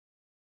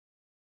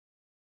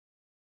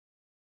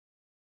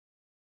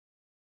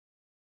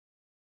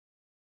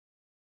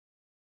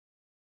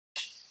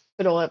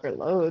it'll ever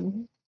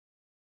load.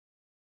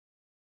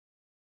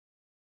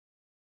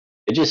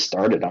 It just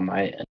started on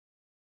my end.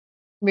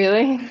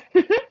 Really?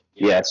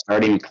 Yeah,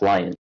 starting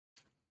client.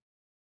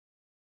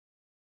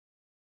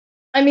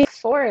 I mean,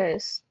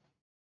 Forest.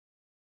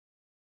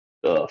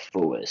 The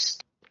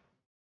fullest.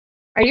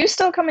 Are you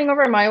still coming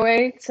over my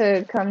way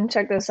to come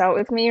check this out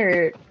with me,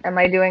 or am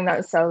I doing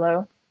that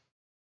solo?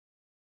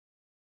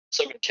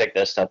 So I'm gonna check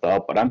that stuff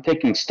out, but I'm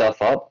picking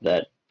stuff up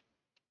that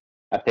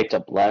I picked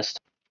up last.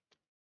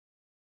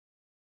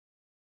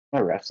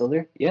 My ref still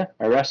there? Yeah,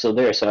 my ref's still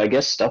there, so I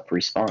guess stuff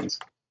respawns.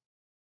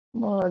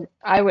 Well,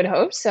 I would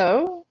hope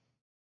so.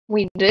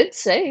 We did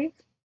save.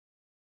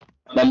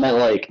 That meant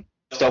like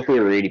stuff we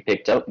already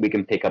picked up, we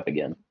can pick up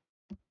again.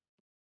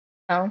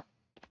 Oh.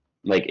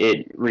 Like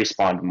it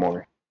respawned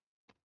more.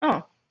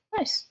 Oh,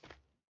 nice.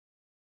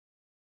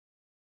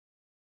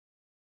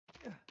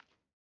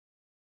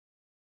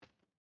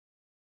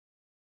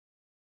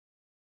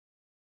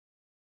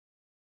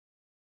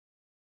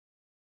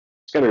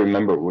 Just gotta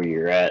remember where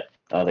you're at.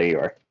 Oh, there you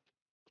are.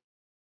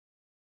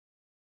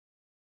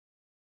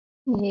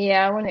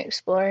 Yeah, I went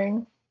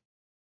exploring.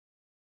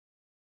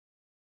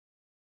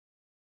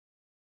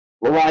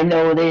 Well, I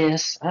know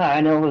this.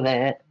 I know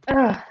that.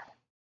 Ugh.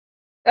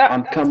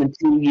 I'm coming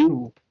to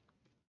you.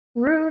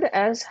 Rude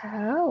as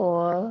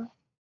hell.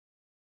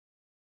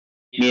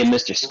 Me and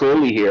Mr.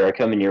 Scully here are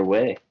coming your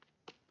way.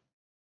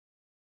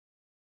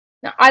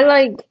 Now, I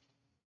like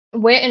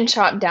went and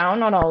chopped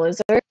down on a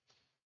lizard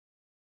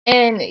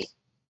and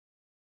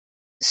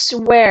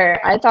swear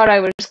I thought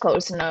I was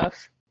close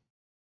enough.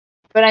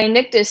 But I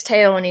nicked his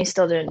tail and he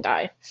still didn't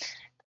die.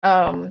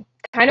 Kind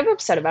of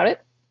upset about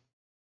it.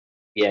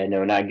 Yeah,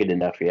 no, not good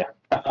enough for you.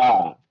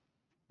 No,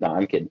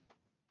 I'm kidding.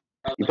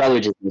 You probably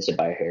just missed it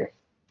by a hair.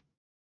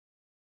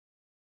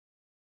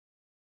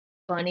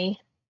 Bunny.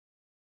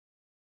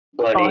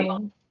 Buddy.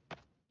 Bunny.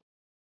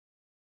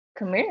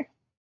 Come here.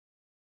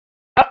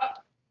 Oh,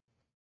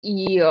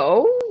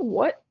 yo,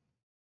 what?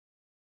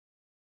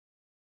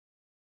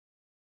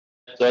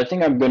 So I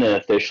think I'm gonna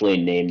officially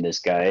name this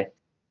guy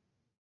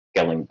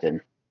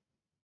Skellington.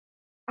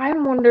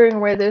 I'm wondering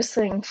where this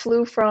thing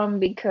flew from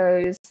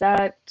because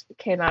that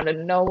came out of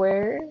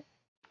nowhere.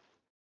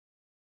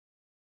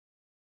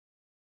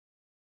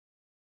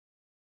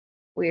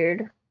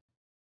 Weird.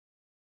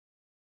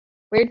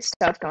 Weird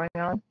stuff going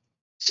on.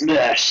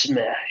 Smash,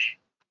 smash.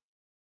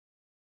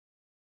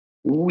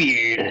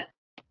 Weird.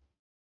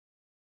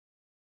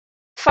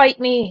 Fight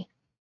me!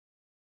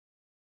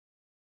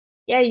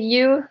 Yeah,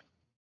 you.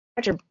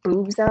 Got your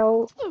boobs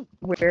out,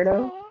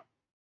 weirdo.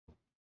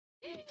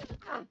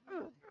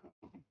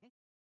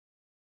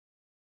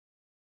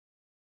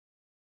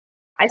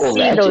 I Well, see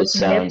that just those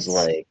sounds nips.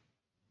 like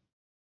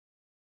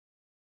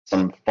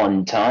some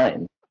fun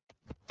time.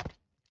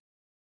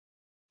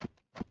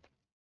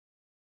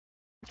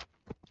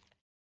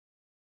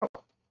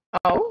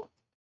 Oh,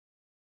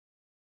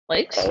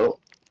 legs? Oh,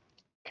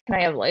 Can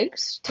I have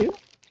legs too?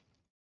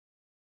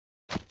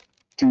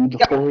 to the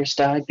Yeah.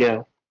 forest I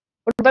go.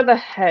 What about the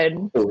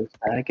head? Forest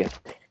I go.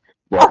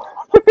 What?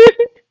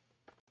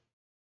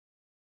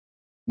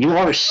 You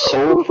are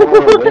so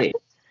far away.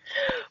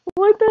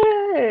 What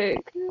the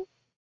heck?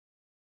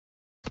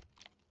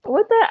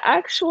 What the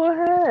actual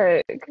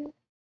heck?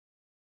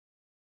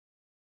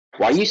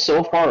 Why are you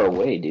so far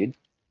away, dude?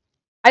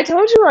 I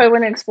told you I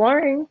went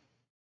exploring.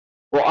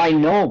 Well, I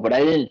know, but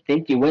I didn't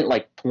think you went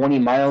like 20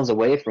 miles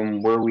away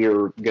from where we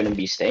were gonna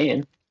be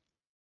staying.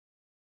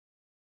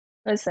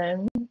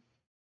 Listen,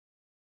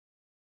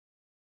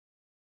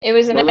 it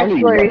was an No wonder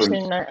you never.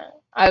 exploration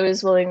I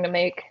was willing to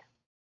make.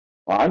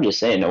 Well, I'm just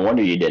saying, no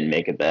wonder you didn't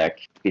make it back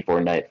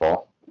before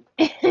nightfall.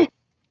 But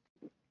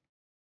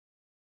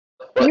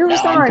You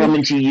was now I'm on,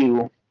 coming to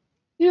you.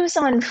 you was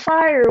on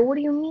fire. What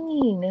do you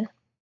mean?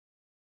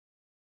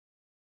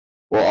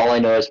 Well, all I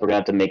know is we're gonna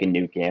have to make a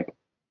new camp.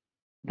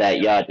 That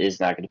yacht is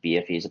not going to be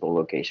a feasible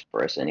location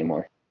for us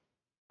anymore.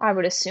 I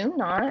would assume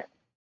not.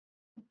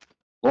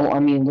 Well, I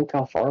mean, look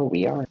how far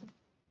we are.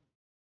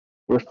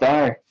 We're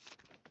far.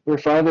 We're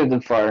farther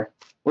than far.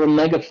 We're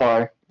mega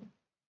far.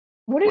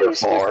 What are We're you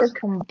supposed far. to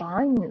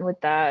combine with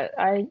that?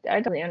 I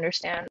don't really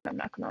understand. I'm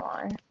not gonna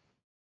lie.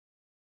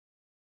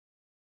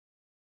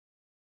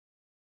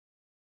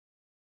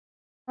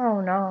 Oh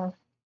no.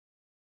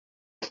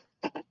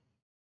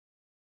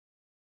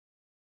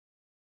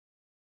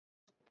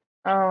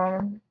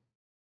 Um,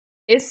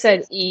 it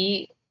said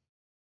eat.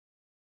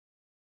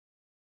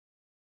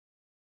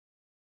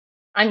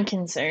 I'm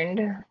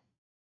concerned.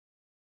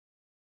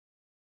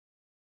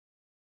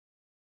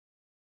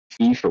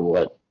 E for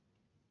what?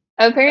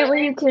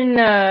 Apparently, you can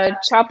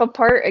chop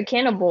apart a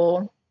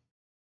cannibal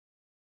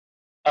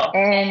Oh,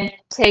 and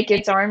take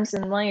its arms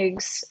and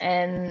legs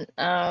and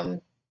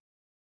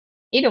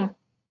eat them.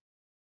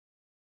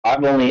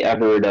 I've only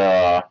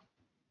ever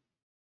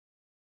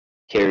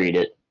carried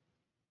it.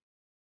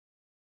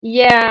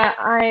 Yeah,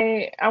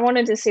 I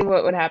wanted to see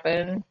what would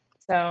happen,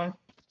 so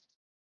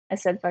I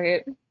said fuck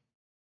it.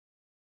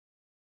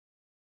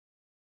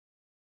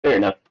 Fair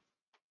enough.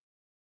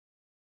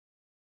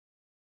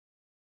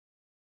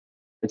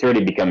 It's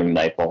already becoming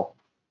nightfall.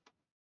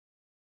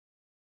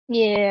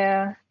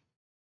 Yeah.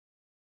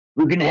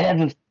 We're gonna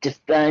have to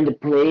find a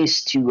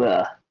place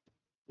to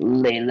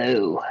lay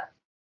low.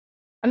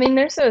 I mean,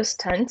 there's those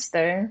tents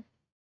there.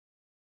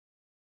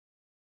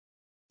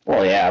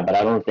 Well, yeah, but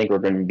I don't think we're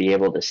gonna be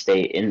able to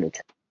stay in the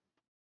tent.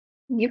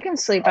 You can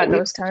sleep Are at we?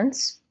 those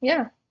tents.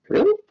 Yeah.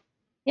 Really?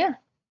 Yeah.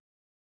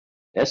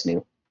 That's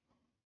new.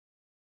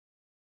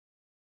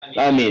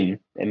 I mean,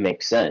 it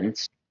makes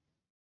sense.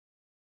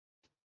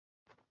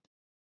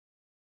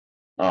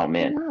 Oh Why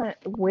man, not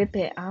whip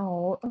it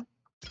out?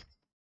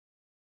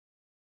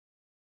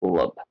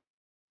 pull up.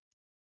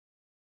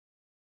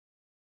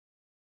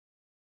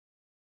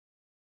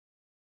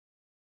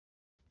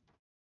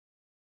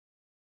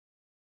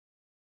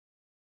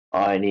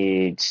 I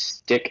need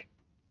stick.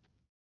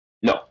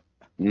 No,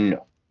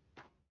 no.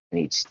 I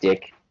need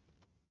stick.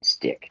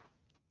 Stick.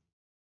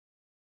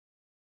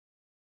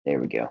 There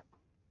we go.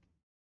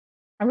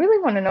 I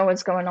really want to know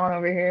what's going on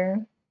over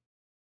here.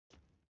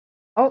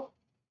 Oh.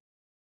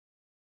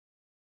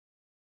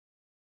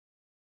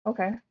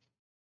 Okay.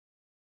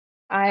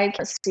 I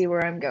can't see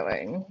where I'm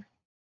going.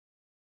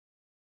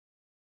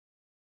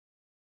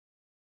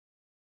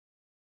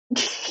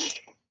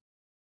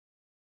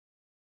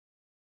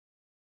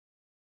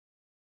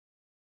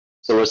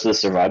 So what's the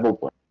survival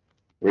plan?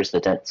 Where's the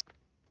tents?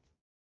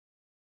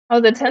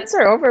 Oh, the tents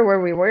are over where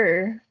we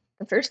were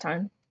the first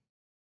time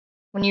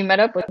when you met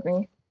up with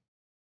me.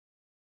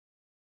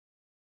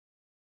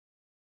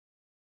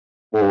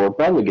 Well, we're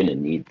probably gonna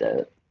need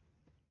that.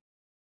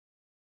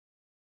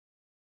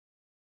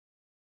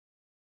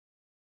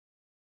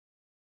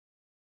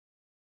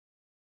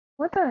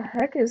 What the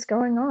heck is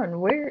going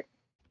on?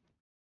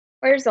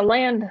 Where's the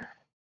land?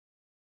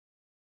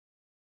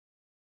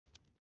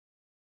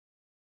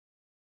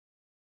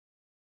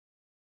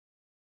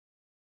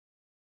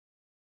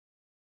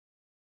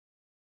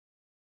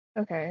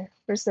 Okay,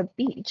 where's the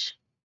beach?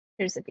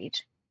 Here's the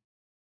beach.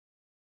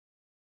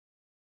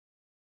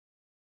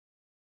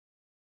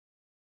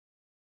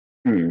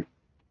 Hmm.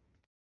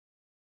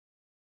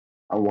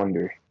 I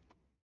wonder.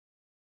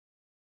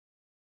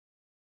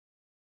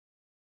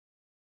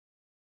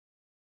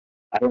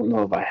 I don't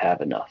know if I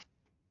have enough.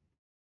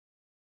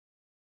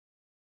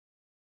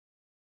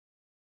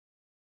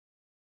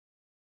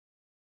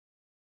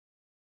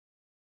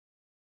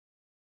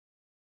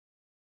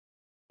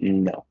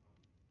 No.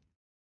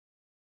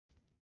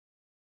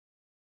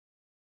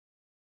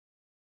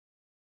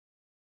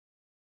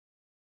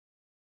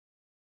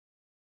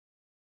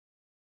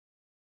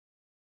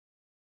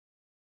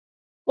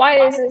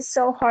 Why is it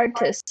so hard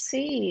to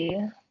see?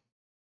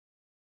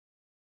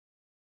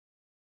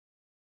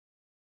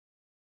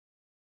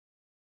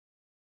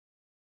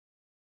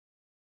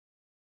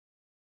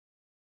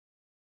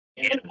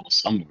 Animal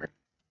somewhere.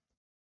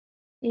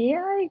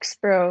 Yikes,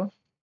 bro.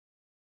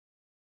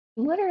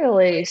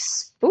 Literally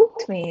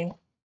spooked me.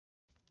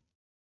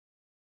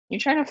 You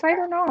trying to fight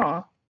or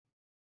not?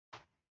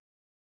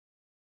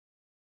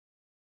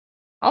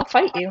 I'll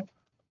fight you.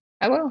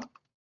 I will.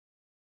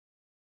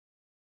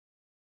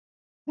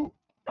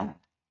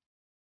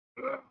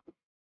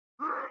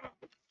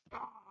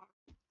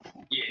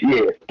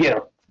 Yeah, get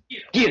him.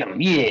 Get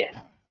him, yeah.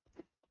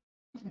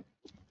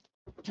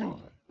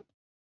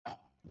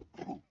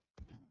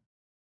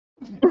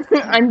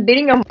 I'm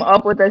beating him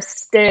up with a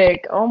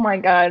stick. Oh my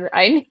god.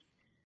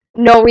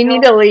 No, we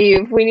need to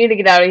leave. We need to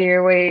get out of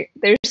here. Wait,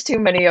 there's too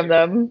many of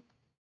them.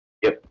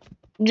 Yep.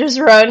 Just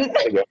run.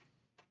 There you go.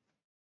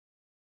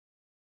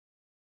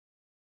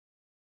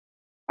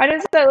 Why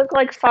does that look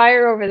like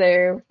fire over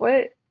there?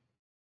 What?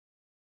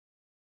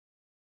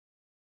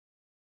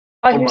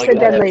 Oh, Oh here's my the god,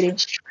 dead that's lady.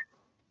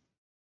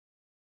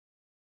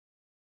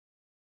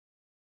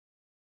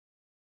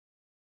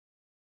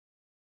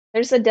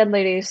 There's the dead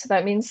lady, so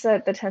that means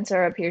that the tents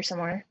are up here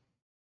somewhere.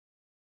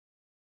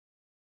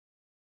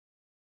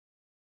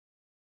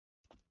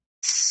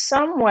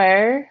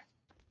 Somewhere.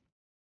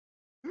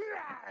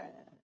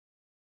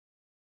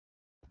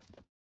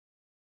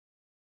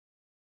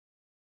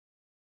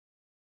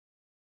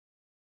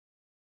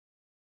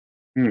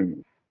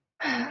 Hmm.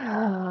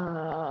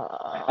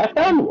 I Why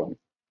found one.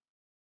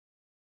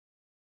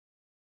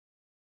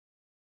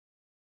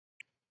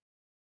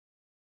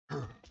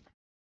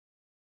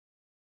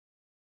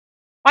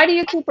 do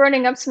you keep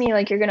running up to me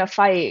like you're gonna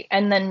fight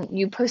and then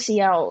you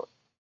pussy out?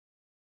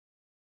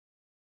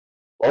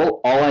 Well,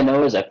 all I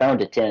know is I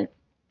found a tent.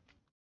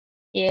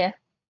 Yeah.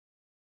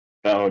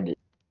 Found it.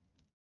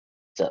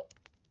 So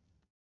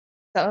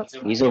So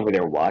he's over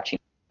there watching.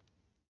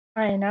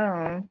 I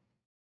know.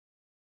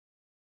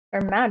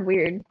 They're mad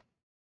weird.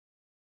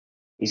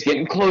 He's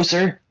getting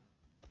closer.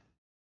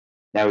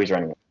 Now he's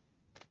running.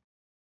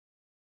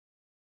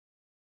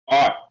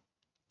 Alright.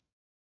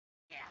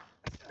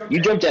 You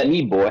jumped at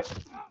me, boy.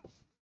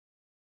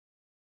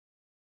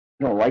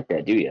 You don't like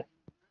that, do you?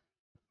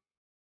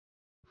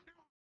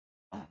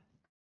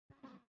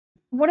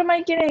 What am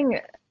I getting?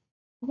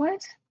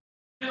 What?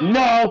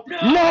 No!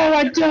 No,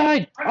 I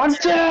died! I'm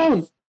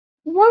down!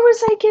 What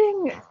was I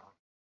getting?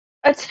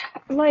 It's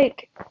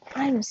like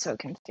I'm so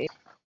confused.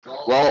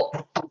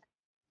 Well,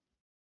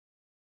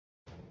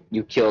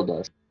 you killed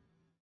us.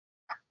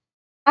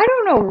 I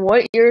don't know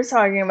what you're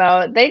talking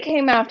about. They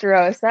came after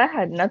us. That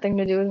had nothing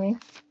to do with me.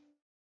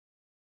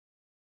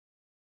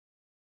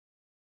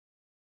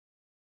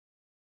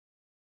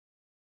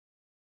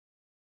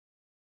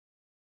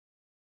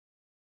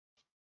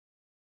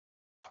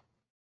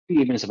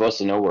 You're even supposed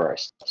to know where our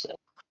stuff's at.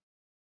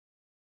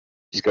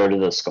 Just go to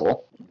the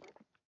skull.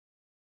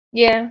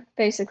 Yeah,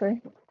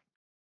 basically.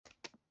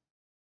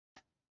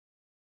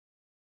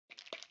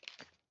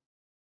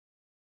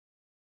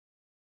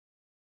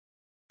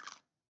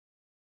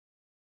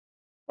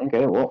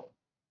 Okay, well,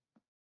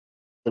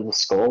 to the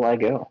skull I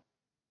go.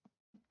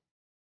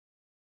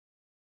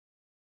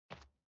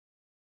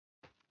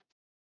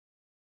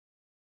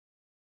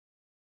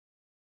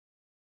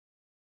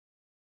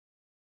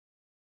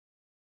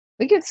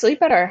 We could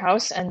sleep at our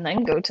house and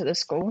then go to the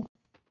school.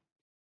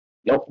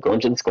 Nope, going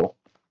to the skull.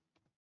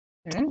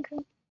 Okay.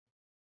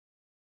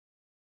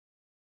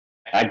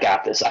 I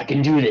got this. I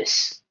can do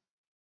this.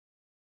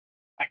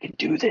 I can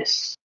do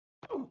this.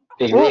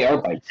 They Well, really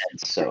are by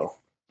tens, so.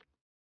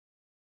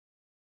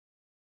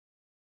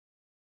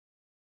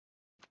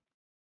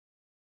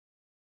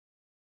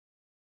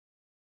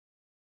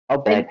 How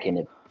bad can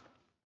it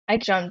I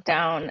jumped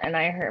down and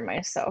I hurt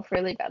myself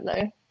really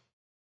badly.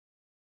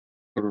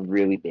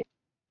 really be?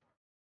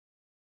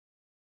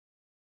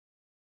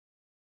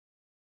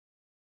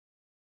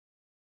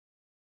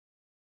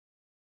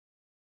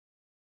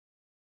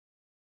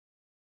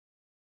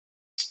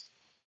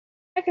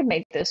 I could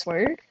make this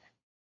work,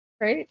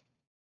 right?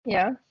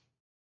 Yeah.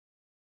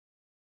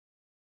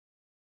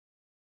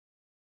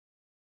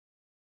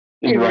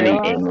 Just You running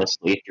realize?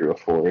 aimlessly through a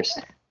forest.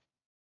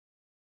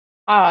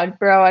 Ah,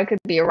 bro, I could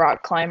be a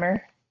rock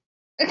climber.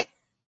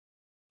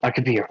 I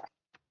could be a.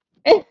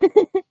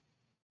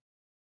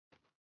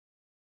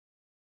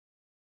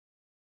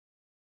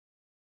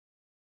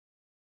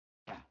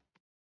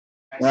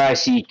 I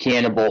see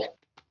cannibal.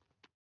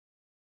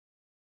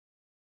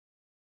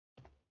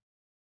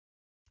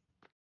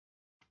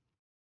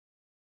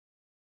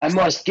 I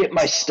must get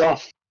my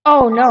stuff.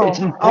 Oh It's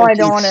no. Oh,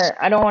 important.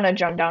 I don't wanna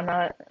jump down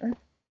that.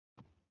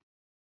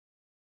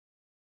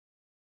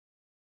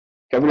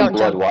 Covered in Don't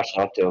blood, jump. watch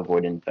out to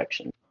avoid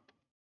infection.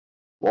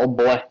 Well,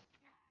 boy,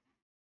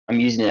 I'm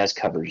using it as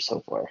cover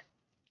so far.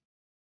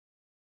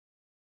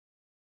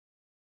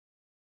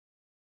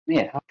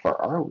 Man, how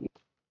far are we?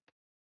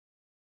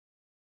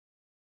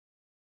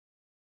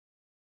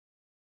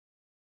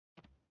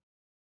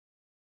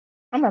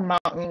 I'm a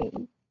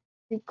mountain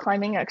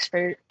climbing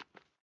expert.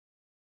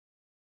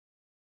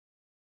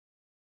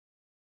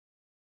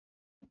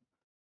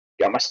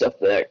 Got my stuff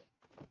back.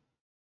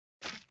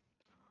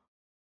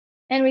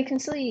 And we can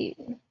sleep.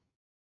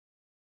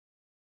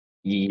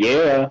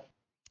 Yeah,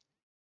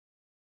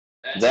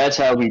 that's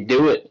how we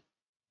do it.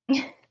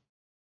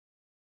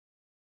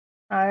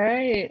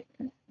 Alright.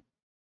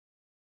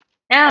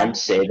 I'm Now,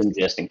 saving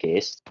just in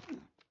case.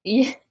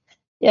 yeah,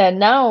 yeah,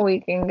 now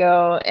we can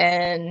go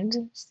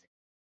and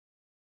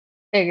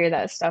figure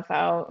that stuff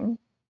out.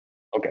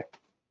 Okay.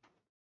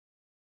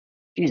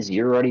 Jeez,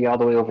 you're already all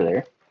the way over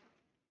there.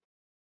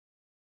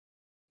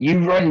 You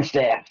run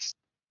fast.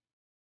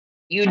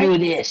 You I, do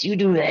this. You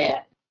do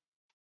that.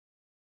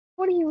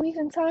 what are you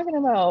even talking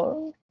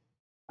about?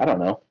 I don't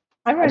know.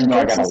 I I just run know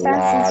I just got a as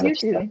fast as lot you of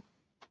stuff. do.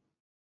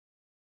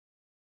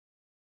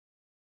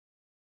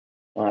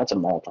 Oh, that's a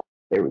Molotov.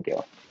 There we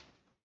go.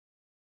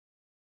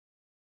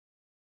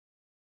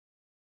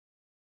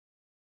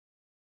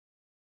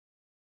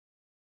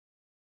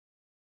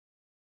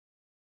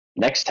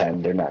 Next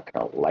time, they're not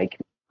gonna like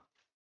me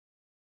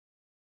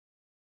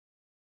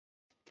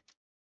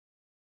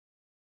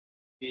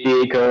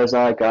because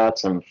I got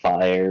some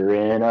fire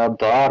in a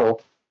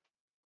bottle.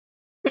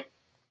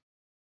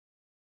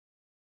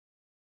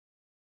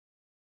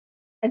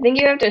 I think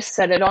you have to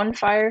set it on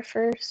fire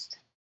first.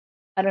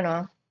 I don't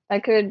know.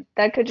 That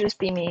could just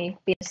be me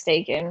being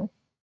mistaken.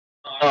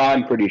 Oh,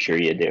 I'm pretty sure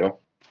you do.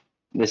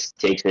 This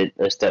takes it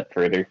a step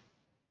further.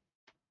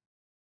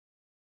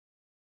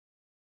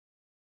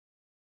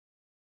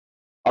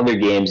 Other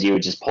games, you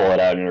would just pull it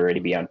out and already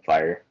be on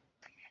fire.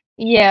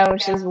 Yeah,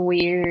 which is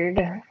weird.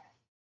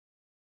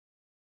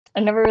 I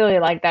never really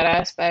liked that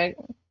aspect,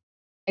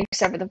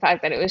 except for the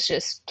fact that it was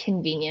just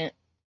convenient.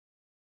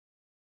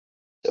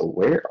 So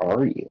where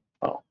are you?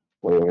 Oh,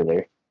 way over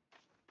there.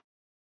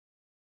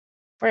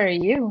 Where are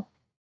you?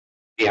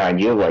 Behind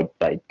you, like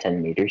by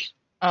 10 meters,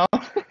 Oh,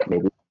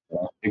 maybe.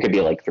 It could be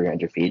like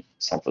 300 feet,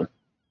 something.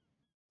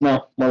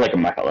 No, more like a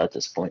mile at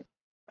this point.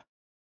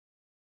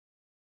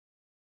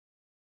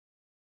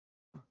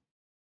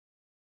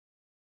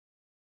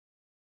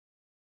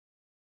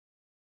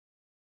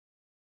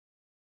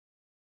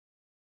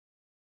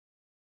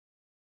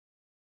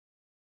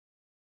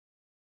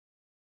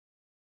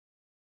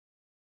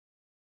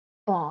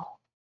 ball.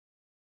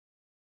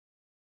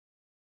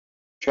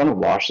 Trying to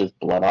wash this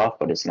blood off,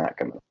 but it's not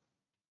coming.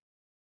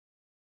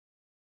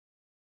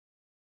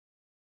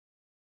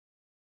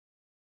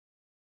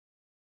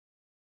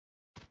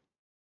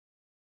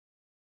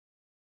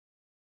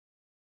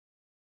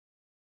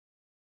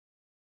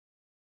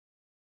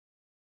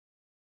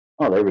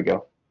 Oh, there we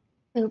go.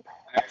 Oop.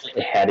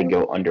 It had to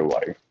go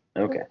underwater.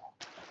 Okay.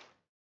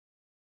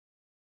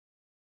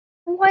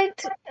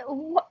 What?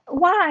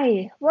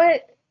 Why?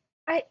 What?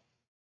 I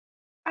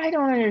I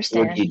don't What did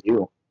understand. you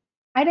do?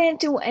 I didn't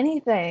do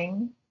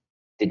anything.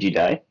 Did you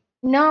die?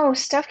 No,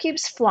 stuff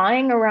keeps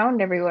flying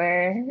around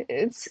everywhere.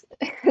 It's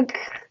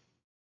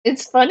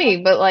it's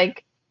funny, but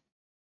like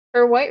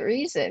for what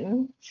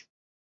reason?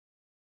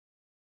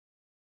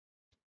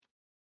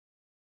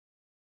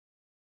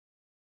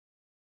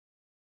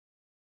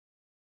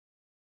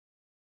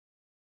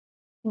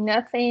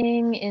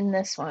 Nothing in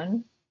this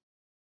one.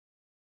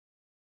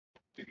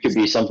 It could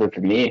be something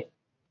for me.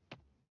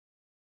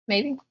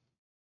 Maybe.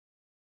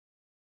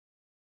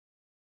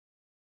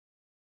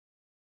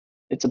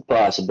 It's a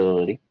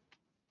possibility.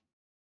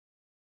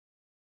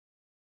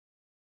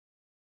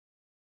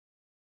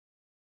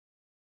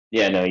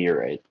 Yeah, no, you're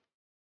right.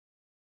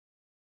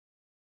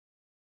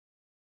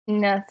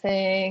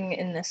 Nothing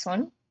in this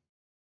one.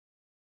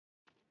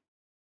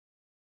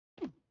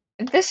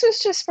 If this was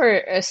just for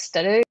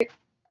aesthetic,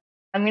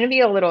 I'm gonna be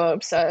a little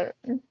upset.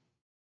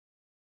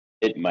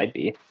 It might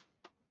be.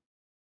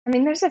 I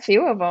mean, there's a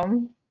few of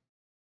them,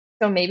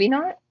 so maybe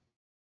not.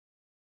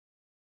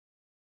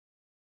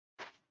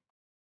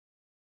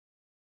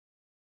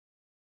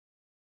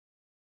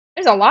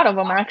 There's a lot of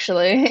them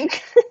actually.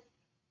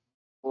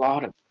 A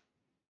lot of.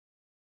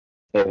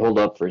 Wait, hold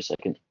up for a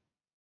second.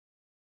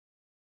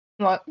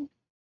 What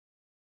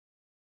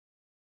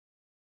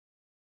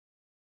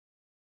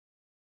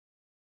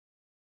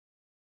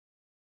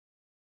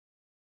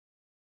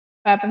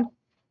happened?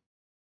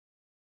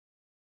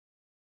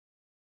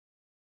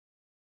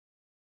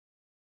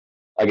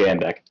 Okay, I'm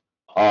back.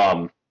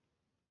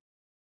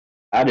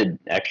 I had an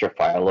extra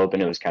file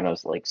open. It was kind of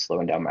like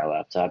slowing down my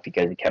laptop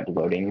because it kept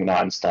loading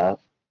nonstop.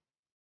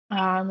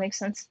 Ah, makes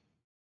sense.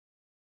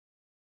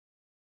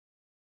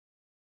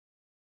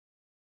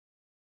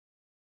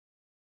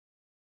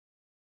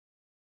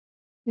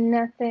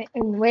 Nothing.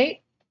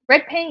 Wait,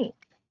 red paint.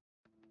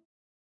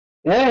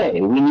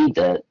 Hey, we need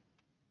that.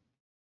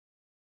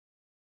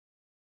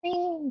 As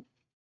Dang.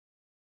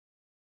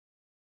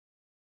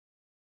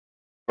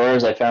 far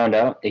as I found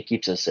out, it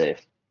keeps us safe.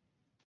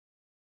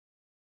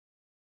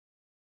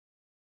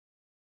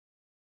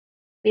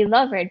 We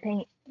love red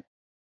paint.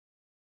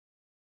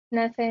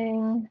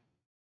 Nothing.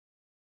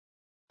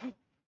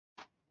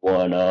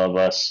 One of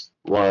us.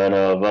 One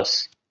of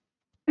us.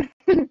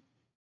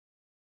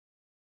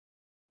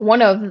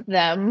 One of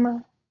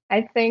them,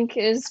 I think,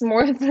 is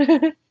more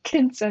the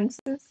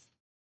consensus.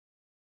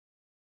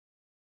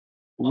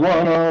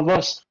 One of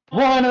us.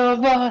 One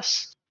of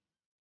us.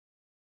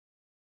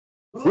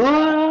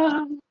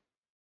 Whoa!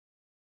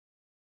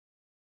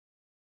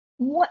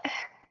 What?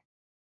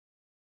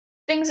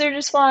 Things are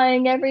just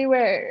flying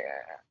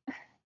everywhere.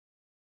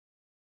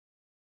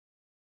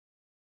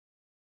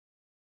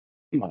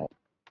 Come on.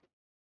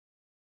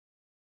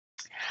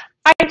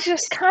 I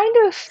just kind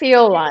of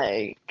feel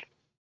like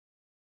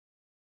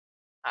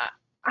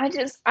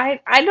I,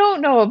 I don't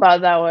know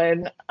about that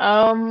one.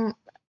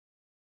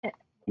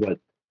 What?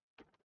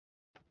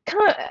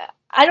 Come,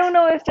 I don't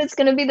know if it's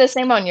gonna be the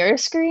same on your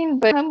screen,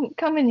 but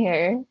come in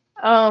here.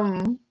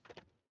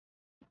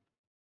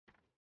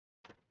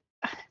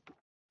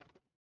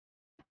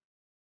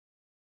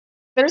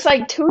 There's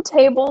like two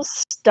tables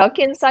stuck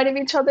inside of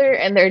each other,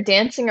 and they're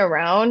dancing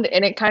around,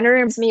 and it kind of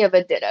reminds me of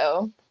a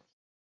ditto.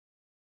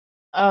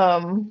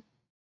 Um.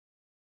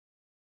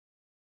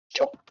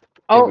 Oh,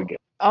 there we Oh. go.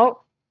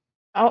 Oh.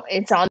 Oh.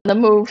 It's on the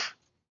move.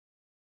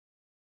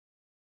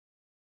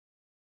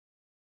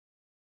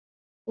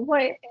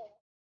 What?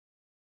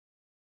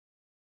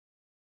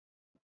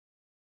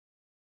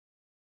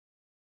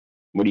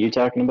 What are you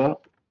talking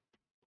about?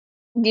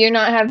 Do you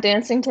not have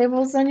dancing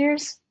tables on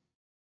yours?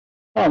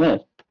 Oh man.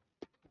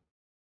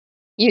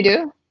 You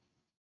do?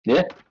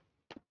 Yeah.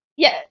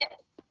 Yeah.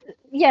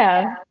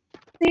 Yeah.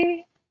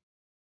 See?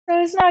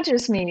 So it's not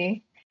just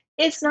me.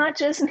 It's not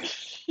just me.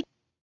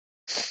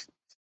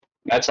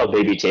 That's how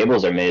baby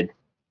tables are made.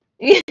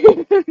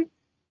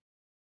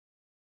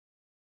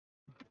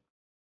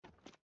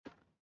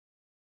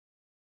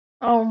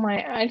 Oh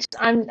my,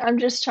 I'm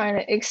just trying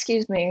to,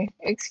 excuse me.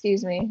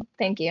 Excuse me.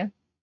 Thank you.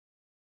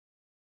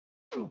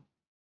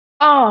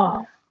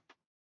 Oh,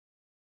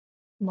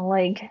 my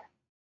leg.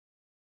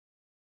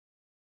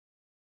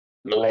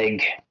 My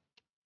leg.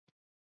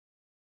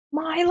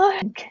 My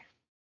leg.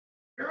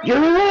 Your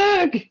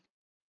leg.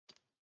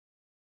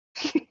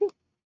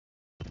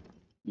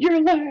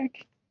 Your leg.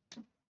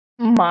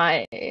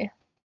 My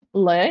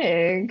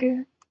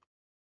leg.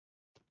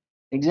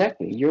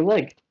 Exactly. Your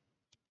leg.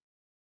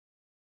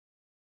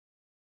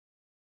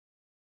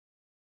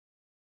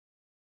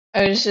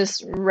 I was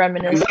just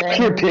Come back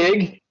here, reminiscing.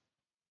 pig.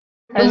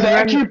 I Come was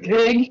back here,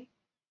 pig.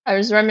 I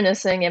was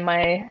reminiscing in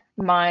my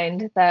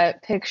mind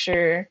that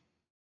picture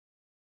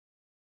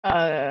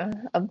of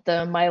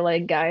the my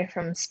leg guy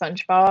from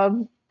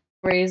SpongeBob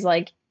where he's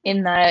like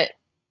in that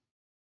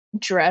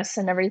dress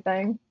and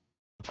everything.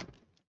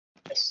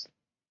 Yes.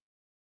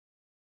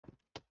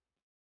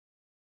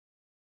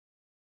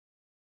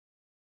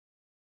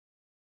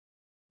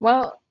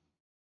 Well,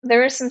 there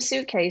were some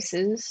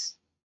suitcases,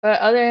 but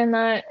other than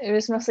that, it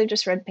was mostly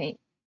just red paint.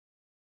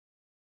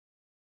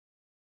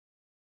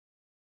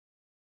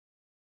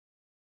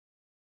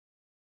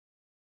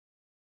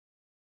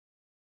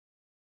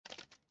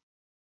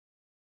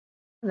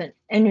 With an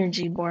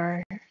energy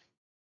bar.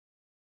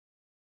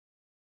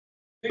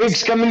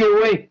 Pig's coming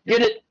your way.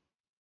 Get it.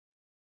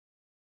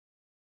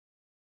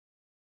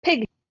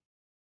 Pig!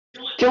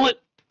 Kill it.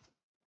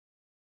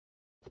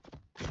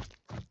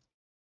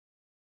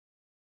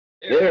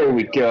 There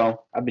we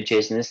go. I've been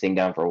chasing this thing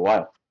down for a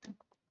while.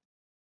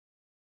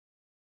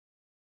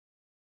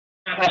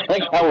 I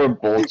like how we're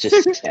both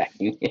just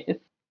attacking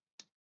it.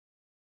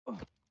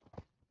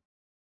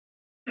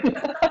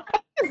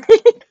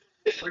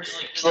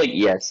 Just like,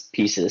 yes,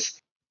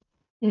 pieces.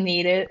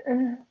 Need it.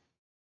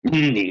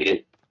 Need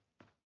it.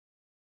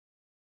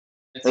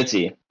 Let's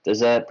see. Does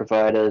that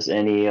provide us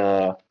any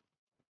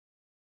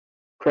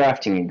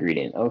crafting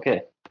ingredient?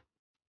 Okay.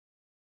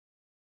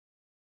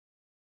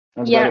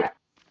 That's about Yeah,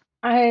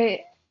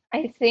 it.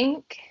 I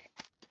think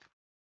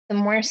the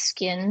more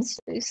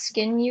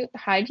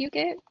hide you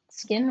get,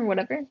 skin or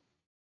whatever,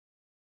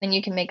 then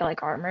you can make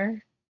like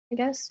armor, I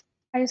guess.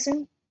 I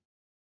assume.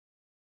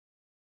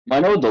 I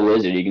know with the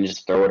lizard, you can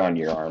just throw it on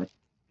your arm.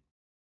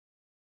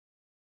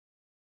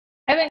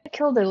 I haven't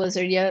killed a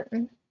lizard yet.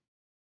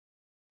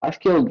 I've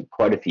killed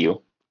quite a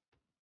few.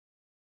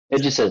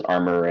 It just says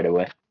armor right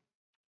away.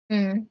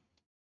 Hmm.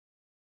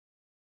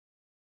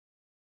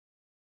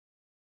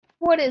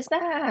 What is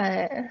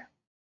that?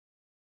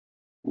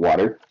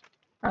 Water.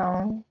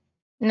 Oh.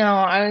 No,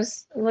 I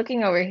was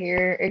looking over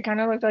here. It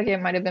kind of looked like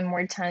it might have been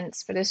more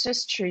tents, but it's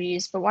just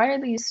trees. But why are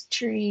these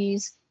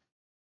trees?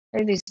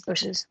 Why are these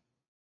bushes?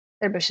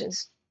 They're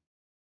bushes.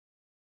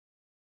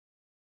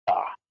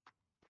 Ah,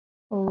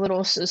 A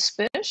little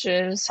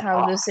suspicious how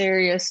ah, this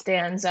area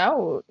stands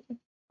out.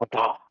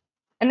 ah,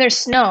 And there's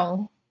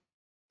snow.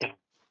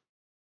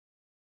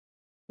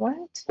 What?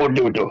 oh,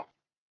 do.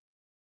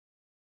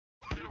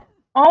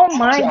 Oh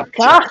my Chop,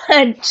 chop.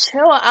 god,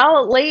 chill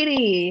out,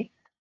 lady.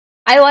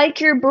 I like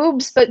your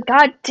boobs, but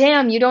god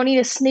damn, you don't need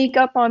to sneak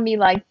up on me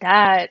like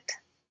that.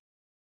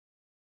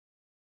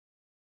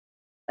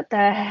 What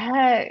the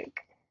heck?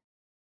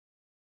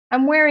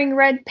 I'm wearing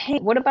red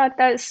paint. What about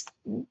that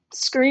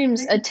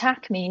screams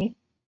attack me?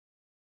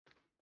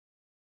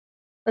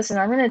 Listen,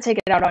 I'm gonna take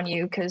it out on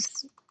you because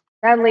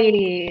that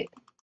lady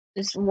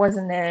just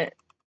wasn't it.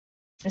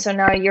 And so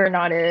now you're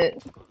not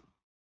it.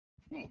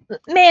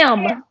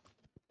 Ma'am!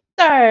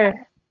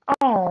 Sir!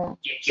 Oh.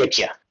 Get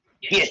ya.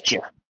 Get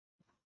ya.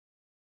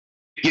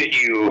 Get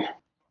you.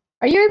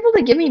 Are you able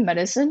to give me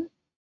medicine?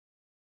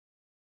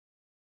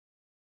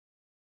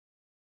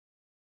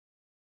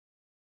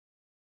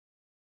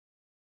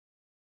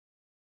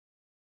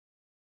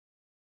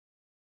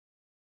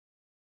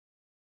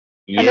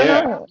 I don't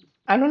Yeah. know.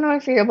 I don't know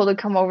if you're able to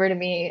come over to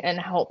me and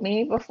help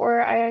me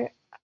before I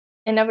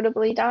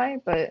inevitably die,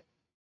 but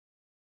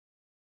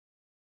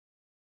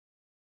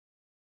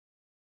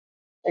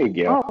There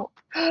you go.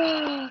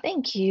 oh,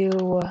 thank you.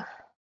 Oh,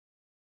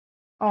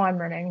 I'm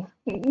running.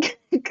 I'm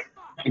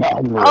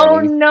Oh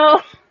running.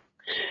 no.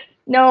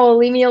 No,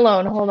 leave me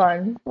alone. Hold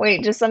on.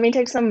 Wait, just let me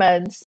take some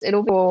meds.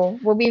 It'll be cool.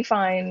 We'll be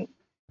fine.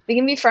 We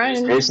can be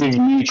friends. This is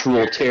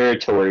mutual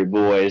territory,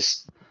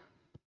 boys.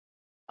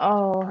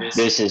 Oh,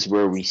 This is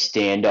where we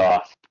stand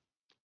off.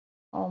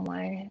 oh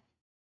my.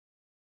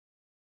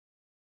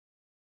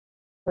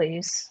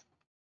 Please.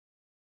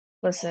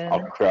 I'll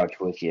Listen. crouch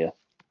with you.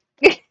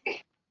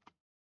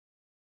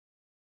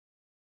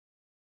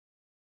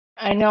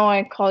 I know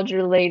I called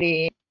your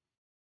lady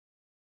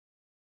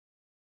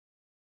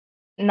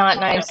not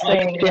nice I like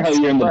how things,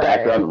 you're in the but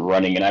background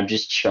running, and I'm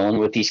just chilling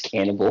with these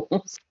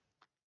cannibals.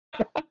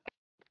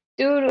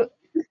 dude,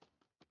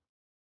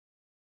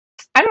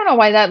 I don't know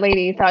why that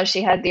lady thought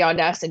she had the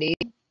audacity.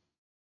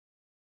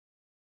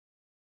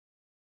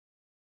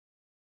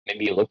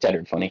 Maybe you looked at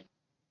her funny.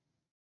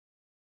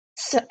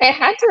 So it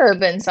had to have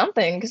been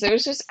something because it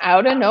was just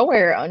out of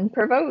nowhere,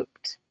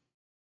 unprovoked.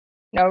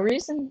 No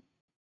reason.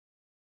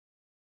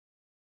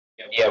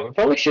 Yeah, we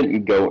probably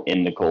shouldn't go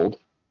in the cold.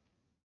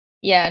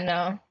 Yeah,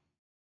 no.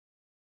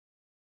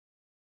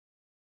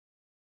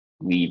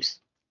 Leaves.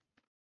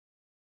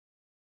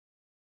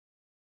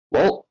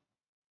 Well,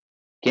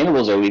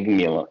 cannibals are leaving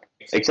me alone.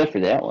 Except for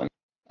that one.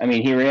 I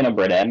mean, he ran up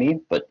right at me,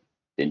 but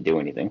didn't do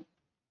anything.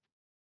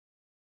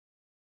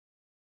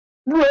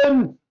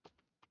 Run!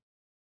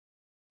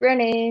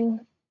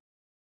 Running.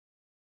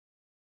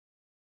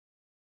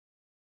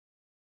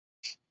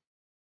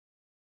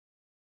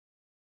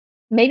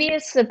 Maybe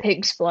it's the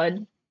pig's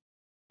blood.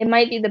 It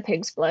might be the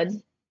pig's blood.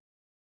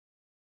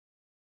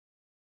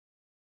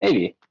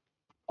 Maybe.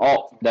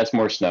 Oh, that's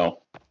more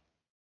snow.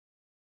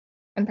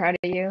 I'm proud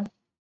of you.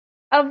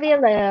 A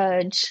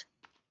village.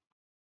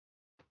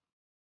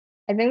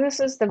 I think this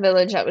is the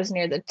village that was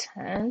near the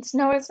tents.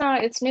 No, it's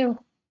not. It's new.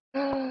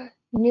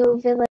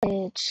 New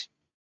village.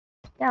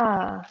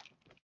 Yeah.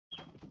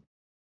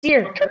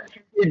 Deer.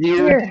 Dear.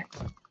 Deer.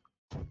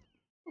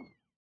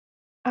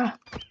 Ah.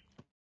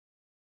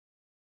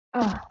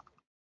 Oh,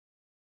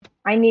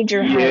 I need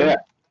your Yeah.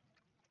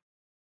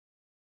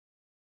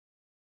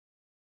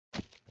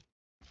 hide.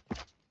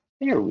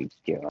 There we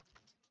go.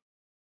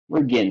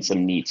 We're getting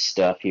some neat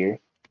stuff here.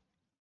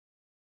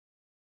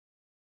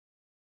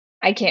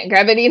 I can't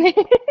grab it either.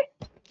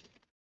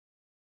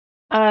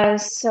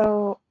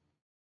 So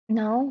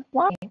no,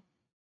 why?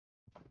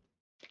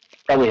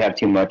 Probably have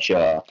too much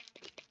food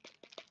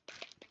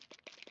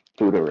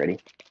already.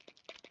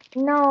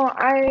 No,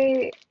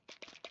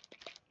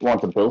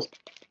 Want the bills?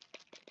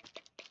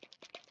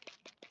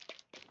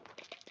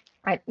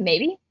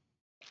 maybe.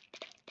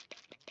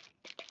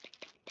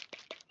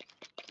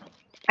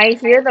 I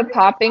hear the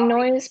popping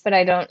noise, but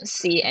I don't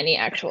see any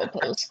actual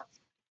pills.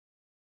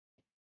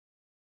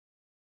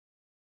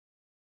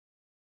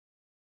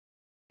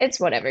 It's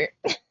whatever.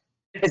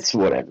 It's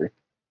whatever.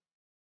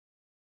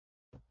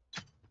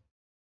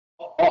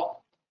 Oh,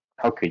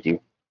 how could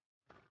you?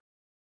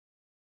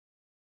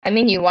 I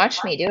mean, you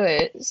watched me do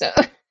it, so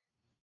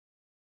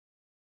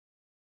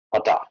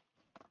Ata.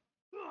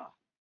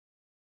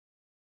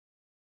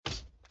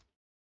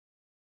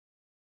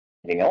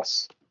 Anything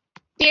else?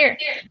 dear,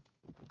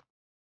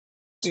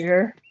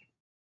 dear.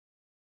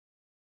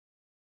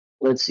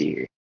 Let's see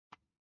here.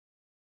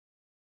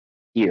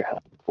 Deer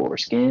hide,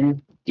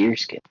 foreskin, deer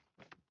skin.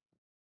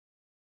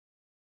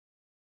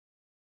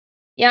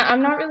 Yeah,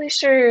 I'm not really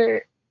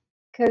sure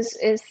because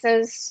it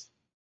says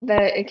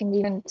that it can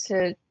be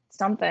into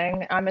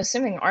something. I'm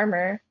assuming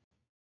armor,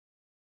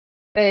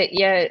 but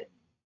yet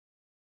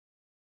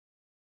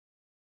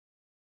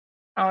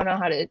I don't know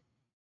how to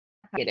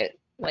get it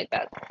like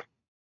that.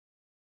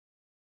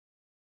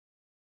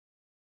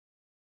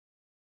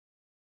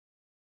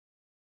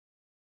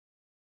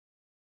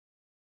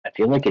 I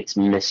feel like it's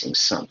missing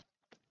something.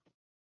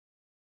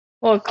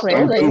 Well,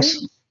 clearly.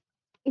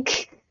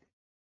 Something's-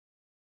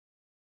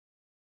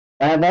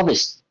 I have all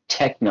this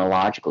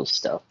technological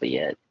stuff, but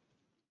yet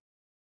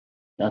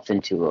nothing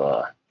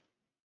to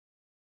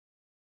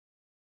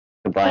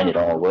combine it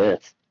all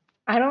with.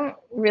 I don't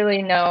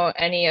really know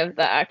any of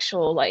the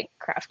actual like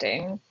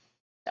crafting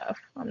stuff.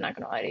 I'm not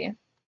gonna lie to you.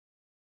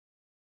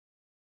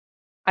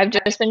 I've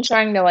just been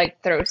trying to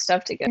like throw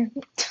stuff together.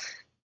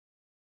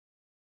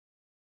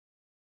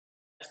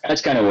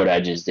 That's kind of what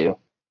I just do.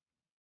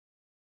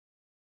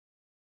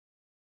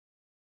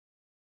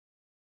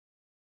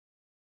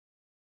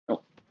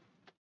 Oh,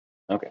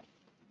 okay.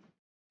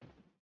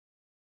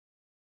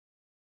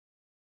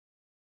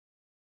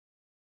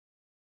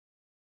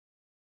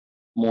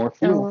 More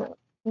food. No,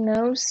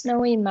 no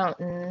snowy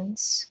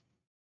mountains.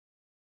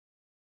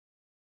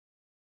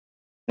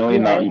 Snowy Yeah,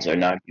 mountains are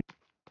not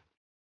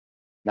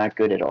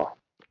good at all.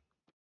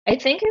 I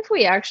think if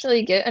we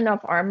actually get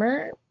enough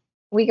armor,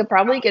 we could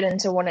probably get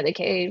into one of the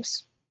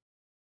caves.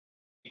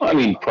 I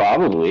mean,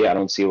 probably. I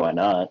don't see why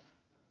not.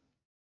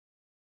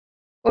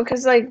 Well,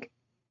 because like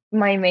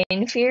my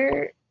main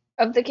fear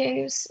of the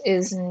caves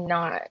is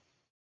not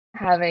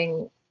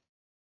having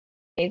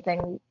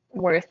anything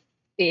worth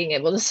being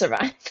able to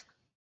survive.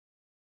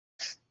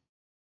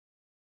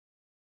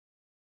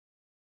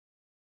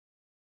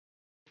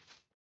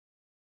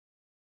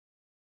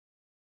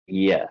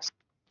 Yes.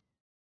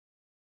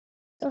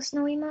 Still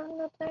snowy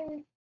mountain up there?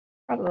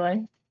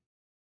 Probably.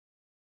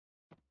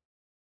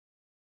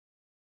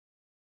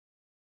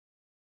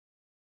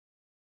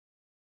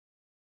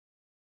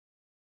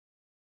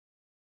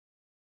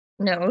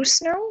 No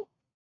snow?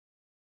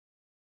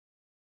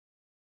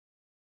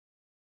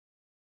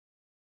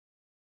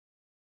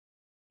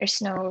 There's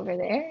snow over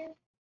there.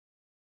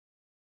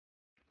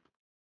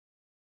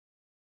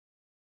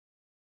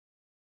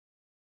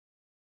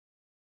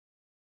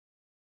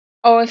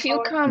 Oh, if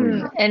you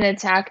come and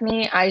attack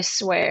me, I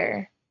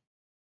swear.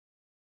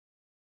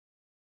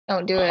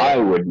 Don't do I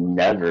it. would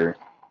never.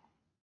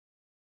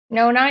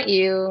 No, not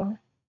you.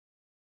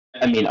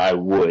 I mean, I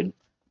would.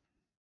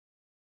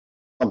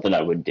 Something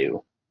I would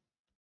do.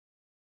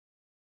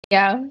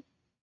 Yeah.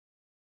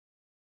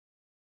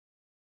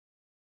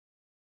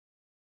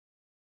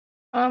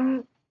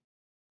 Um,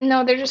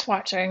 no, they're just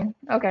watching.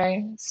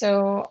 Okay,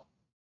 so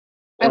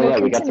I Oh will yeah,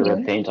 we got the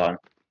red continue. paint on.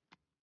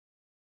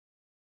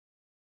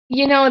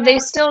 You know, they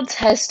still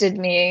tested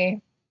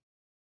me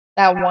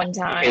that one And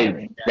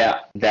time.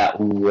 that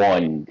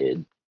one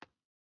did.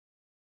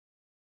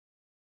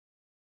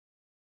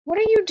 What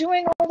are you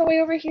doing all the way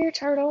over here,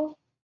 turtle?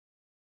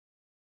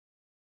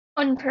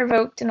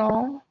 Unprovoked and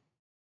all.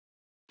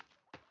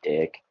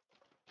 Dick.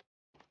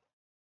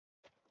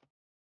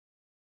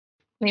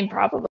 I mean,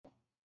 probably.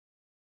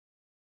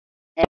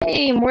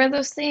 Hey, more of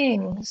those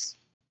things.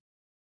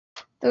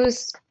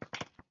 Those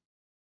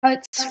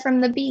huts from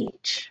the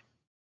beach.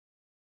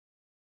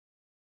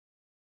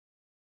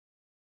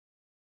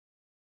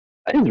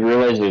 I didn't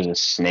realize there was a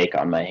snake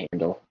on my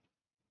handle.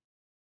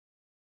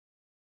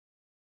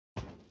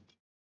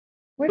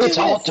 Where'd you It's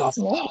get a hot.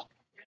 snake?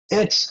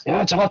 It's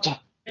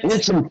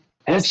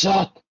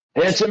hot.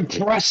 It's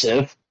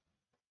impressive.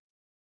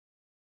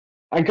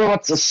 I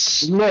got the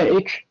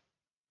snake.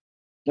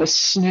 The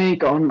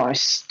snake on my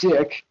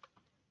stick,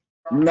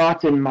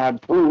 not in my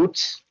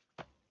boots.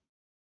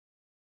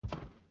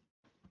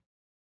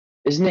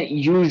 Isn't it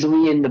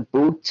usually in the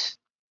boot?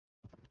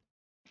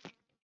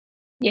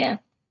 Yeah,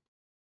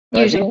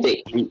 But I think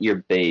usually. they ate your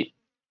bait.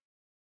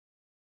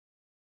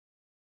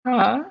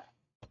 Huh?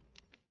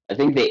 I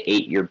think they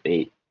ate your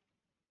bait.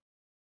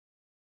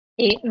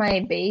 Ate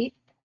my bait?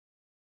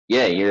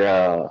 Yeah,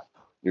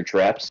 your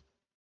traps.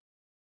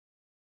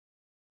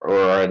 Or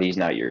are these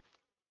not yours?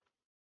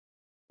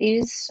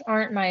 These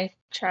aren't my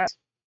traps.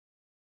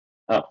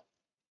 Oh,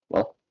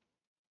 well,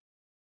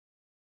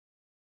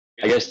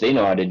 I guess they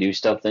know how to do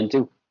stuff then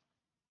too.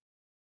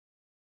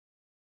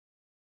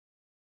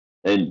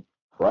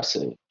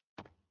 Impressive.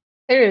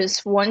 There's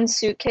one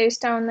suitcase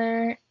down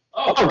there.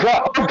 Oh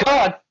god! Oh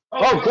god!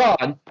 Oh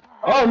god!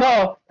 Oh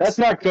no! That's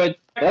not good.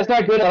 That's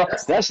not good at all.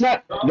 That's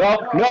not. No!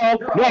 No!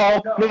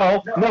 No!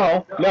 No!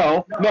 No!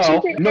 No! Did you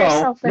No! get No!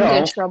 yourself into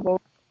No!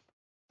 trouble?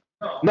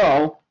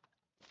 No!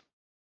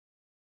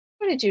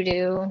 What did you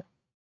do?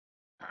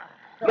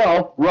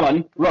 No!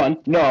 Run! Run!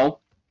 No!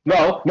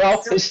 No!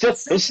 No! It's still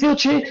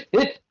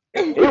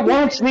it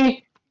wants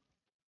me.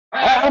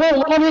 I don't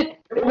want it.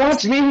 It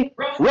wants me.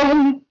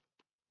 Run!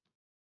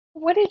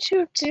 What did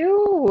you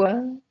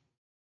do?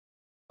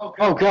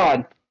 Oh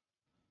god!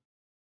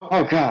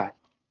 Oh god!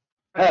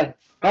 That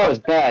was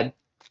bad.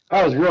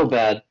 That was real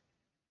bad.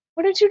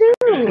 What did you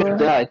I do?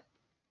 died.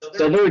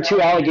 So there were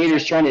two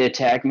alligators trying to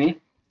attack me.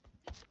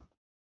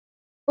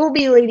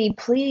 Booby lady,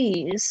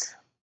 please.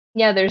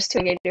 Yeah, there's two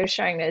gators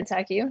trying to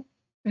attack you.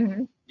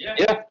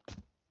 Yeah,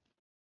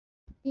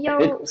 Yo,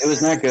 it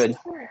was not good. It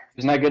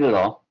was not good at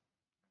all.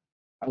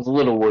 I was a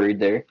little worried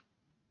there.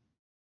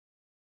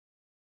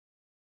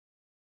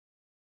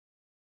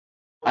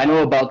 I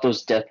know about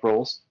those death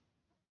rolls.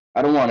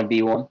 I don't want to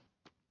be one.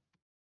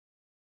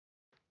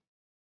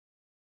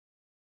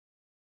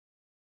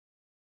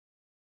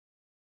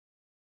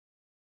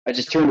 I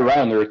just turned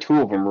around. There were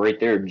two of them right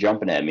there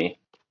jumping at me.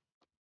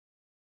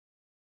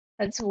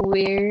 That's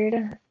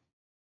weird.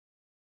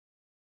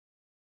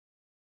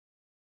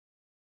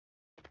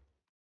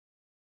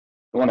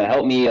 You want to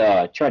help me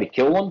try to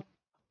kill one?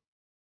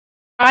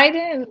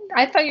 I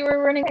thought you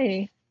were running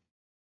away.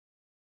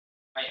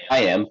 I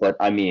am, but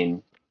I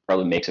mean,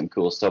 probably make some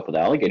cool stuff with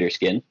alligator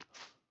skin.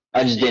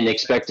 I just didn't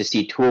expect to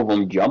see two of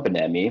them jumping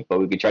at me, but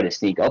we could try to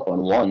sneak up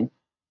on one.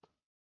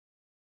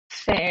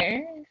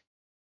 Fair.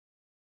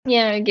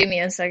 Yeah, give me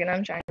a second.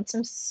 I'm trying to get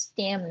some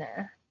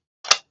stamina.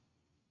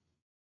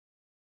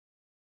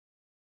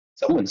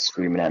 Someone's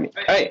screaming at me.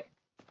 Hey!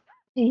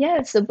 Yeah,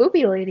 it's the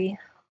booby lady.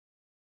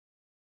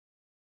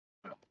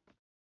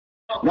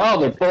 No,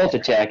 they're both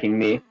attacking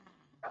me.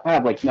 I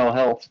have like no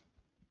health.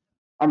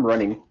 I'm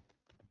running.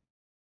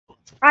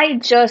 I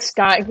just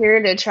got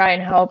here to try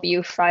and help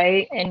you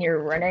fight, and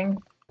you're running.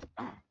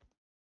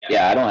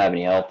 Yeah, I don't have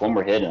any health. One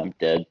more hit and I'm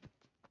dead.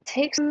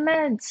 Take some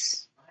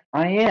meds.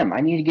 I am.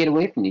 I need to get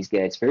away from these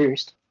guys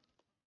first.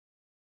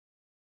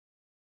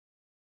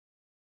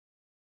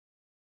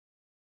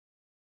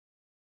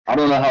 I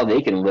don't know how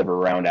they can live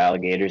around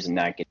alligators and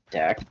not get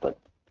attacked, but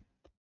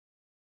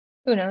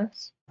Who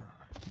knows?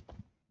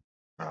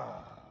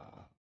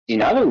 see,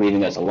 now they're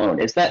leaving us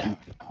alone. It's that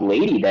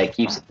lady that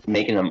keeps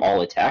making them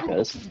all attack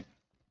us.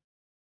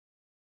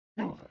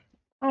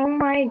 Oh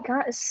my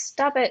god,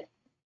 stop it.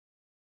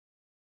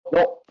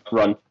 No,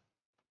 run.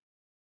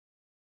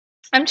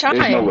 I'm There's no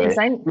trying, way.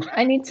 because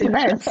I need some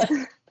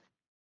meds.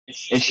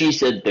 And she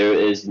said there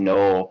is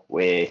no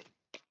way.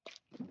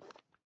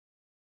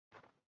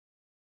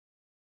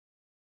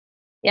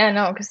 Yeah,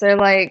 no, because they're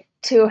like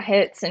 2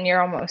 hits and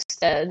you're almost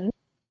dead.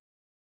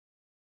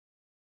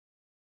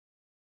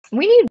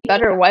 We need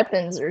better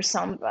weapons or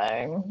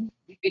something.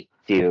 We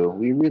do.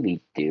 We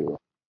really do.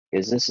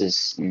 Because this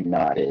is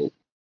not it.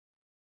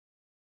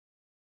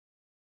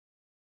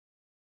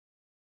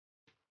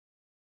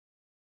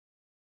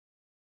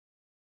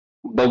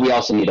 But we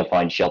also need to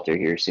find shelter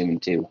here soon,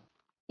 too.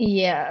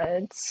 Yeah,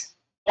 it's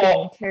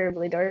getting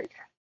terribly dark.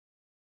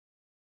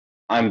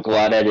 I'm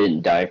glad I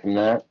didn't die from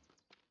that.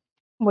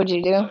 What'd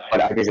you do?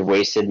 But I just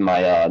wasted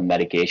my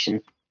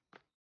medication.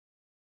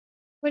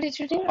 What did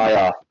you do?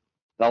 I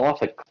fell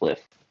off a cliff.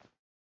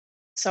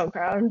 So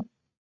proud.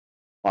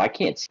 Well, I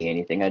can't see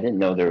anything. I didn't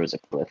know there was a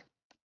cliff.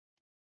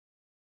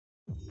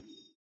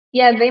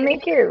 Yeah, they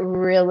make it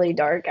really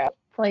dark out.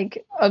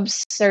 Like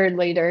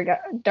absurdly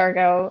dark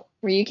out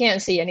where you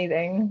can't see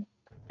anything.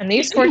 And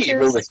these You can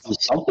really torches, see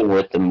something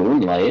with the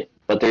moonlight,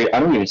 but I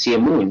don't even see a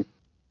moon.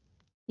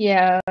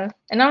 yeah. And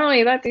not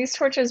only that, these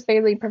torches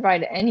barely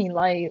provide any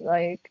light.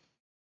 Like,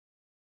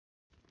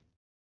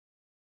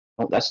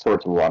 Oh, that's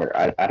towards the water.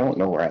 I don't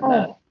know where I'm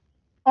at.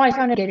 oh, I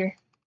found a gator.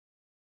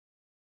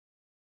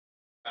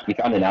 You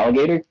found an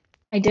alligator?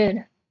 I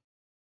did.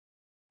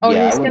 Oh,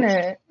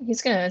 Yeah,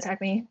 he's gonna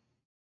attack me.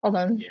 Hold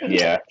on.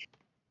 Yeah.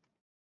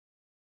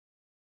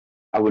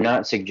 I would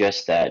not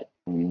suggest that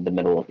in the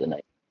middle of the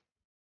night.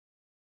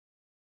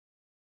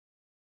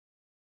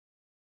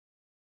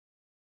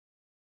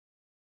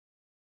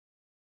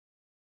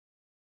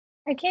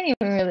 I can't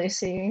even really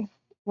see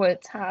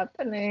what's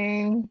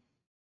happening.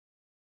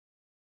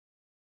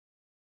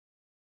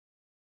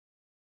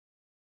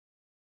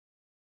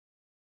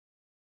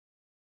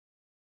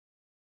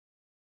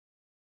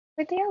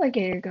 Where'd the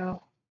alligator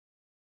go?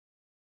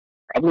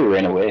 Probably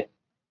ran away.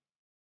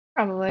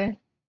 Probably.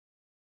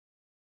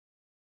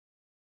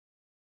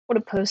 What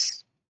a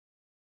puss.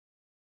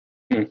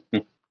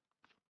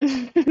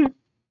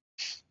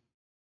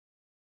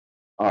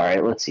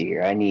 Alright, let's see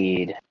here. I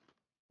need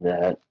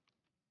that.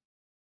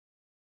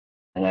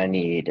 And I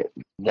need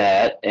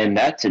that. And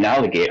that's an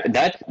alligator.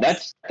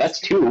 That's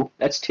two.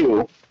 That's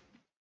two.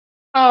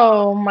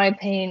 Oh, my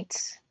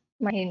paint.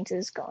 My paint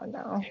is gone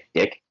now.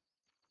 Dick.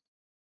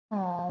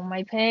 Oh,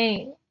 my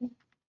paint.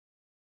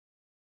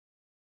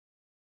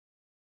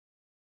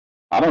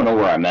 I don't know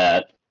where I'm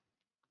at.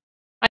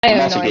 I I'm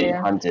have also no getting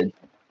idea. hunted.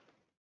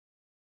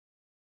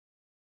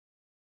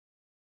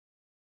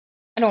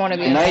 I don't want to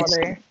be in the Tonight's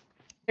water.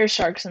 There's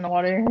sharks in the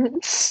water.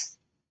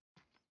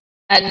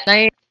 At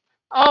night.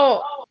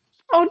 Oh,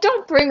 oh,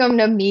 don't bring them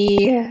to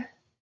me.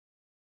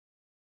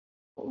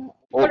 oh,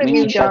 What have we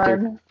you need shelter.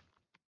 done?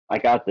 I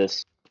got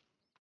this.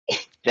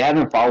 They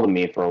haven't followed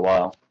me for a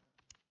while.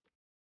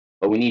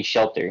 But we need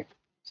shelter.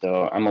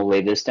 So I'm gonna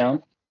lay this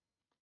down.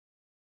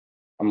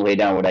 I'm gonna lay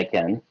down what I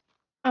can.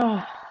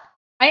 Oh,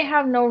 I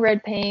have no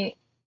red paint.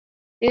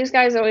 These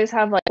guys always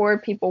have like 4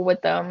 people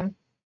with them.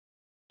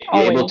 You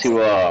able Always.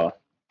 to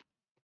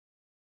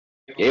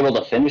you able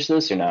to finish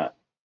this or not?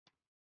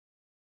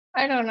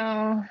 I don't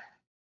know.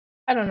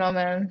 I don't know,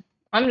 man.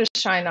 I'm just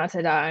trying not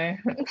to die.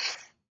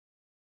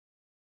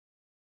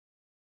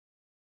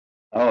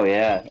 Oh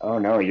yeah. Oh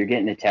no, you're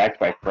getting attacked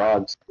by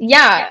frogs.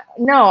 Yeah,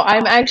 no,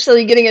 I'm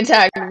actually getting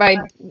attacked by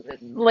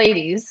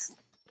ladies.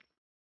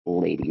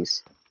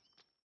 Ladies.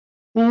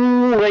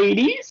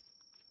 Ladies?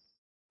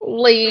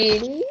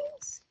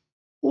 Ladies?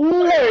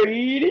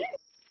 Ladies?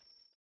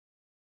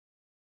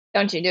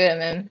 Don't you do it,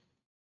 man.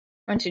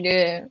 Don't you do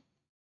it.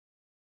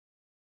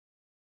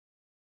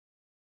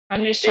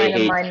 I'm just They trying to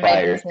hate mind my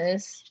fire.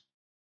 business.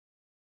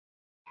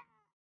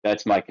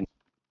 That's my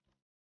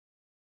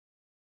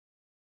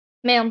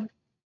Ma'am.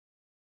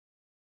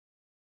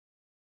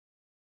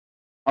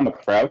 I'm a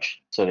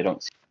crouch so they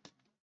don't see.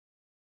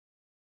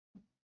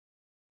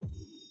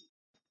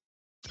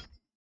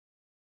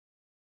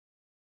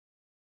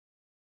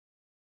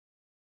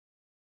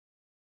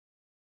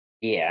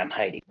 Yeah, I'm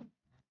hiding.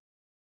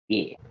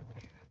 Yeah.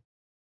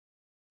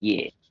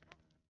 Yeah.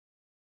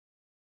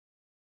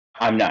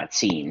 I'm not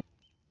seen,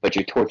 but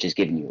your torch is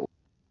giving you.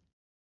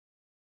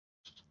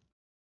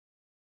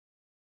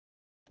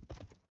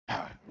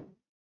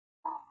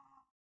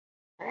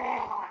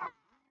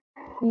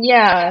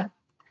 Yeah,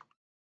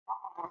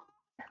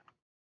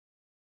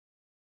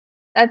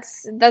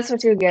 that's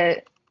what you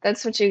get.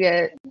 That's what you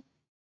get.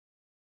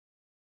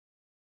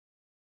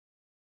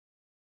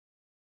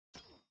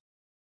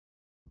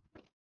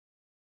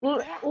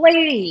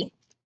 Lady,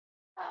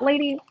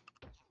 lady,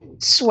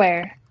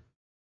 swear.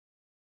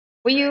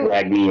 Will you?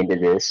 Drag me into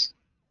this.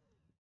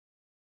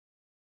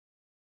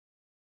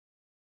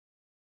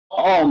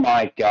 Oh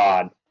my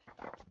god.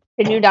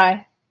 Did you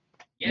die?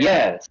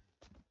 Yes.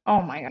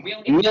 Oh my god.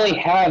 We only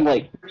had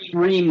like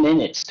 3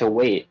 minutes to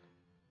wait.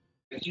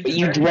 But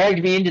you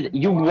dragged me into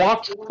you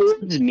walked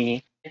towards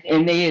me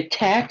and they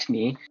attacked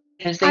me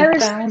because I they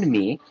was found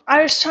me.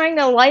 I was trying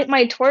to light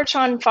my torch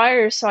on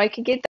fire so I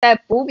could get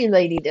that booby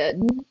lady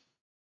dead.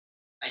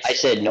 I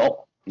said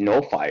no,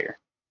 no fire.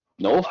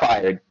 No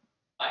fire.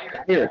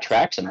 Fire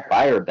attracts them.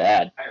 Fire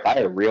bad.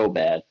 Fire real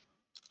bad.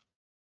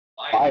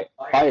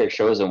 Fire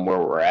shows them where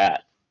we're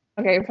at.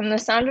 Okay, from the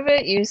sound of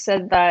it, you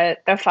said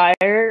that the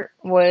fire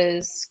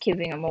was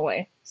keeping him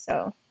away.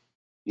 So,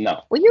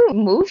 No. will you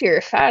move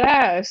your fat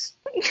ass?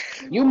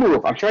 You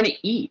move. I'm trying to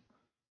eat.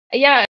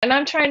 Yeah, and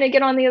I'm trying to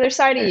get on the other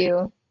side of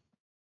you.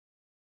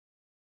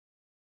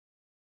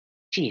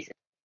 Jesus.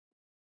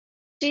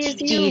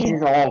 Jeez, you.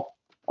 Jesus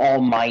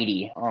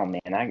almighty. Oh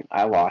man,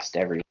 I lost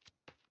everything.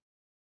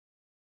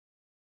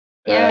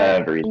 Yeah,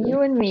 Everything.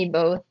 you and me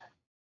both.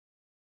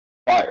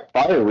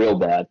 Fire real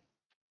bad.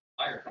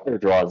 Fire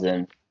draws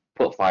in.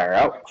 Put fire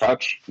out.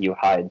 Crouch. You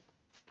hide.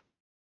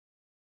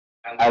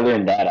 I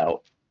learned that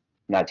out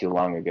not too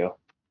long ago.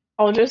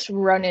 I'll just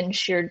run in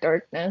sheer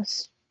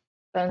darkness.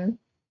 Then.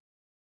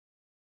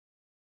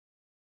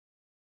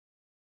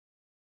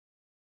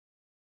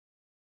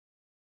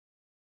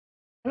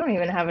 I don't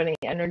even have any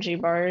energy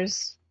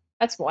bars.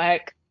 That's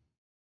whack.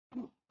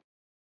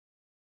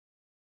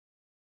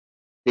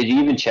 Did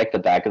you even check the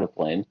back of the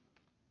plane?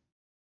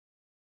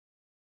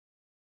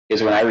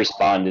 Because when I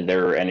responded,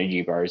 there were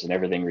energy bars and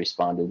everything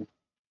responded.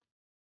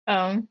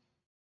 No.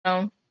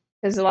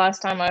 Because the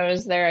last time I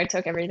was there, I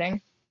took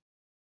everything.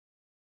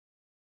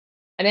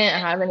 I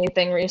didn't have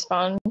anything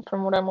respawn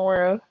from what I'm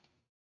aware of.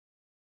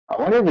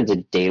 I wonder if it's a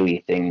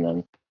daily thing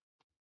then.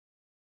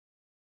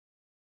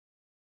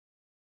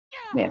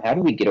 Man, how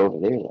do we get over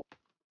there then?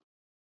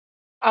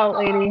 Oh,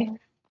 lady.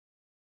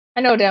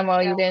 I know damn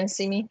well you didn't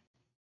see me.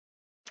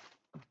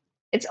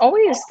 It's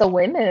always the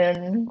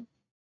women.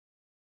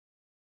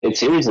 It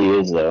seriously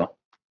is though.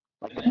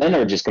 Like the men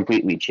are just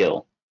completely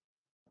chill.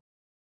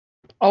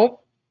 Oh,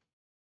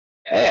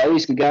 Hey, at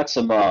least we got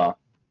some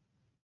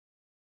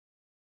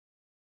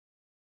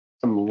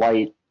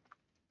light.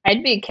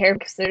 I'd be careful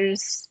because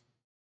there's.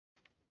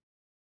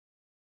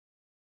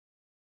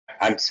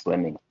 I'm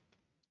swimming.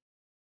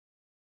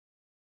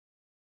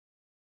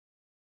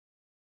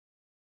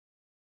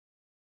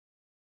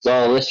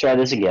 So let's try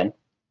this again.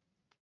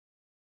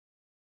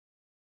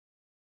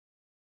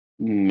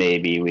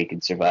 Maybe we can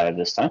survive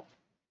this time.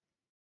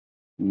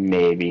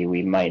 Maybe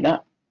we might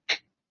not.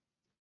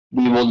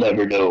 We will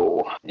never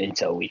know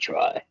until we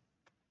try.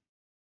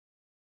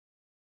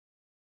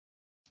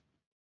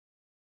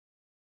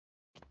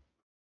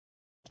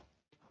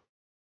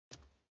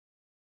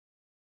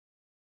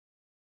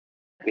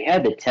 We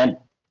had the tent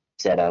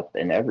set up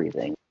and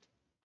everything.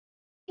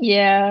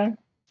 Yeah.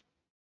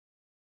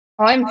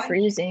 Oh, I'm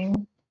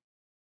freezing.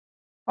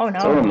 Oh no.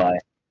 So am I.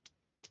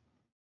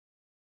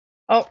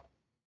 Oh.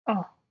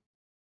 Oh.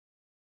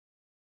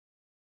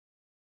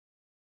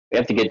 We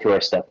have to get to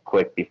our stuff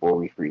quick before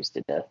we freeze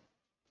to death.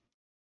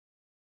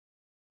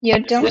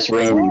 You don't This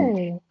rain,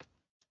 say.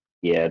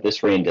 yeah,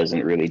 this rain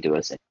doesn't really do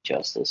us any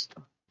justice.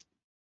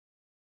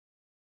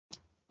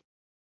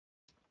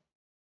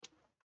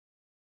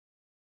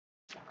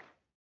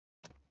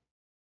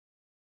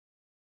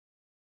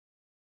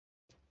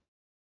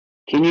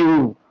 Can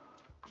you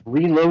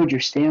reload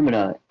your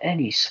stamina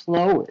any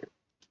slower?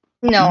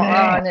 No,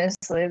 Man.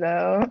 honestly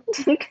though.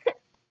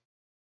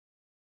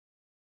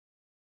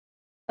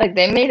 Like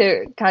they made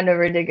it kind of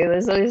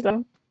ridiculously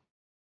so.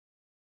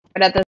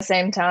 But at the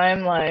same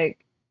time, like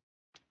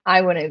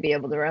I wouldn't be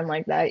able to run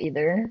like that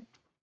either.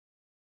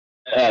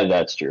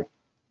 That's true.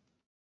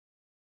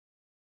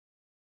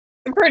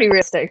 Pretty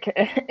realistic,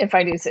 if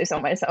I do say so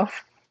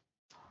myself.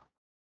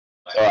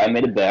 So I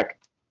made it back.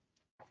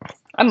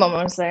 I'm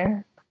almost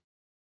there.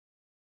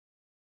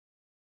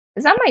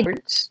 Is that my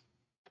church?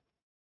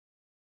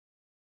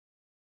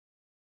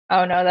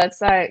 Oh no, that's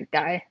that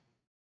guy.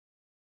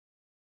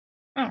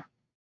 Oh,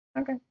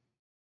 okay.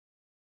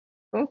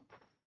 Cool.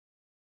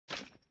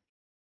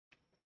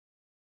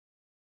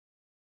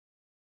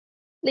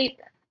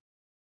 Leap.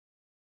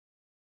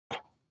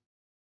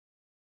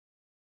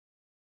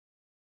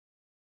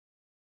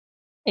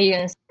 Are you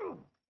gonna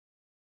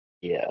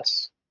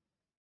Yes.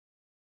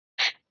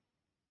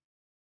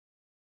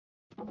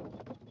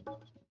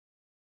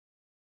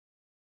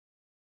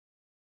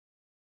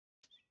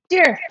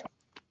 steer?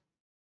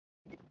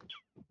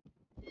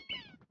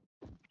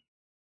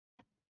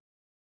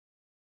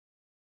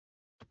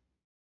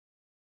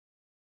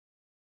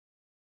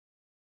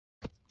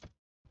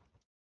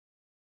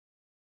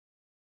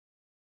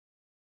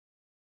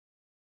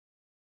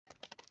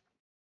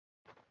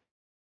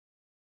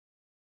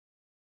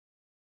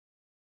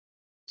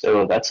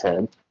 So that's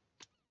head.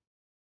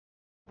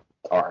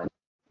 Arm.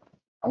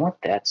 I want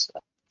that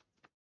stuff.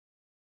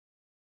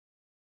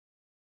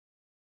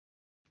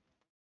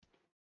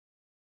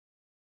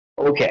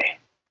 Okay.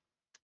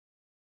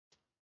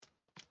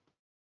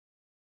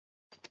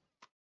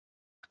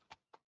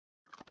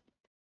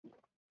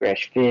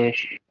 Fresh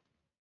fish.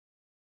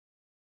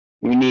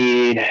 We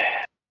need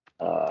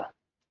uh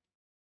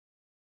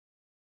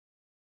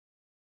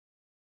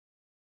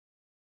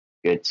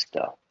good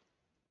stuff.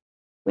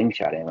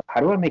 Slingshot ammo.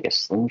 How do I make a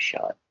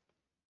slingshot?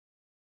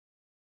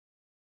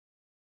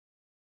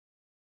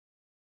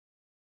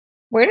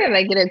 Where did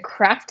I get a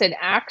crafted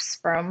axe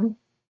from?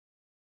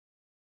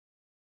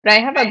 But I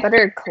have a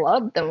better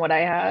club than what I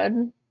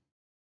had.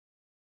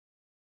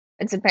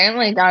 It's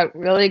apparently got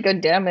really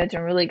good damage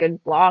and really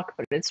good block,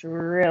 but it's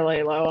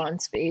really low on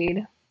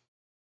speed.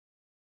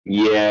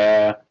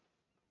 Yeah.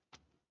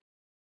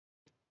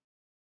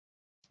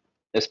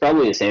 It's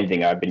probably the same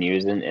thing I've been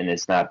using, and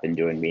it's not been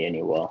doing me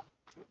any well.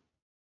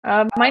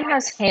 Mine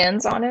has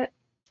hands on it.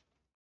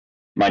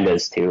 Mine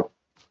does too.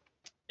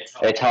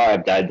 It's how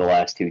I've died the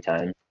last 2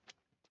 times.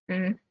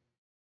 Mm.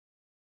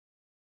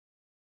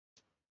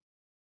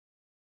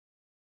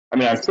 I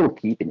mean, I'm still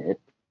keeping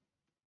it,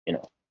 you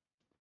know.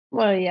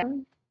 Well, yeah.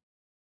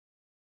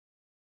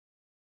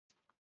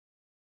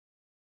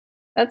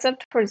 That's up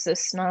towards the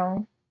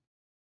snow.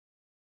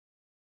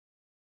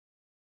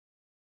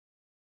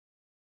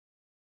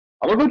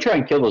 I'm gonna go try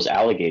and kill those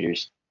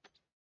alligators.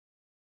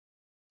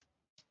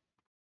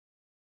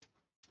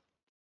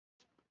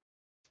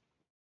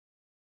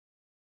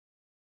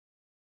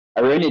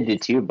 I ran into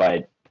 2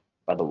 by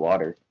the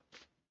water.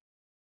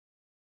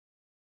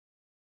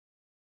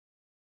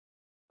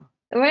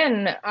 The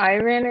one I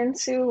ran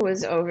into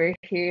was over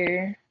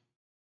here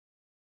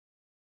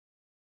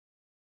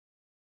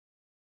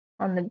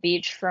on the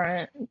beach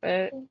front,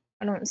 but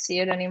I don't see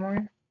it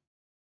anymore.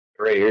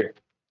 Right here.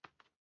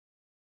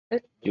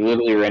 You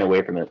literally ran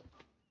away from it.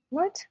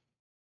 What?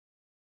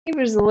 He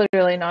was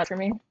literally not for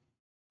me.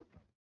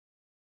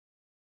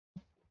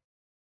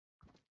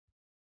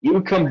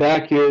 You come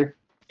back here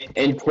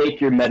and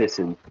take your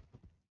medicine.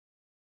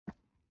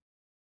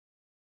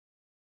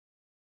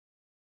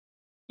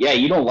 Yeah,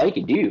 you don't like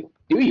it, do you?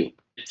 Do you?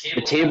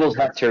 The tables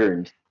have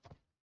turned.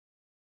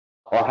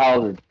 Or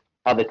how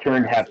the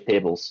turned have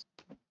tables.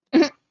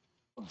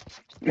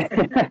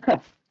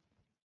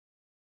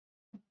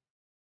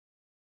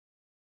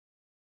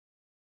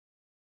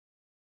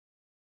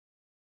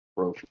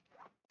 trophy.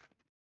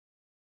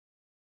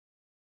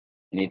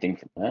 Anything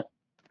from that?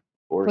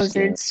 Or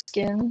skin? Lizard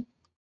skin.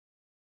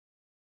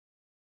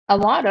 A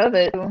lot of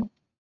it.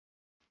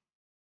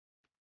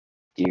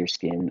 Deer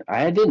skin.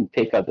 I didn't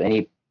pick up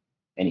any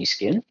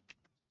skin.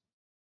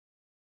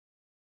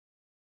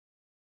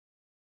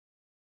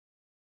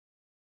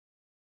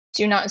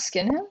 Do you not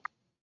skin him?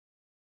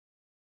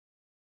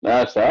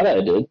 I thought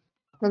I did.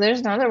 Well,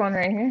 there's another one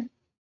right here.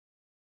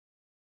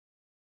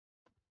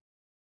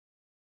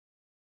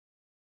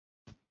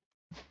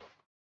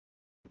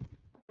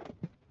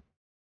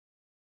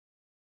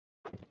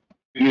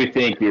 You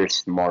think you're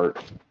smart.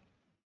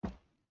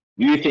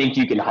 You think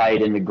you can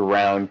hide in the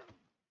ground.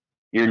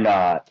 You're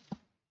not.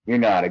 You're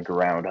not a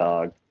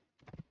groundhog.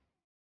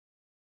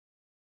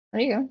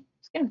 There you go.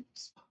 Skin.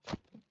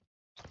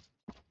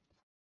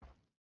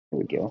 There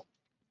we go.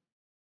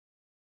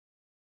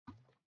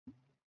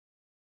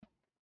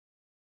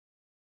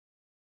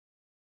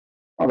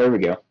 Oh, there we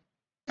go.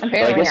 So I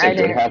Apparently, guess I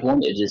did have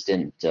one. It just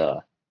didn't.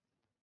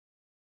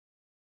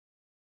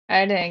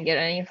 I didn't get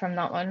any from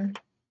that one.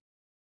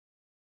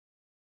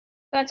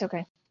 That's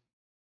okay.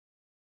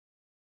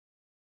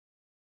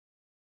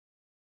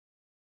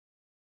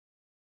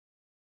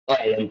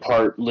 I am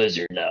part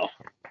lizard now.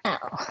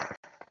 Ow.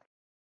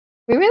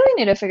 We really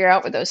need to figure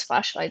out what those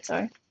flashlights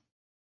are.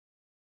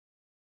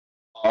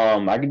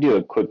 I could do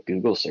a quick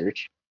Google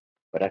search,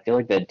 but I feel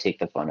like that'd take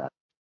the fun out.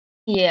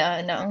 Yeah,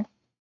 I know.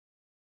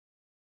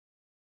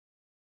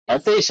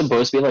 Aren't they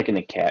supposed to be like in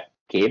a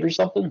cave or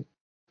something?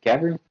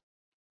 Cavern?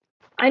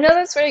 I know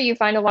that's where you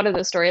find a lot of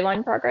the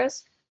storyline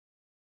progress,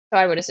 so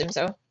I would assume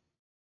so.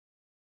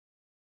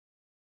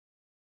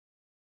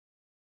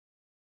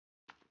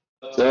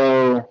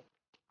 So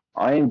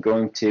I am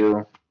going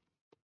to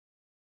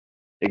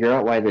figure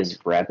out why this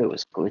rabbit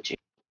was glitching.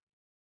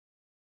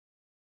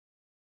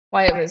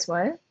 Why it was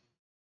what?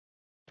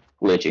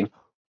 Glitching.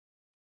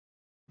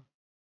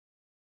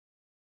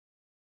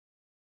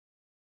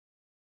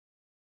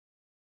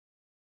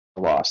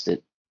 I lost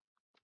it.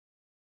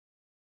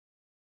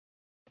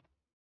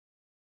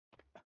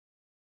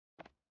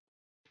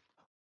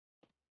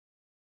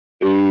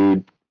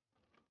 Food.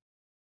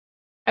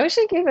 I wish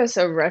they gave us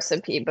a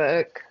recipe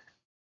book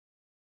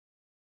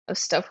of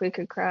stuff we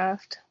could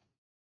craft.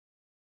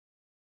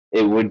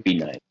 It would be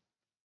nice.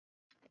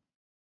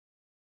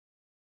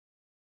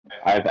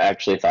 I've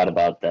actually thought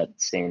about that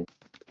same.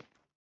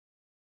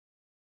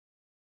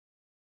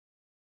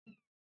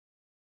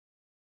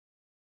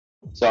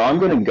 So I'm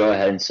going to go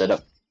ahead and set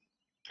up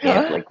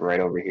camp like right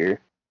over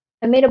here.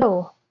 I made a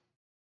bow.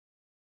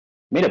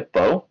 Made a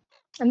bow?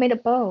 I made a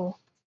bow.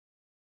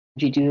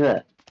 How'd you do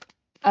that?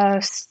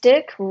 A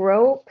stick,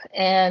 rope,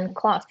 and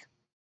cloth.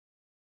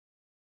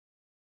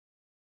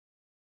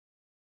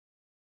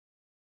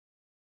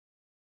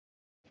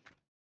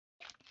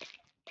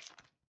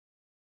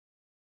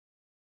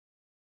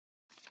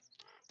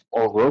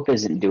 Well, rope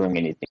isn't doing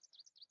anything.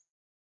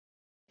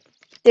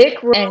 Stick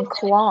and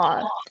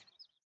cloth.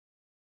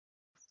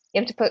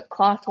 You have to put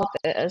cloth with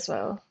it as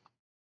well.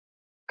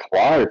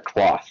 Claw or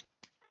cloth?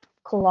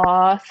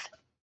 Cloth.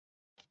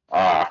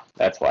 Ah,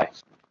 that's why.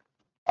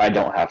 I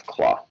don't have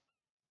claw.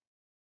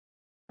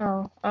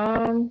 Oh,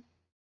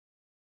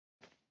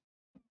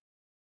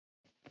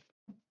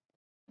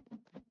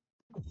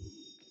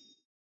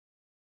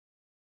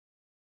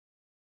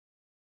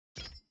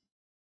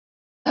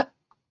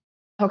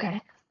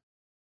 okay.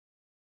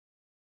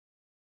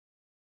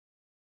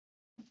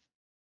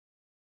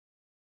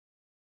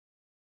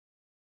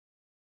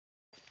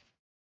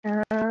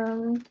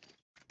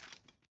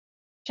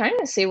 Trying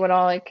to see what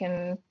all I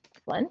can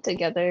blend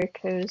together,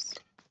 because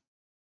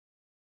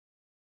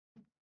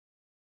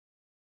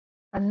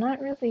I'm not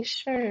really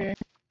sure.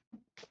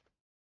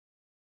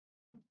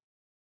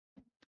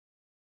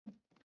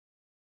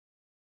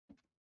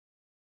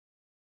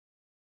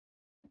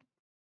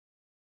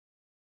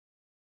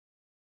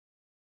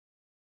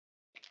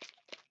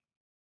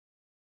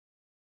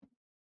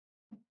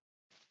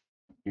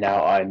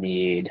 Now I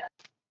need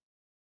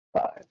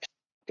 5.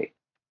 Okay.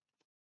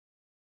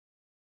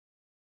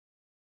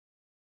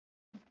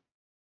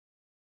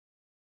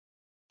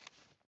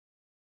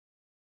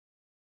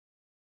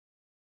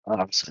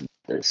 I'll send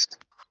this.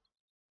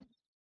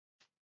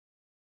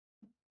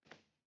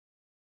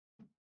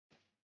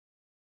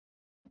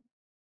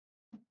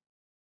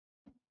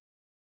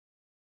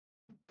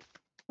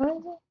 What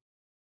is it?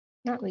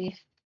 Not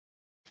leaf.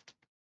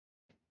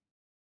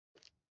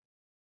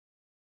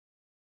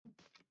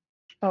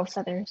 Oh,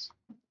 feathers.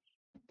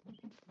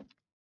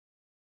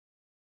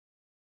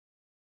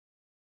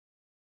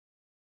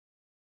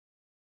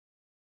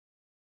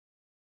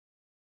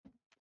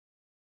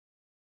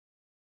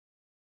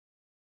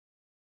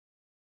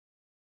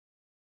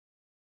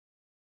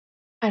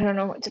 I don't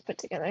know what to put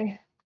together.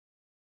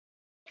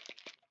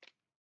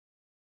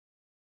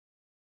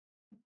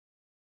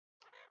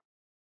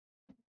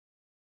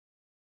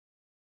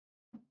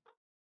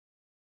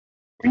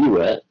 Where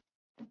you at?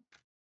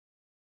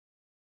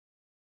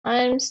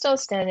 I'm still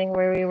standing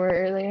where we were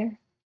earlier.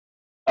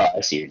 Oh,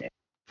 I see your name.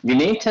 Your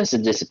name tends to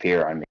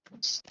disappear on me.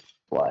 That's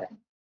why.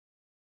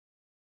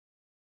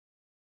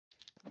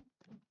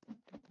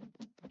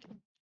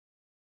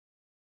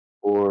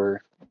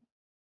 Or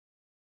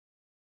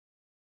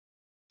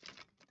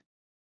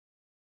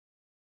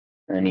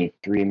I need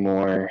 3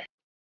 more.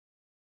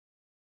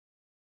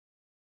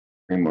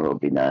 3 more will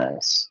be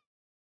nice.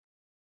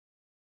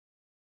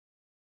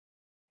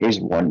 Here's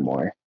 1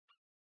 more.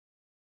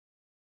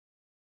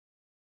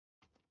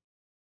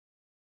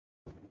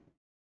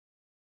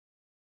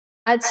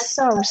 That's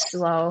so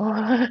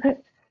slow. Do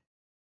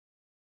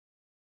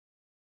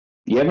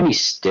you have any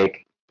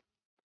stick?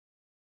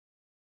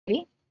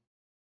 Maybe?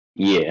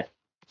 Yeah.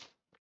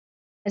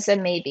 I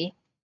said maybe.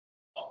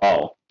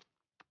 Oh.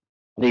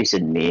 I think you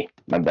said me.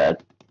 My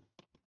bad.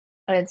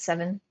 I had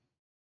 7.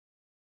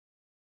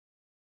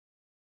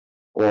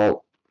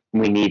 Well,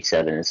 we need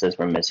 7. It says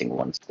we're missing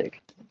 1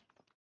 stick.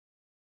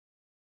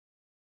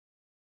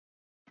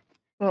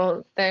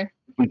 Well, there.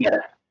 We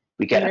gotta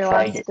There's your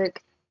find last it.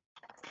 stick.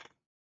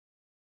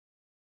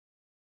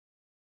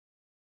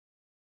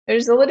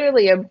 There's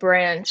literally a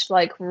branch,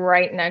 like,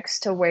 right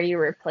next to where you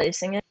were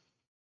placing it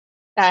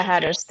that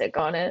had a stick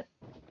on it.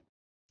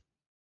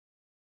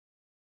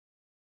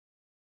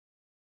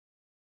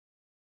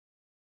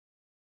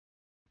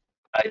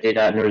 I did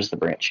not notice the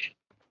branch.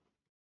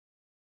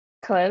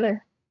 Clearly.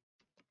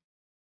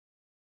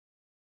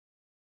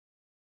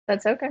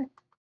 That's okay.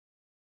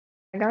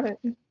 I got it.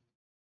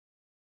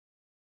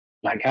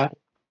 I got it.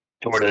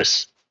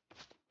 Tortoise.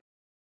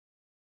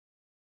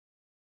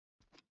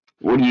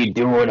 What are you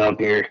doing up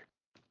here?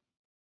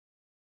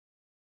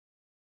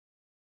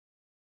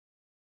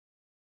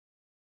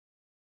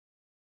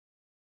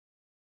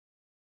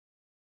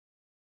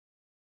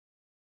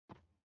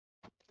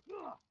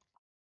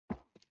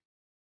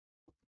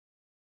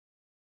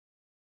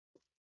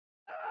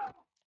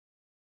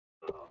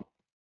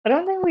 I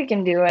don't think we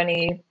can do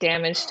any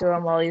damage to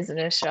him while he's in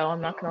his shell,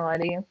 I'm not gonna lie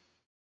to you.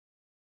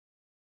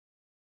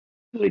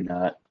 Really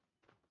not.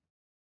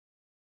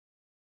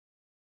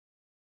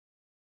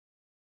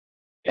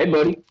 Hey,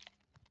 buddy.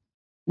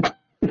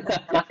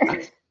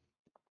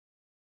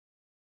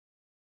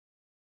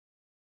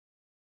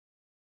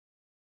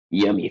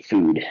 Yummy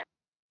food.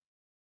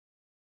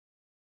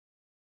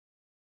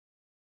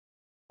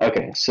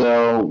 Okay,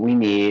 so we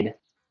need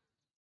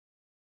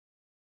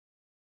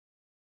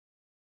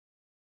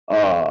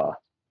uh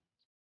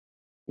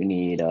we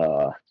need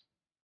uh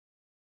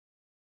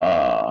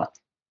an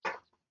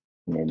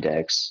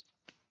index.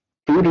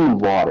 Food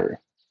and water.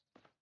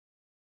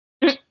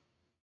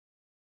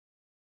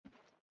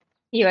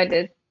 You had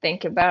to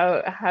think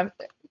about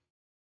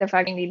the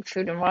fact you need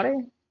food and water.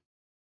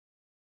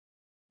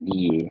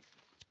 Yeah,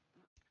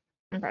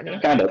 I'm proud of you.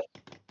 kind of.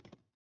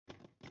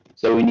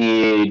 So we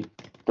need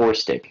 4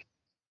 stick.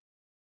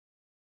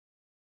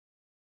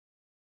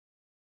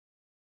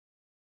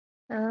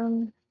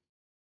 Um,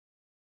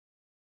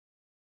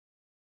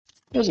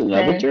 There's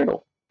another okay.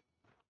 turtle.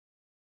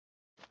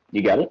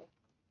 You got it?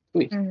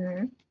 Sweet.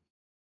 Mm-hmm.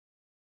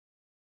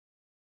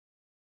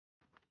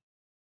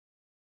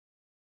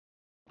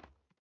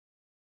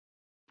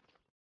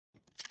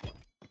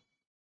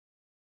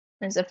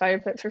 There's a fire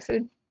pit for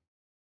food.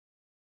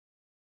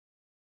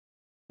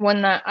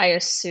 One that I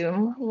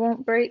assume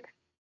won't break,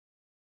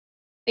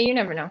 but you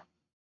never know.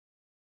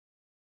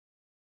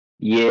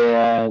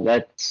 Yeah,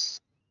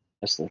 that's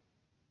the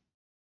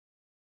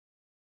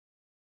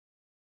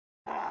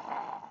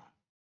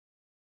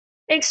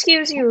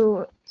Excuse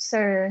you,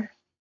 sir.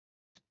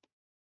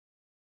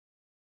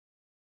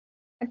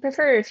 I'd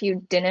prefer if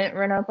you didn't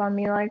run up on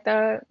me like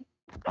that.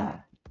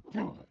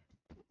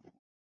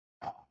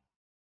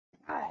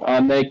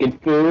 I'm making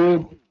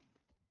food.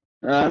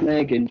 I'm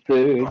making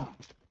food.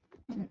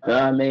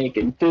 I'm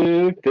making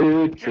food.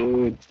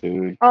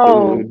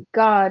 Oh,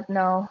 God,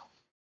 no.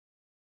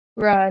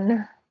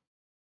 Run.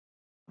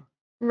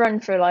 Run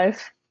for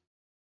life.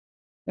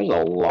 There's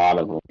a lot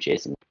of them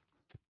chasing.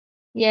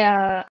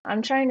 Yeah,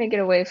 I'm trying to get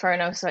away far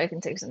enough so I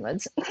can take some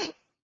meds.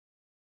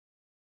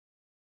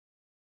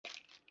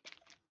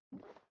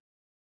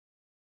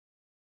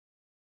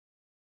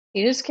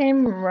 He just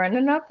came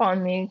running up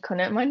on me,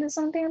 couldn't mind his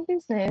own damn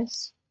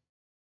business.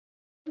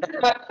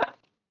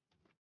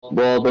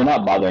 Well, they're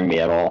not bothering me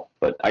at all,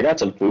 but I got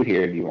some food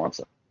here if you want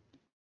some.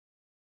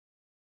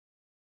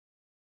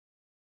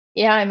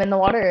 Yeah, I'm in the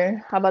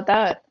water. How about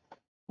that?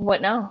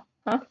 What now?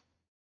 Huh?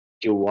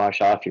 You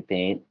wash off your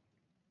paint.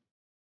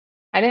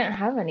 I didn't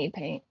have any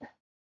paint.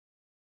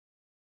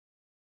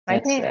 My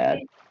That's paint sad.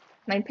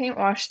 my paint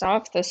washed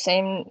off the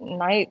same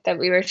night that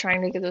we were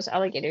trying to get those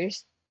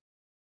alligators.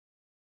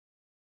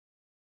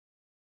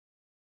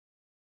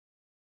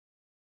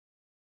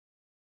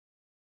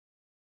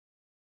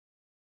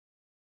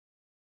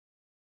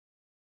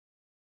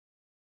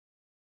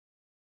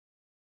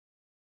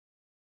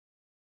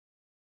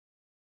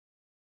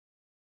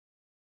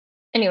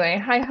 Anyway,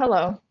 hi,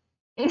 hello.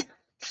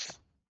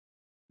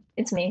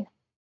 It's me.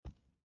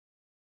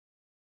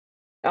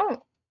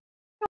 Don't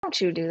don't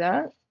you do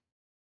that.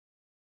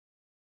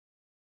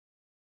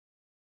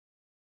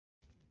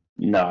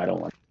 No, I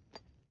don't want.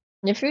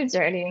 Your food's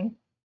ready.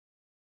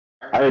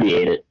 I already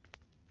ate it.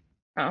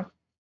 Oh.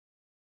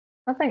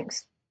 Oh,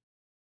 thanks.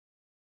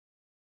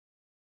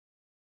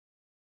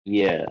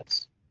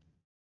 Yes.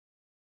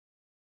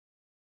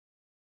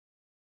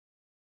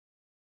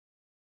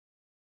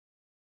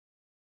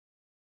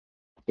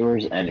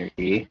 There's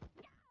energy.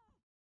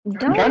 I'm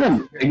Don't trying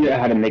to figure out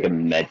how to make a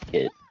med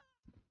kit.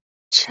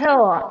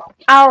 chill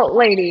out,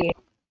 lady.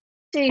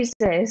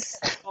 Jesus.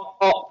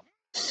 Oh,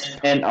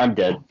 and I'm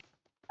dead.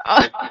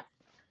 Oh,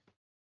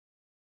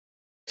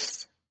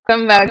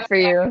 come back for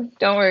you.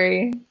 Don't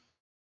worry.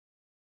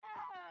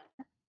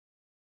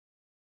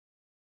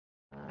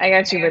 I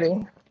got you,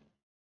 buddy.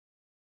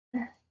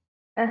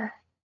 Uh,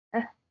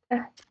 uh,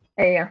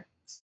 there you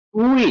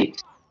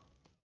Sweet.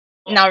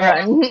 go. Now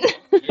run.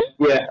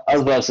 Yeah, I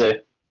was about to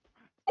say.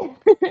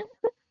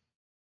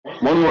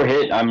 One more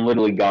hit, I'm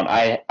literally gone.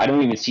 I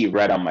don't even see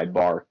red on my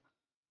bar.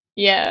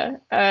 Yeah.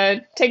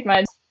 Take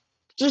meds.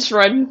 Just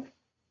run.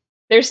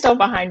 They're still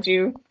behind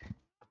you.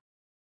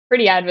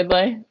 Pretty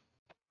avidly.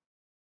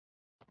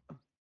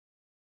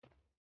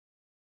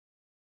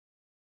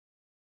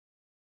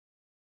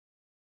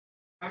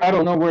 I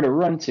don't know where to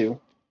run to.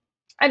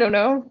 I don't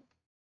know.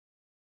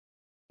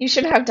 You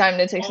should have time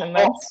to take some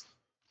Oh, meds.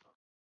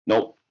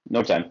 nope,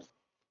 no time.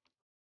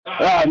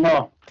 Ah,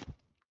 no.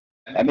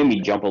 That made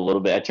me jump a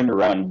little bit. I turned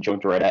around and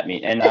jumped right at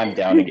me, and I'm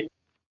down again.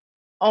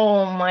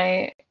 Oh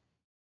my.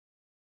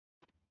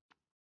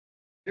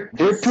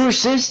 They're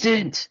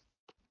persistent.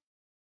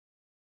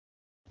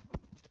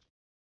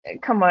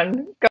 Come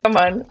on. Come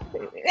on.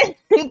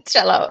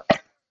 Chill out.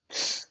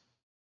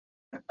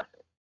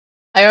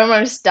 I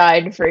almost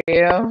died for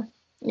you.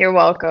 You're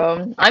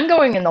welcome. I'm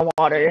going in the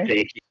water.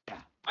 Thank you.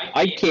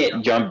 I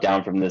can't jump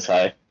down from this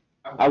high.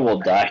 I will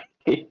die.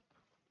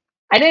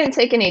 I didn't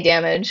take any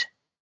damage.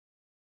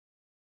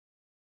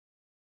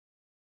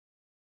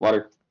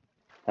 Water.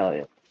 Hell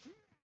yeah.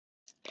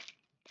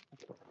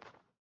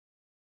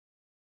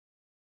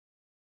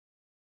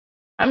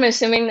 I'm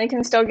assuming they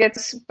can still get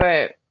this,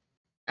 but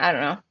I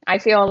don't know. I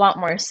feel a lot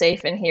more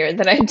safe in here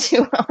than I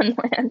do on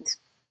land.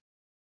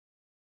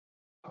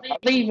 How do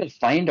they even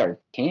find our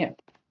camp?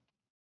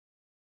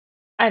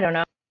 I don't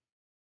know.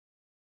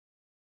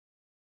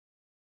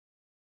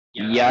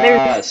 There's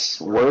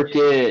Yes, work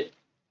it.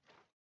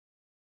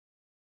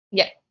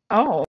 yeah.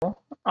 Oh.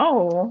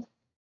 Oh.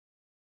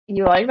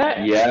 You like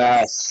that?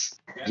 Yes,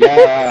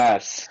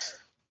 yes,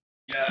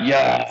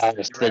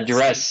 yes. The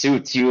dress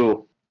suits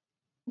you.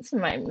 This is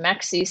my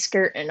maxi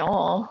skirt and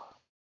all.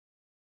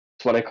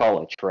 That's what I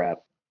call a trap.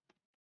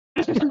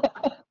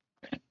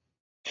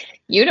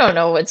 You don't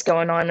know what's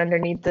going on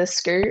underneath this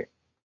skirt.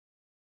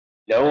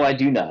 No, I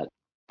do not.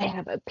 I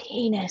have a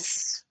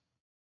penis.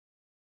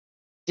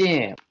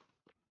 Damn,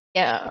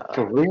 Yeah.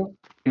 for real?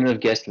 Couldn't have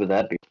guessed what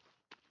that be.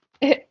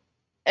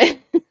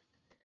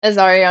 As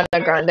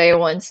Ariana Grande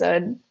once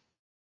said.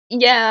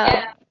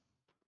 Yeah.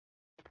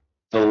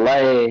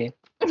 Delay.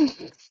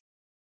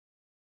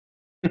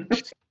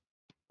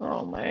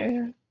 Oh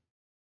my.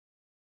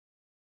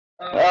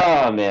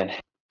 Oh man,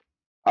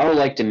 I would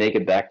like to make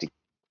it back to.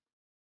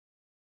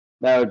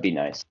 That would be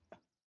nice.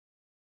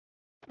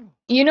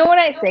 You know what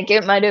I think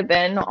it might have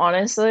been,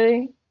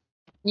 honestly?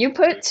 You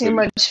put too Food.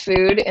 much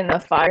food in the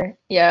fire.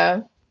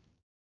 Yeah.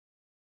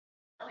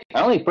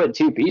 I only put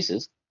 2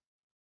 pieces,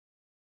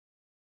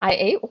 I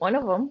ate one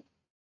of them.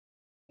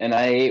 and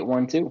I ate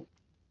one too.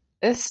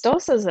 It still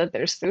says that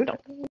there's food on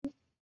it.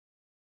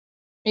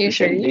 There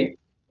shouldn't be.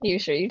 You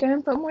sure you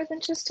didn't put more than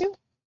just two?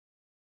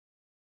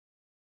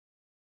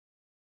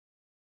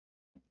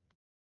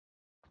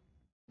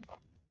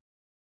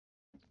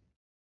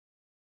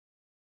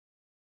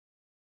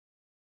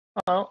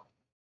 Oh.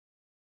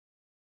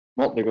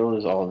 Well, there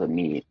goes all the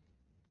meat.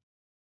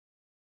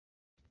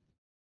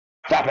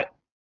 Stop it.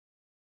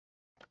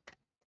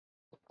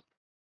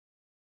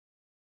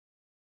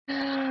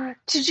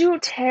 Did you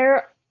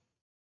tear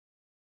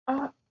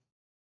uh,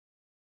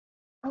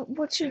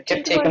 what you do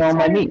Kept to our taking all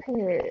my fire meat.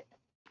 pit?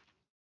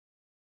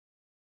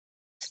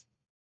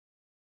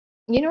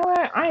 You know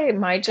what? I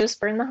might just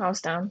burn the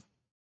house down.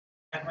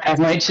 I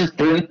might just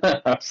burn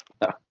the house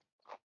down.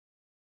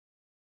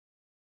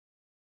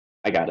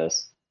 I got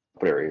us.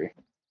 Put it right here.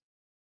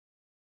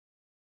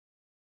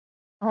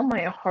 All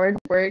my hard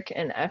work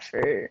and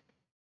effort.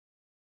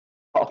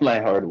 All my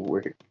hard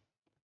work.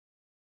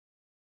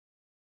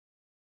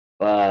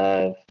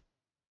 5,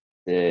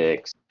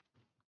 6.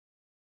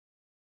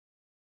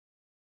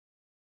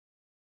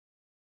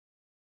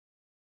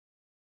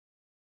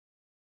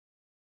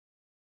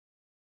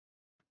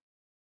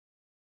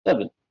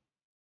 Seven.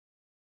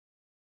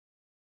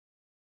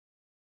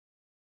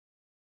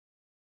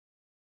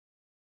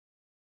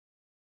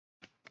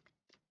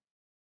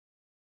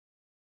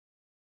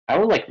 I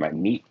would like my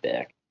meat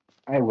back.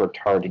 I worked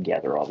hard to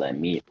gather all that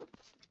meat.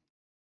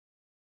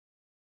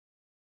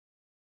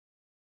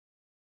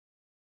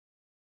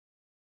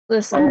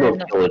 I'm gonna Listen,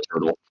 go kill a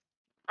turtle.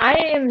 I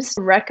am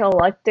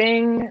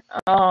recollecting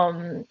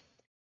from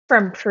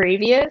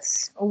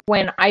previous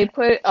when I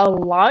put a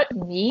lot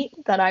of meat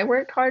that I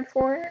worked hard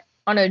for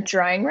on a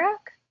drying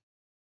rack.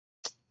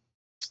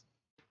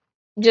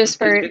 just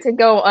for it to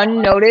go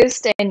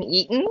unnoticed and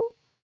eaten.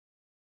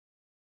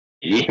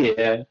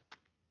 Yeah.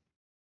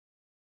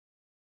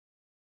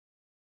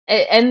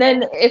 And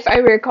then, if I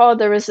recall,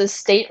 there was a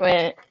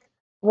statement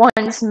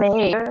once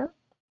made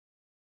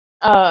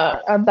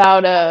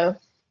about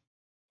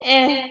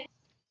eh,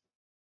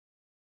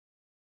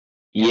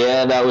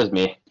 Yeah, that was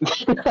me.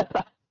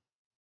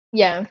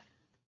 yeah,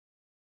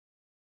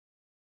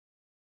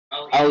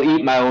 I'll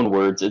eat my own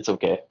words. It's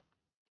okay.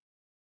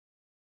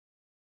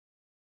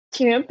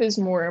 camp is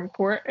more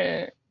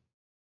important.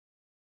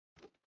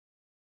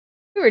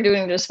 We were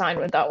doing just fine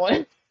with that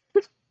one.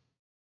 We're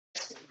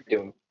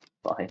doing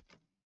fine.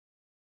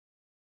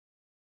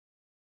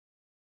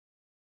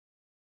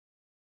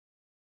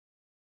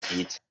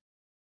 Eat.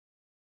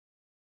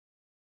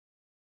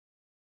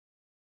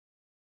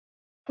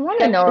 I want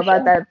to know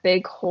about that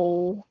big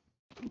hole.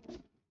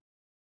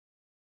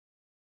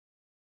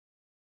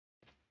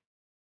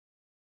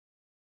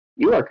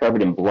 You are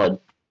covered in blood.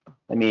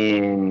 That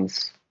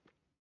means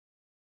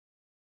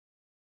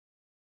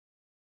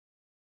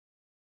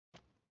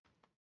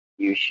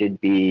you should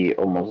be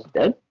almost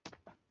dead.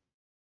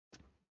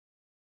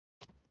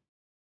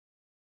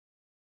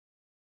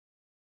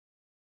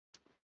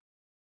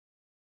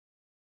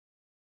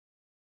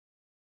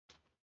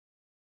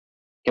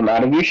 Come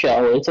out of your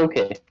shell. It's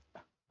okay.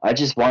 I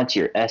just want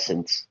your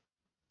essence.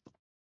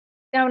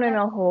 Down in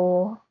a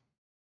hole.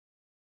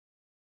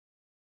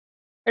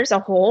 There's a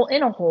hole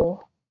in a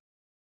hole.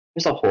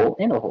 There's a hole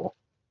in a hole.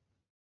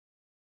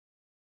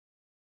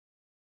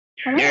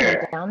 I want to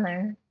go down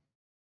there.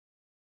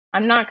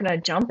 I'm not gonna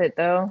jump it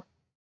though.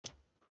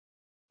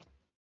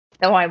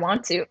 Though I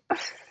want to.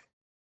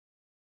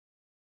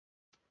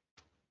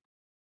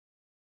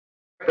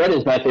 Red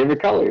is my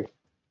favorite color.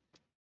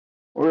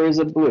 Or is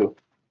it blue?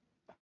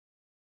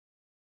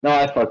 No,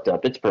 I fucked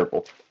up. It's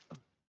purple.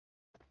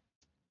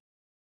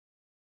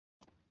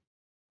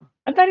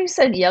 I thought he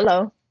said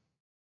yellow.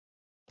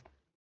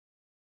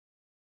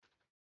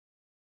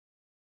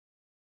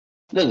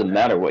 It doesn't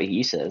matter what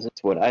he says.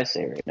 It's what I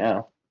say right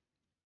now.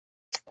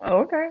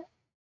 Okay.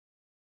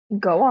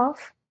 Go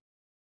off.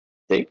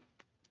 See?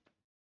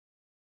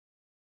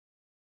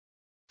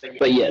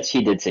 But yes,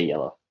 he did say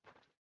yellow.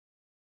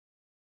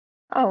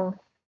 Oh.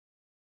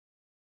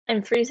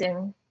 I'm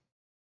freezing.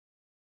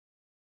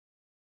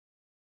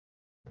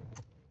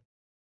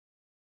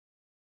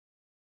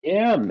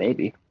 Yeah,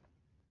 maybe.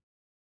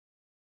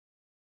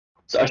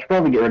 So I should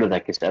probably get rid of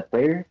that cassette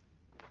player.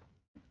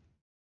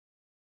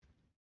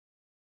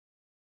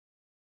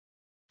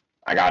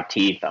 I got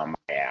teeth on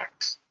my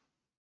axe.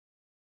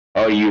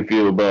 How do you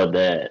feel about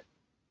that?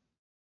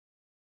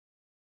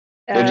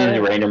 They're just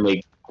Uh,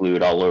 randomly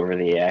glued all over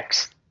the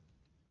axe.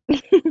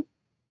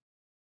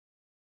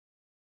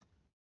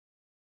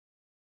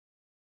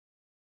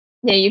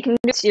 yeah, you can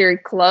do it to your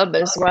club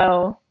as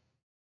well.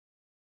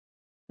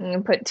 You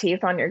can put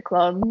teeth on your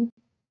club.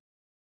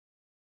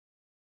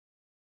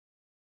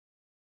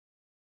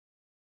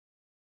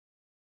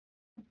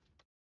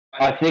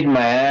 I think my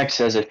axe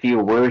has a few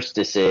words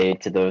to say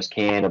to those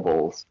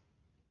cannibals.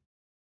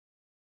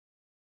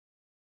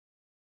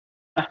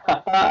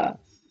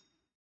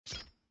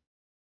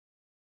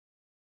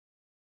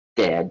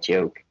 Dad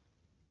joke.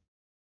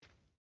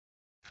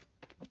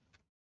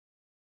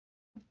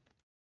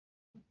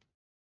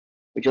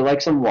 Would you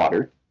like some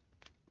water?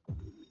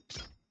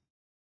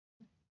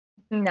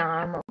 Nah,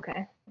 I'm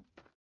okay.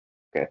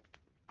 Okay.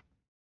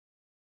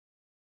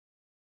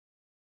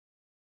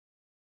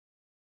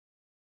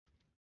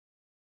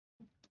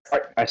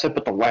 I said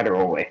put the lighter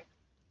away.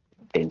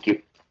 Thank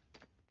you.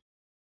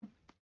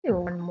 Do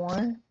one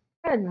more.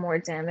 Add more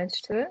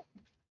damage to it.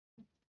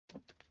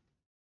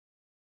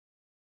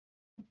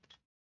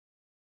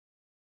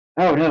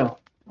 Oh no.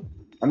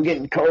 I'm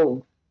getting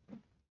cold.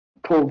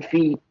 Cold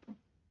feet.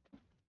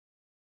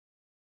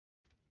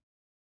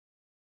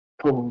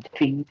 Cold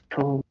feet,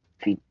 cold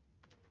feet.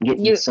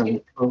 Getting You some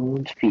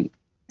cold feet.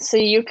 so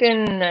you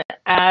can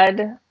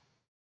add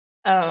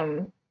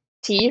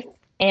teeth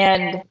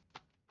and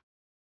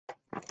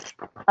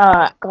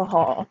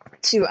alcohol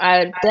to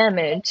add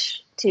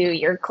damage to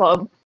your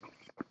club.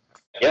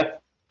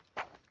 Yep.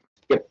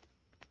 Yep.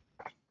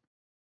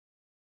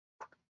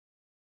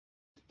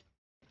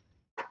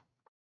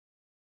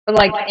 But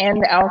like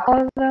and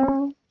alcohol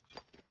though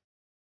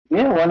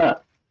Yeah, why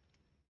not?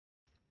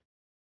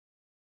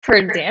 for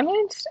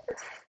damage?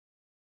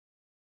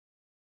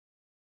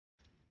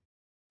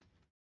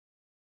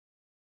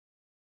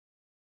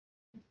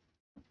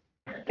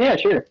 Yeah,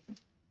 sure.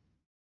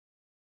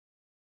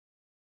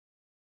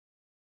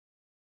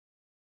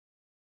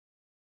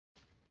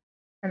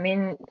 I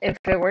mean, if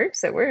it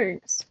works, it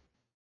works.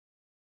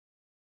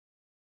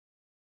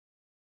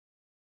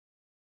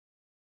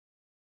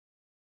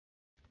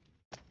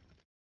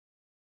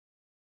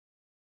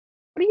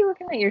 What are you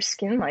looking at your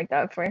skin like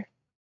that for?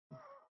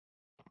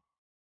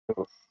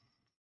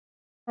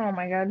 Oh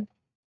my god.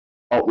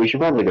 Oh, we should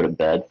probably go to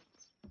bed.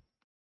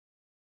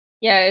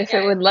 Yeah, if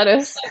it would let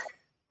us.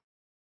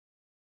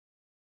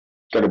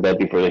 Go to bed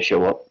before they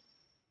show up.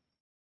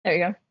 There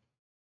you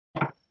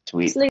go.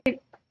 Sweet.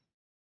 Sleep.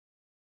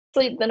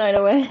 Sleep the night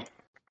away.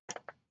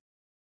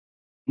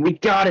 We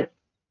got it.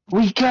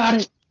 We got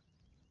it.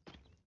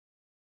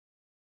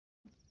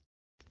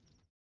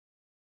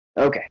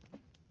 Okay.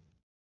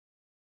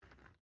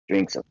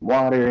 Drink some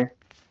water.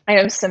 I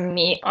have some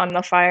meat on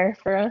the fire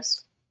for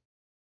us.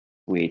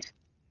 Sweet.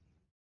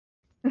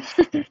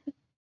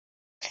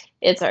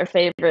 It's our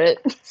favorite.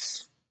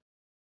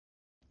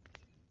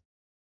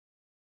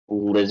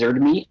 Lizard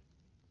meat?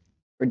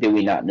 Or do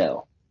we not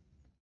know?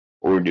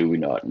 Or do we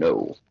not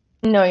know?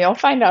 No, you'll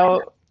find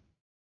out.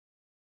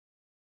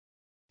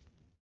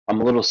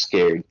 I'm a little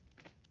scared.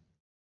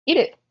 Eat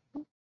it.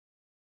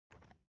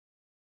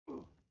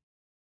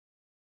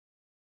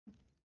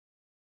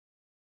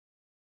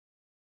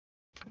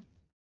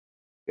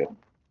 Good.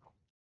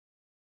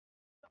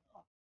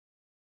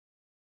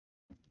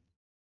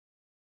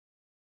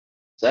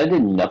 So I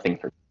did nothing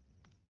for.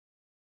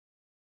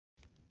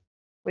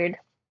 Weird.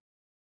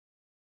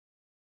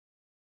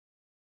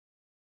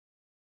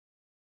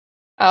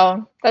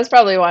 Oh, that's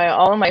probably why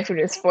all of my food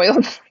is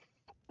spoiled.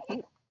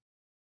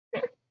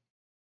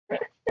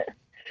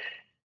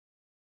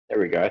 There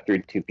we go. I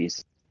threw 2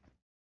 pieces.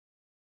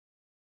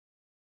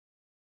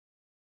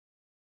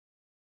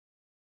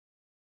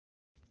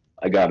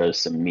 I got us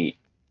some meat.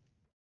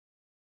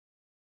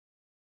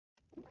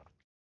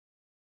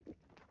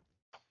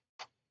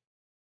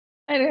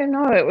 I didn't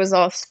know it was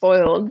all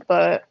spoiled,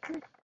 but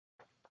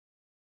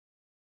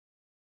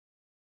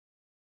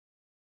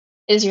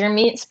is your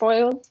meat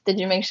spoiled? Did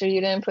you make sure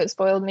you didn't put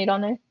spoiled meat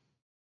on there?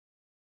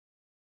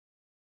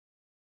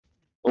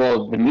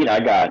 Well, the meat I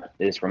got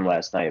is from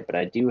last night, but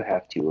I do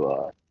have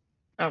to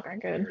Okay,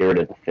 good. get rid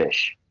of the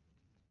fish.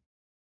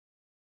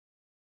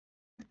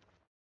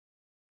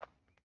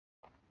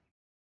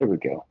 There we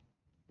go.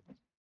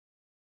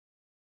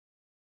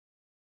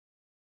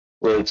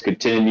 Let's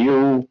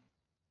continue.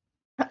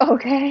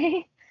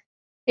 Okay.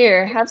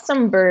 Here, have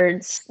some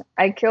birds.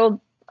 I killed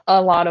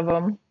a lot of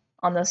them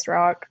on this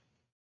rock.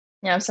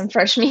 You have some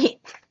fresh meat.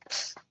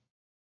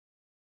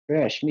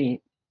 Fresh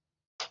meat.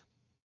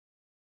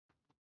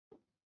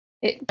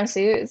 I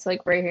see it. It's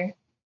like right here.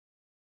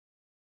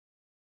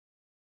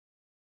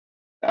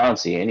 I don't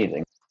see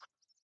anything.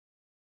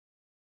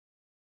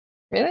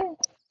 Really?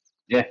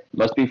 Yeah,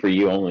 must be for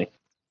you only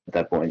at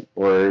that point.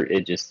 Or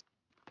it just,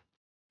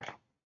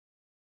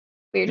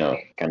 Weird.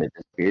 kind of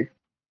disappeared.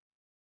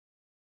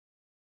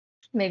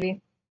 Maybe.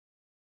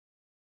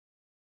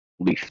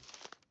 Leaf.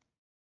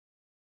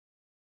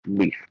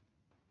 Leaf.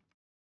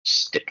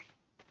 Stick.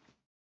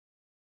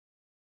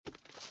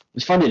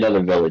 Let's find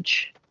another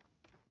village.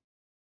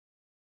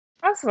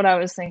 That's what I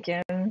was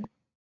thinking. Hey,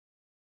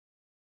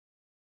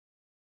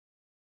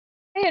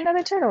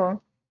 another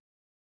turtle.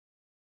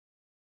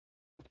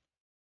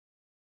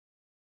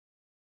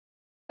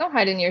 Don't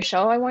hide in your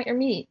shell. I want your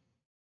meat.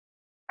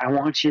 I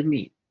want your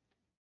meat.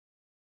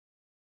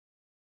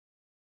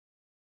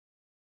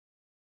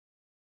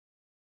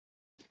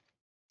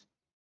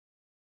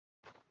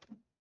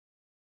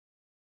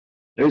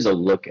 There's a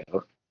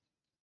lookout.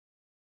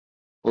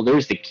 Well,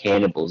 there's the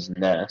cannibal's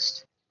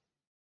nest.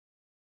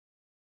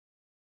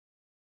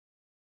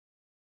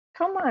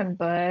 Come on,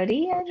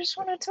 buddy. I just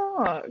want to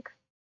talk.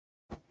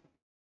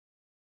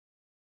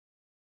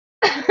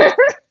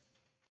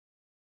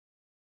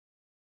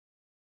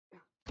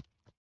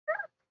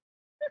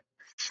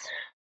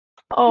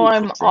 Oh,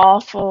 I'm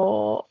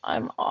awful.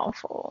 I'm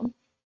awful.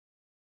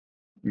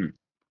 Hmm.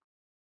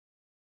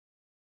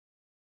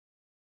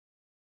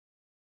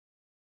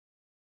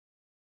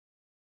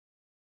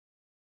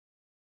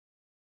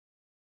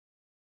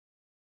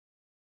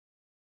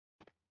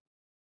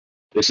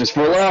 This is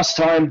for last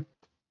time.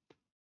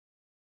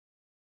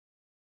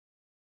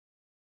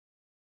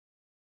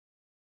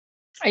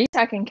 Are you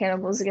attacking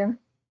cannibals again?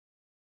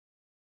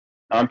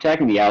 I'm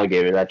attacking the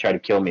alligator that tried to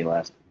kill me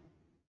last.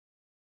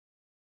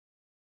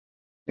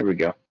 Here we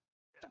go.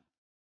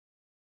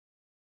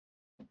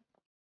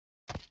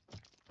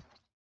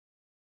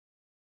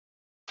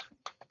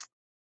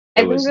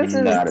 It was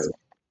not a.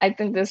 I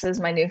think this is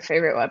my new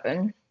favorite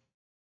weapon.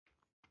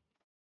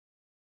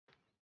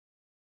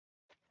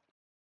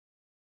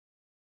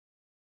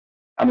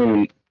 I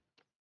mean,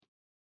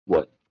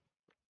 what?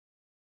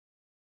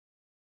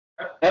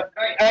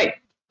 Hey!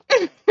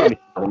 Don't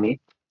kill me.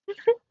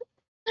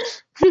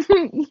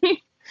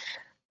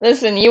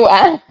 Listen, you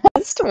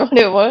asked what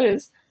it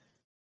was.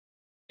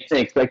 I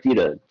didn't expect you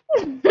to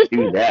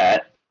do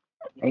that.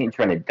 I ain't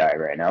trying to die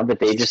right now, but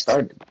they just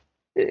started.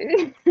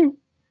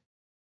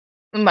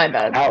 My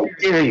bad. How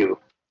dare you?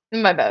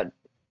 My bad.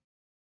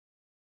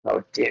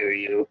 How dare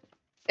you?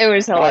 It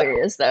was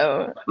hilarious,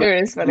 though.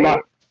 It was funny.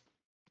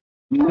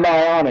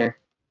 My honor.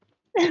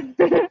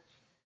 It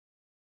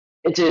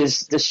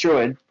is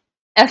destroyed.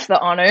 F the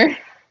honor.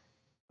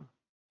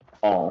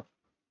 Oh.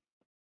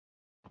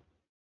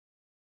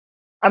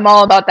 I'm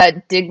all about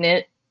that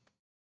dignit.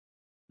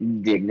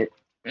 Dignit.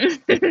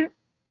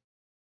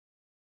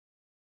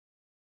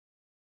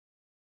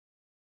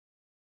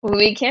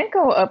 We can't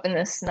go up in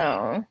the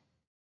snow.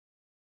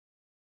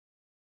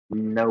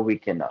 No, we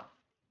cannot.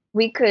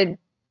 we could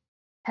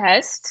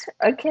test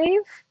a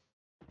cave.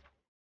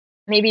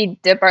 Maybe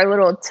dip our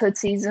little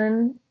tootsies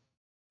in,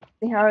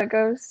 see how it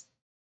goes.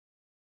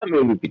 I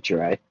mean, we could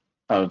try.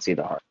 I don't see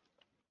the harm.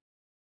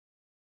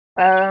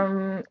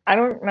 I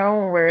don't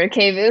know where a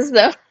cave is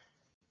though.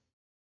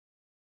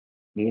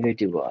 Neither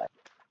do I.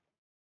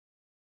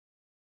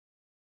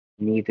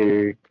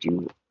 Neither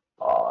do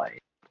I.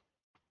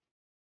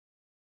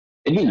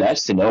 It'd be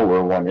nice to know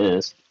where one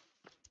is.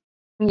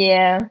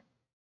 Yeah.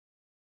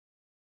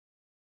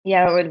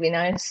 Yeah, it would be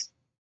nice.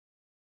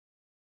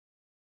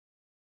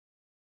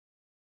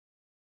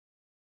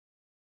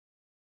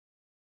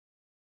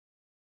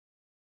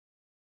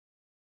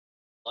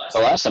 The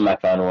last time I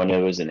found one,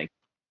 it was in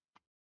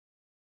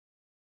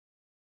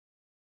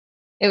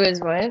It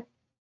was what?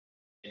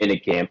 a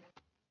camp.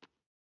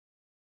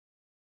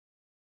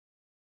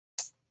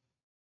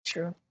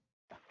 True.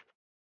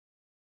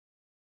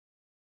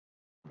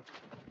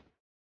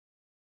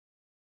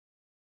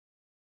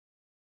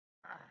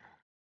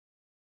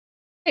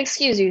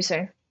 Excuse you,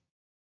 sir.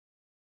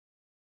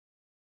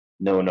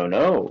 No, no,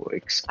 no.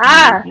 Excuse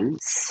Ah! me.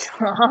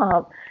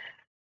 Stop.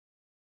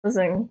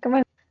 Listen, come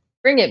on.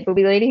 Bring it,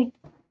 booby lady.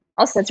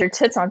 I'll set your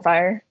tits on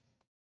fire.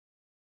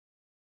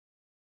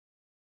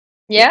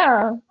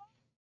 Yeah.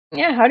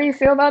 Yeah, how do you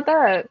feel about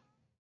that?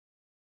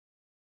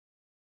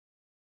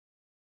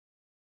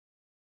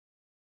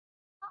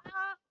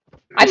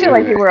 I feel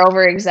like you were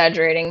over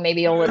exaggerating,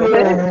 maybe a little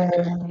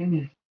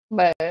bit,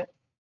 but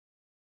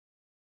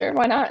sure,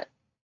 why not?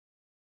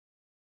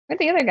 Where'd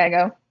the other guy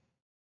go?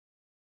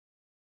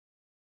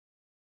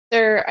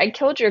 Sir, I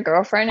killed your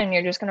girlfriend and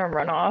you're just gonna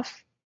run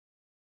off?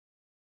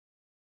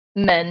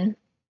 Men.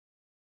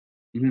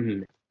 What's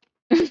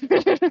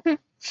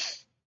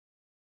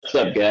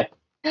up, guy?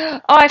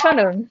 Oh, I found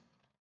him.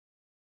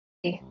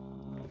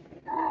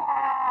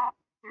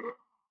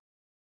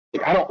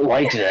 I don't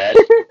like that.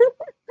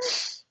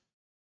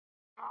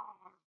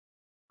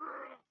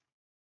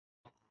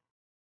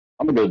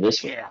 I'm gonna go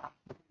this way.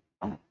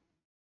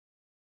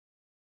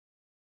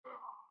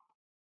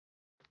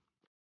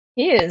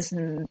 He is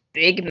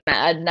big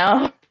mad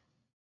now.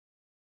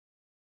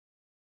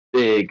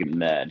 Big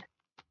mad.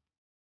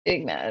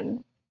 Big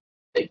mad.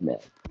 Big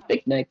mad.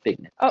 Big neck, big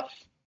neck. Oh,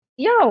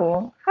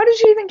 yo, how did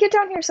you even get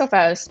down here so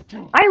fast?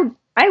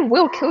 I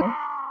will kill you.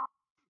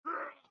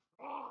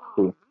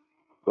 Cool.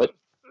 What?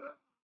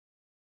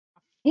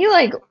 He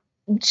like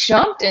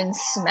jumped and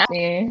smacked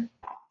me.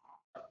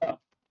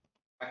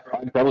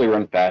 I'd probably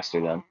run faster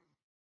then.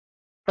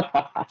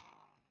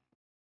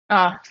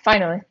 Ah,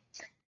 finally.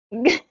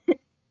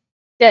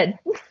 Dead.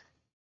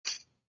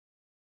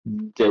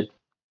 Dead.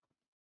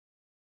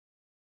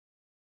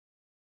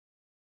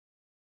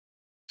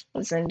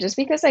 Listen, just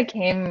because I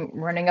came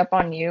running up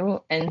on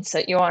you and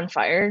set you on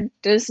fire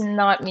does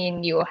not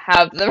mean you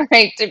have the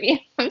right to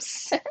be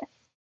upset.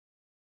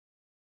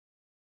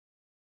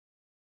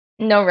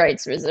 No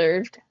rights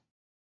reserved.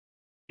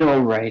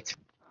 No, right.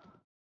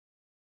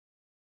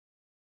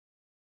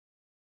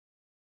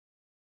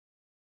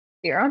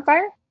 You're on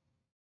fire?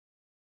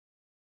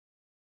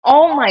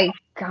 Oh my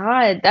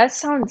god, that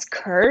sounds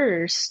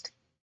cursed.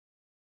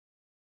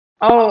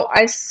 Oh,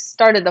 I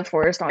started the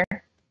forest on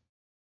fire.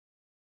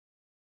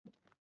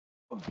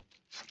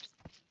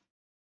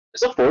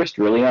 Is the forest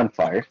really on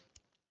fire?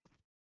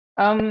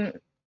 Um,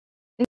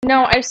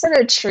 no, I set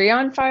a tree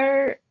on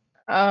fire.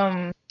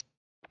 Um,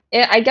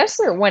 I guess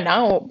it went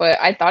out, but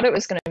I thought it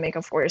was gonna make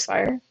a forest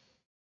fire.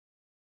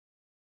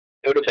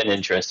 It would have been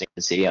interesting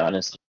to see,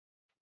 honestly.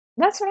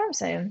 That's what I'm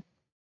saying.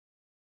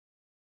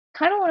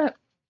 Kind of want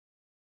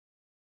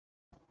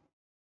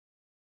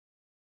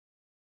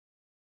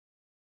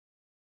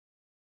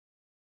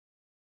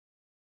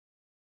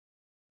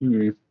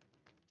Hmm.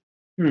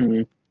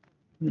 Hmm.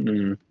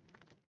 Hmm.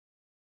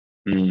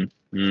 Hmm.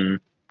 Hmm.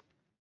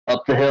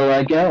 Up the hill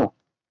I go.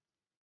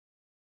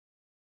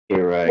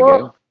 Here to. I Well,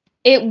 go.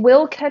 it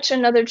will catch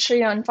another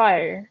tree on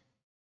fire,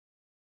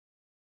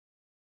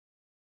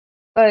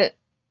 but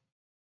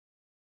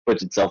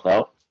Puts itself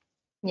out.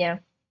 yeah,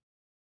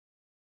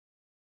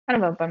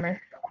 kind of a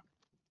bummer.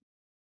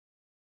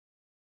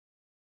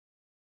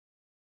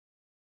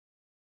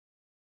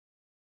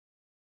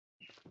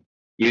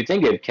 You'd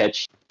think it'd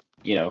catch,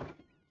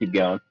 keep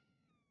going.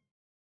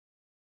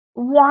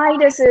 Why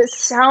does it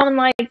sound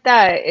like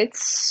that?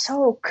 It's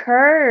so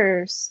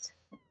cursed.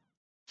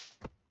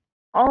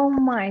 Oh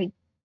my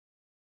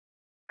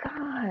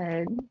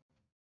god.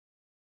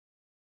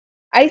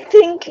 I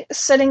think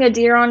setting a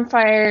deer on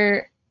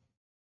fire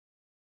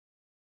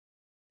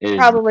It is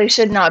probably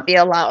should not be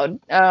allowed.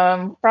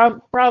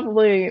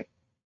 Probably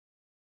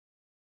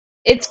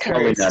it's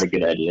probably not cursed. a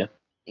good idea.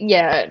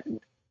 Yeah.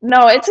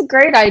 No, it's a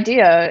great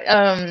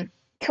idea.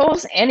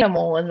 Kills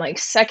animal in like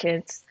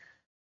seconds,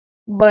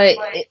 but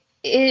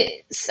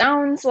it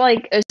sounds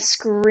like a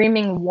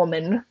screaming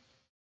woman.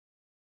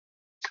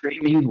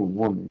 Screaming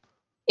woman.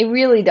 It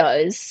really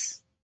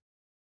does.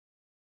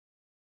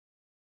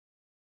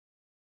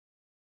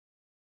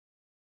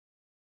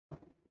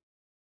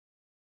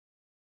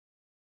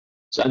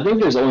 So I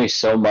think there's only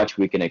so much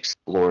we can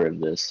explore of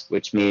this,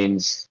 which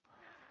means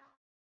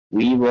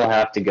we will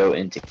have to go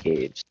into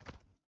caves.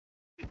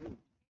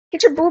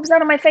 Get your boobs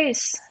out of my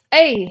face.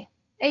 Hey,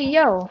 hey,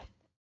 yo.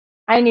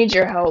 I need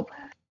your help.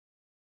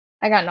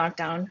 I got knocked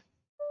down.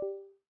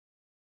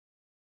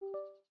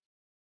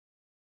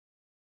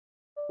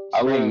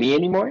 Are we me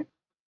anymore?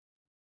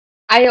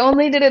 I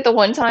only did it the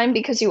one time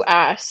because you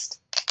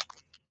asked.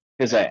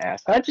 Because I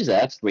asked. I just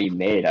asked what you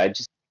made. I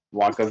just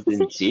walk up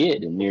and see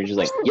it, and you're just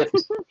like, "Yep,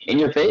 in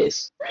your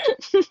face."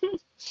 I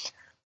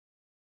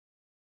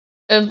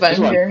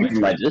just want to Avenger.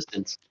 keep my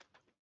distance.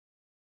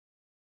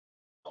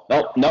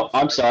 Nope, nope.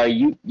 I'm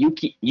sorry. You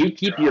keep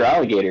your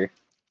alligator.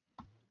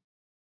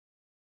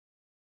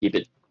 Keep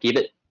it. Keep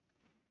it.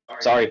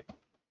 Sorry.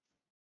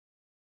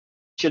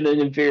 Shouldn't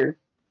interfere.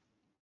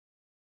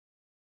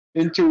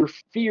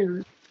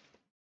 Interfere.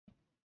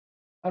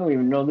 I don't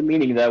even know the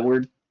meaning of that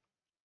word.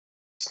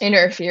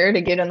 Interfere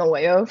to get in the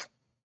way of.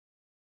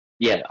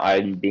 Yeah,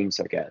 I'm being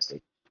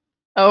sarcastic.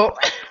 Oh.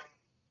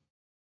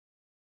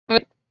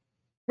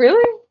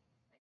 Really?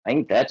 I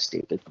ain't that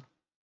stupid.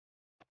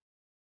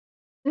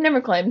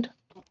 Never claimed.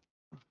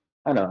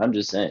 I know. I'm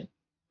just saying.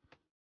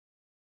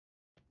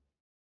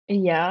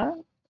 Yeah,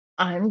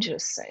 I'm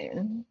just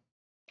saying.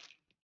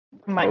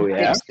 My Oh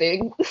yeah. dick's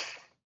big.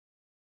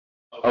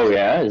 Oh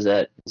yeah. Is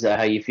that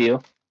how you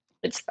feel?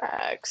 It's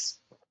facts.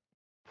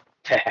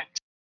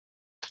 Fact.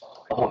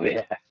 Oh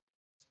yeah.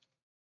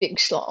 Big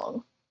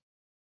schlong.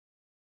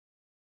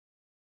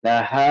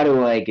 Now how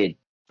do I get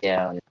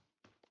down?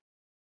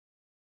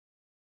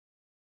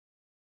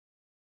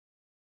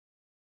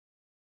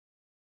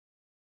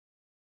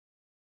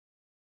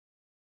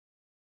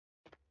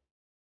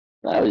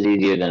 That was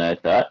easier than I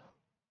thought.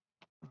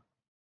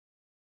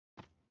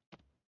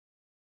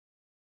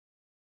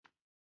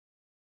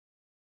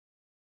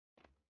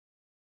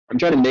 I'm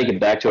trying to make it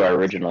back to our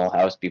original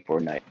house before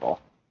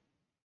nightfall.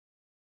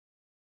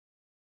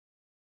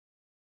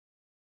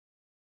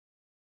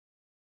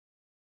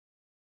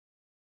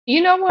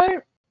 You know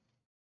what?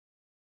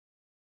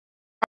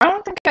 I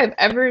don't think I've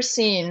ever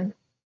seen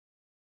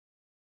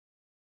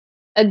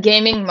a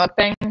gaming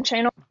mukbang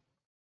channel.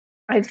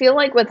 I feel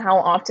like with how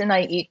often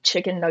I eat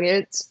chicken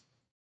nuggets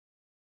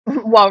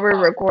while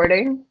we're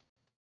recording,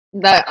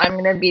 that I'm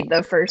gonna be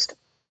the first,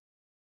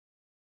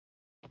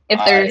 if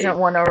there isn't I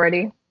one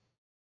already.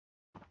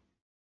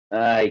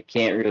 I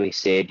can't really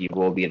say if you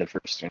will be the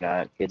first or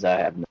not because I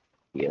have no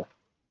idea.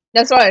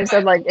 That's why I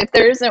said, like, if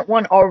there isn't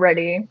one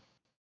already,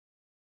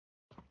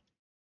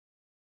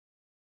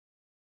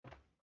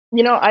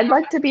 I'd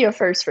like to be a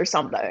first for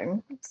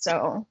something.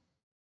 So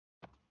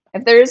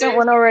if there isn't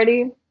one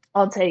already,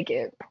 I'll take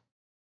it.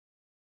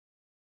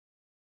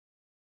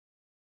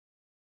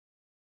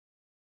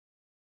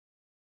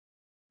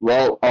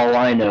 Well, all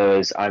I know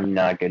is I'm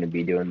not going to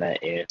be doing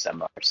that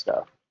ASMR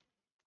stuff.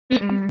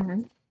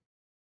 Mm-mm.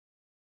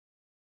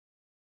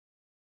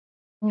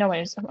 No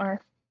ASMR.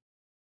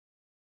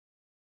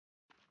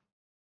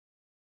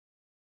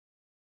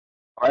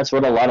 That's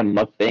what a lot of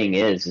mukbang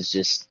is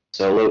just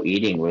solo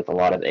eating with a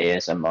lot of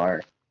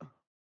ASMR.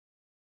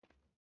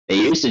 It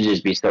used to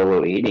just be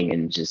solo eating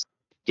and just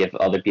give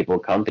other people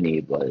company,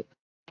 but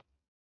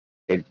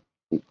it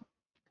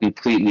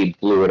completely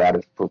blew it out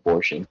of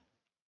proportion.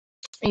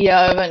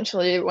 Yeah,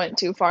 eventually it went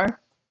too far.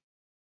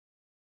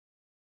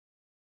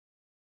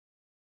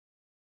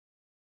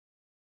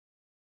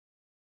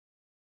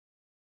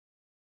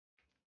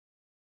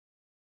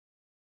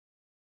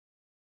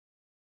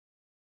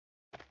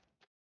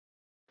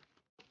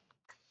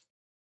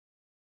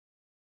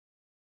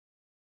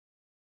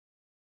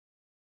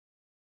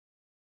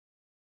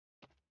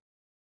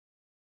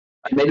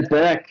 I made it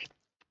back.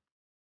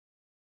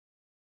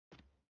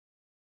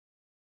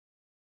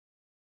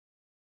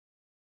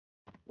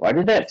 Why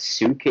did that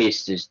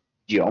suitcase just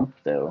jump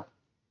though?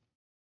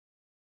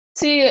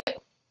 See,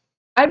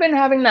 I've been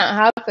having that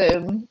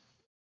happen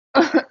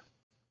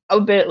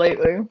a bit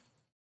lately.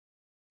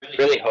 I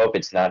really hope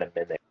it's not a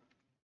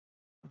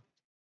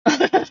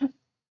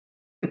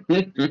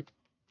mimic.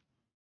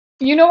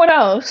 You know what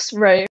else,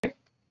 right?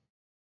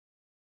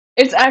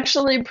 It's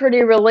actually pretty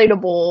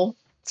relatable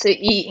to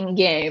eat in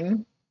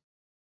game.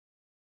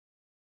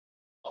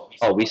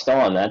 Oh, we still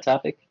on that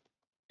topic?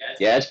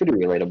 Yeah, it's pretty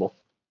relatable.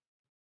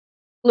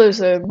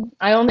 Listen,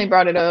 I only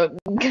brought it up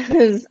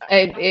because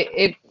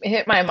it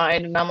hit my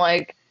mind, and I'm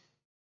like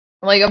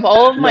of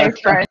all of my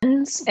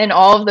friends and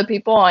all of the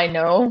people I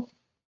know,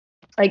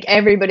 like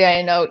everybody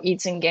I know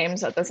eats in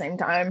games at the same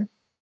time.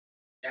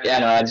 Yeah,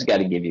 no, I just got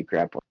to give you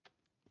crap.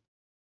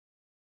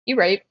 You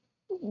right?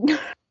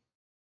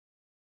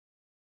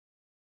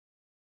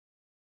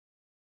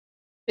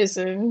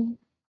 Listen,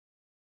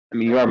 I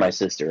mean, you are my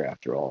sister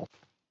after all.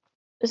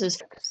 this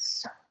is.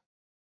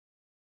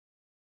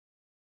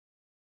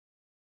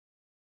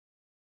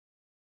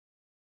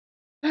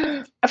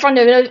 I found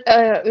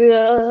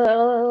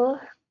a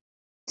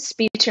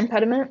speech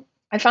impediment.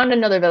 I found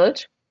another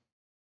village.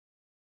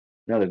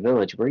 Another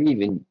village. Where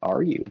even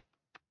are you?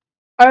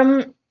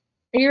 Um,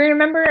 you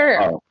remember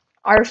Oh,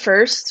 our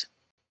first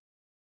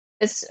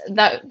It's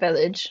that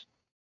village.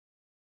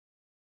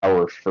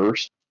 Our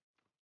first?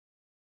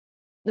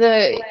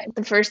 The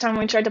first time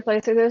we tried to play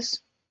through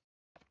this,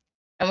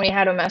 and we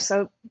had a mess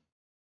up.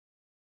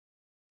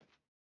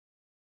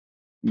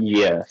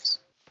 Yes.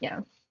 Yeah.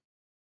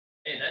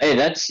 Hey,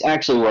 that's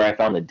actually where I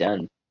found the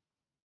den.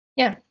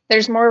 Yeah.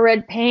 There's more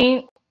red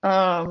paint.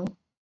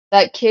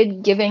 That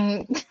kid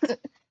giving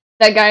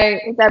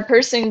that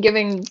person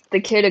giving the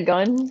kid a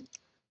gun.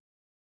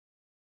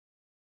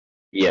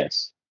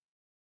 Yes.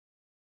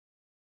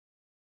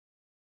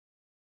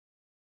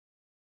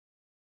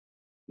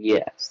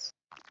 Yes.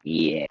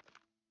 Yeah.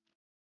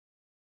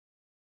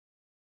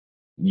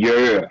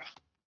 Yeah.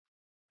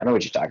 I know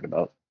what you're talking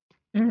about.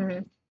 Hmm.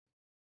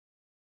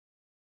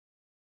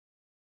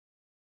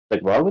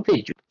 Like, why would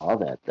they draw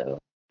that though?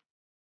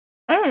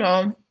 I don't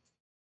know.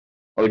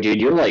 Oh, dude,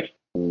 you're like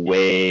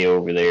way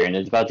over there, and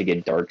it's about to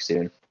get dark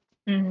soon.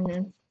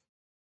 Hmm.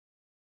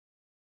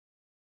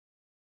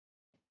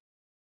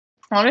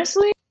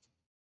 Honestly,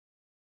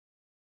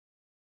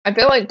 I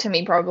feel like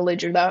Timmy probably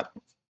drew that.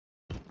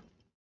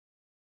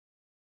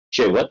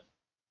 Shit, what?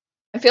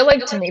 I feel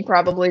like Timmy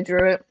probably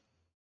drew it.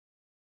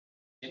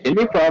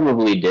 Jimmy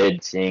probably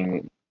did,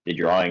 seeing the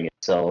drawing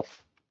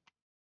itself.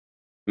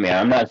 I mean,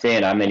 I'm not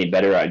saying I'm any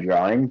better at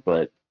drawing,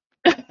 but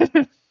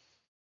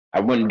I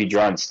wouldn't be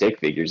drawing stick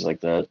figures like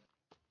that.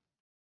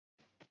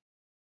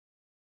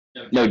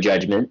 No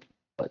judgment,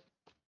 but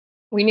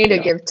We need you to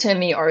know, give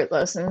Timmy art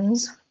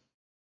lessons.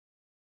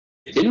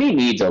 Timmy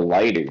needs a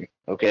lighter.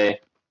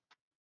 Okay,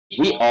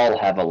 we all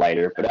have a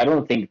lighter, but I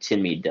don't think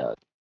Timmy does.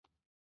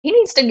 He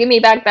needs to give me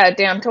back that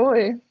damn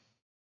toy.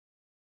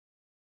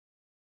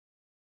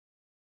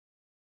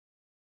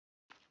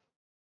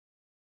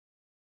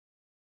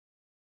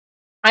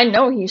 I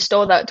know he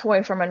stole that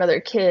toy from another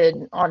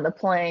kid on the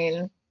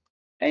plane.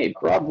 Hey,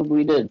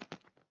 probably did.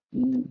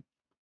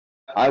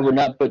 I would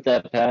not put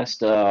that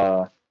past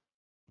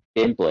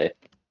gameplay.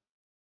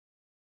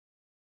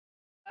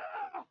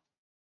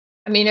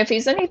 I mean, if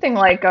he's anything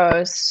like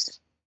us,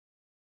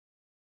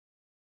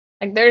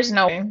 like there's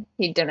no way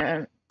he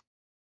didn't.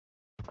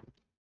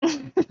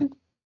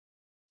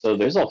 So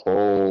there's a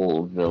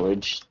whole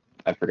village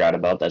I forgot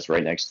about that's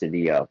right next to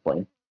the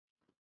plane.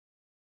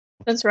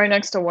 That's right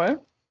next to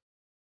what?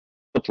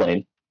 The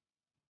plane.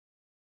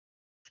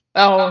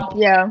 Oh,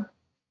 yeah.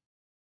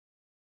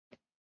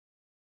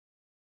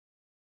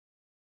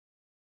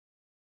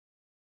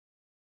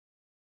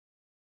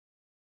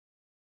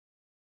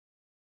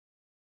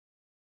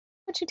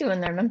 What you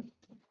doing there, man?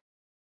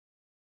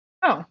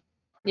 Oh, I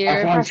you're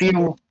found passing.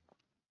 fuel.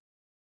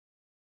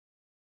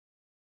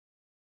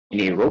 You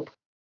need rope,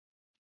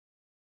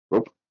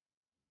 rope,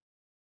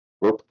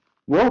 rope,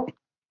 rope,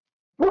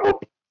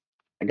 rope.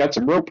 I got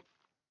some rope.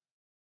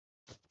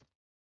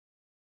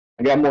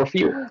 I got more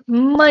fuel.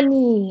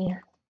 Money.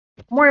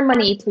 More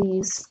money,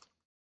 please.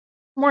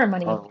 More I don't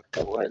money. know what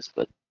that was,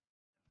 but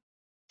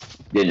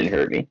didn't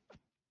hurt me.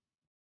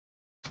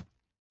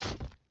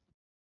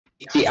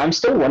 See, I'm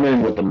still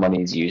wondering what the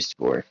money's used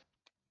for.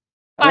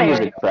 I think it's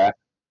Fire. a craft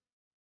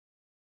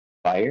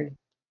fire.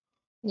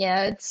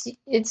 Yeah,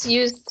 it's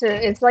used to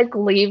it's like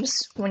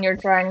leaves when you're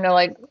trying to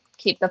like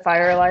keep the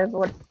fire alive.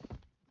 What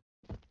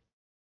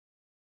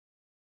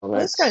Well,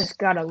 this guy's that's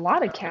got a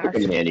lot of come cash.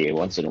 in handy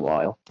once in a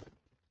while.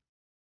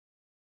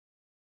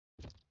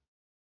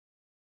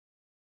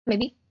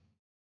 Maybe.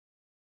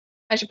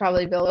 I should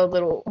probably build a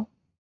little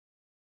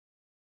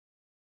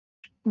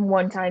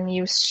one-time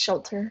use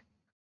shelter.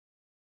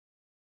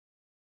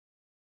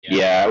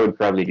 Yeah, I would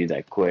probably do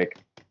that quick.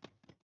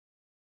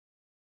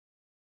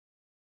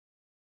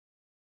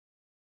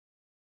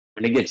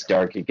 When it gets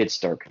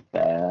dark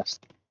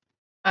fast.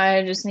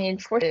 I just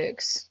need 4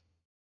 sticks.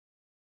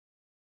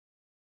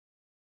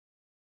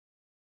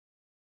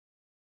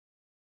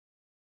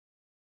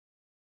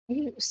 Are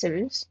you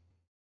serious?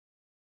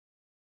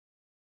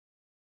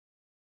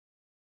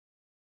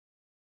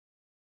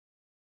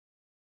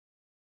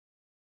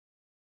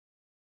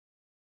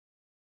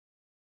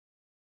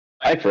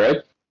 Hi,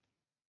 Fred.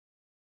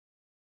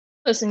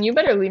 Listen, you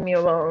better leave me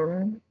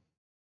alone.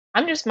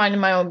 I'm just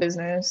minding my own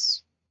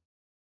business.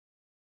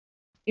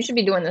 You should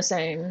be doing the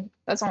same.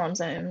 That's all I'm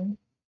saying.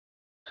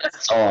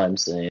 That's all I'm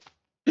saying.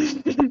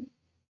 Mind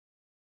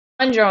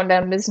your own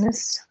damn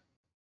business.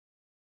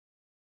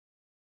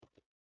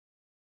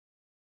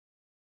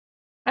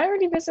 I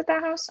already visit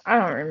that house? I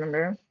don't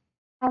remember.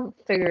 I'll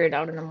figure it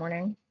out in the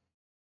morning.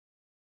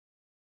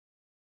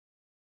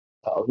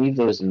 I'll leave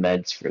those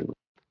meds for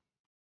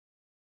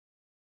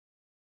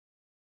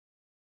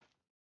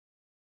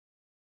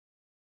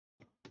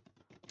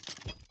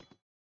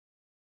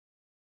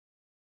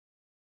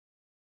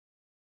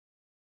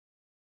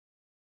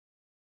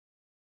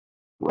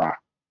rock.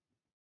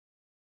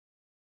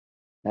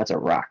 That's a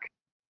rock.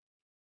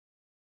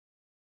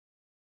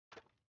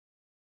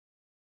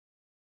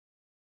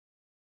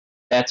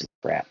 That's a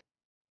crap.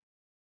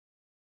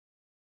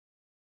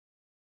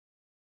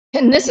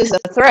 And this is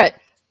a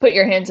threat. Put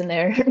your hands in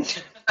there.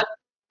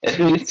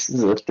 This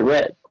is a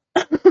threat.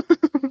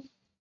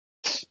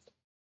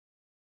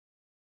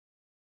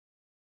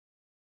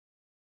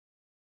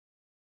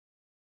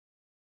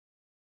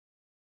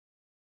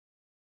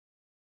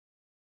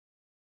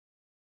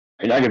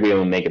 You're not gonna be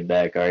able to make it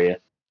back, are you?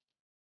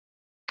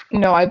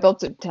 No, I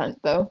built a tent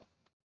though.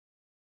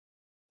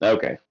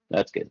 Okay,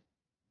 that's good.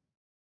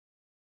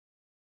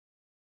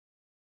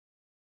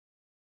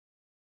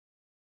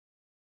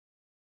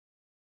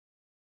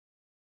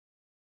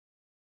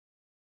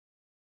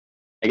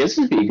 I guess this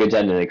would be a good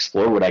time to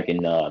explore what I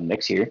can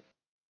mix here.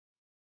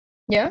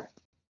 Yeah.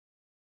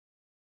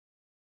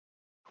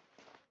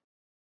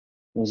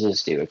 Let's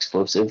just do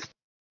explosive.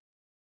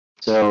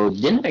 So,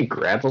 didn't I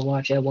grab a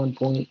watch at one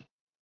point?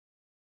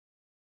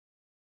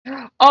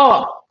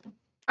 Oh,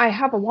 I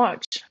have a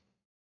watch.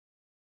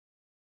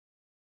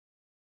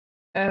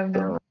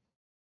 So,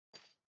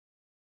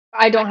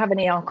 I don't have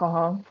any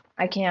alcohol.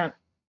 I can't.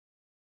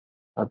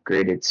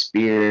 upgraded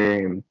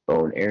spear and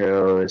bow and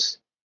arrows.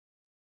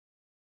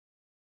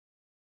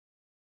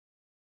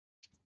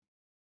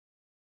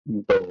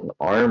 Bone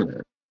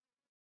armor.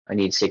 I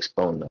need 6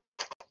 bone though.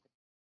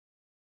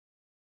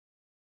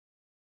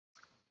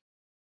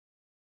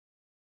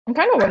 I'm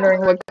kind of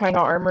wondering what kind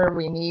of armor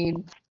we need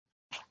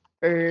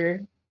for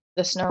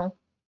the snow.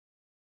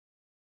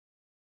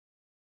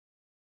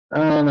 I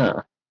don't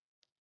know.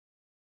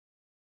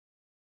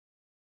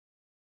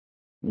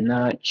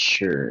 Not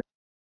sure.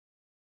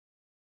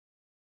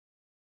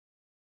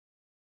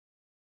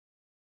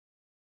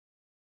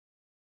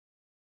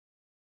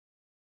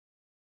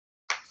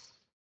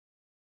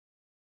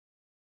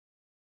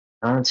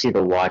 I don't see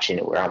the watch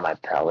anywhere on my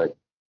palette.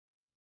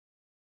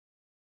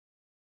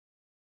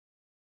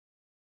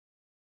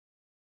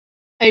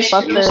 I should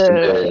left Used to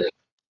the. be-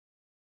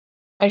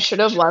 I should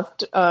have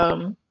left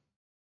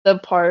the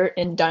part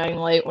in Dying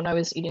Light when I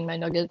was eating my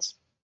nuggets.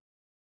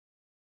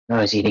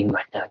 I was eating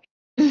my nugget.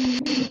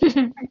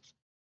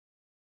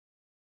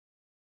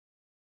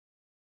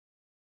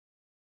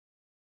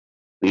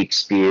 Weak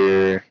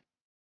spear.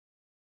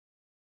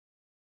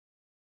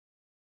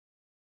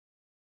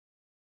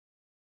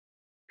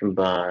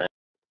 Combine.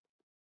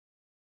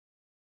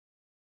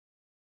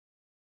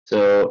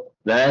 So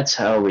that's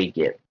how we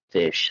get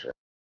fish.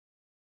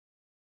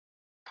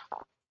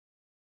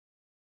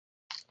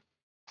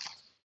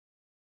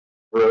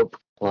 Rope,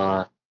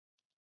 cloth,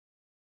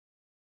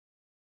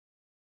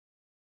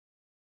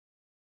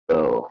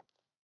 bow.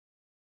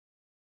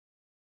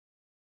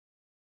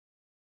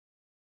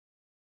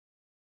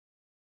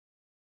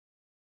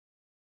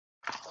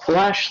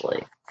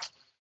 Flashlight.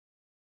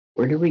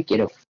 Where do we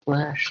get a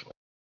flashlight?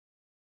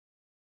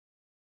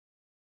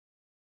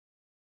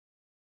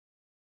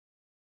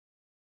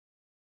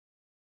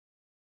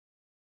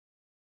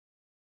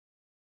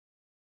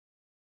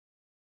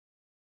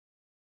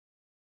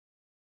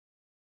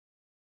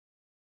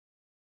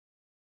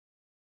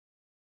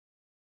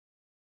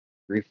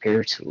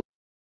 Repair tool.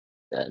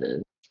 That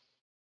is.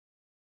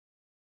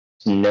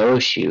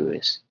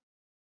 Snowshoes.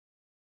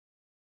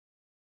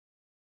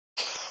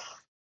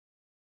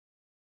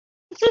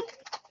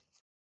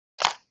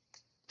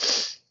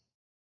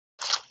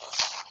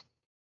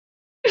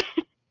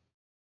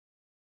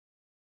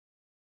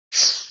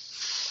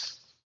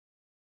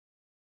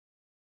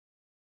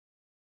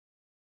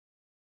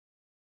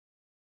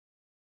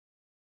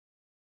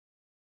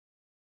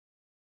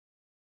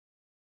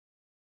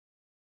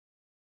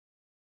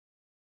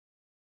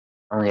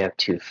 I only have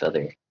 2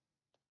 feather.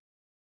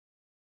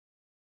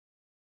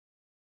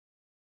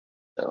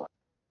 So.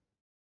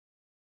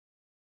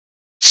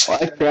 Well,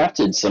 I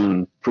crafted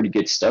some pretty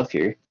good stuff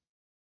here.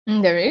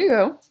 There you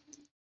go.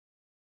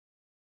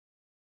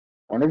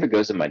 I wonder if it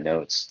goes in my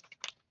notes.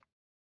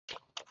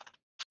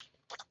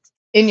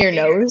 In your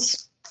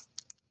nose.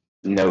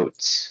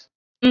 Notes.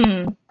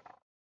 Mm.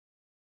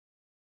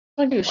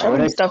 Like you're Why would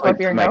shoving I stuff up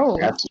put your my nose.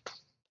 craft?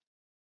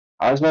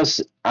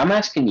 I'm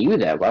asking you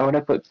that. Why would I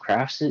put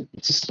crafted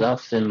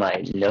stuff in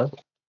my note?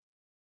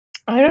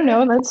 I don't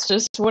know. That's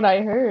just what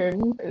I heard.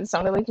 It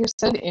sounded like you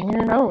said in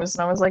your nose,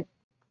 and I was like,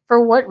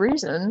 for what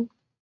reason?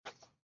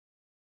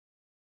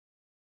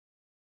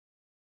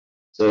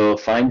 So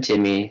find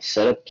Timmy,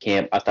 set up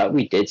camp. I thought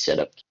we did set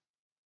up.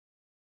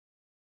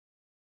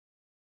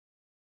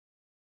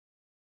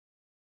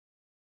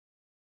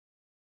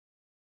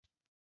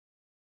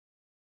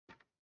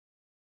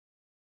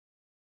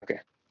 Okay.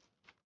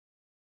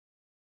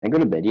 Can I go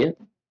to bed yet?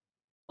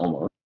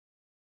 Almost.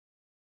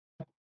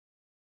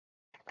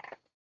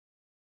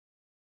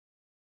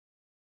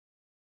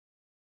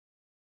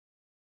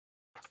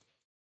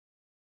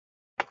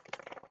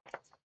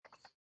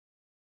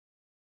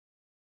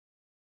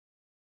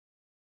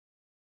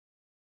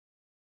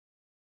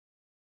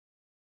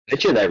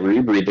 Bet you that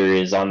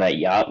rebreather is on that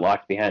yacht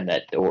locked behind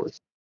that door.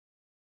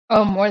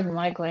 Oh, more than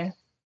likely.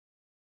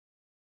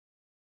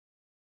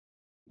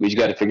 We just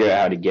got to figure out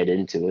how to get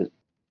into it.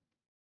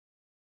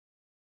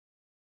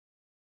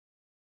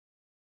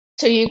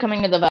 So you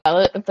coming to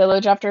the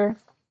village after?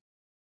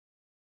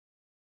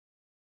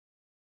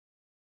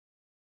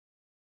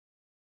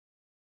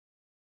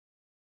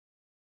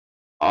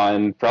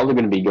 I'm probably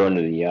going to be going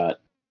to the yacht.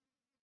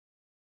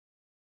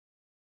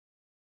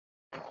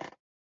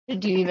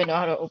 Do you even know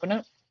how to open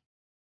it?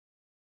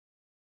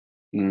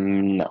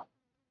 No.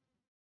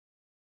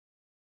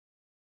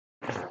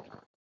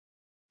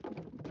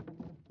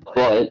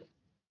 but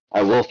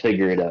I will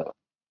figure it out.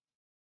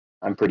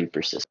 I'm pretty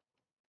persistent.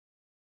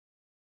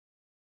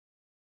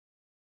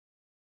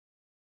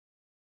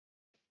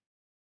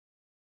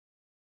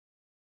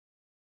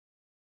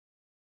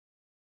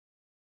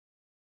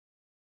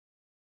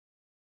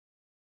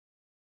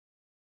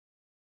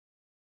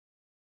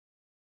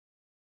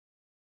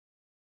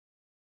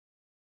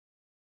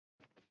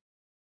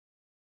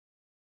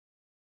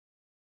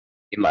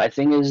 My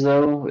thing is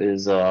though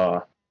is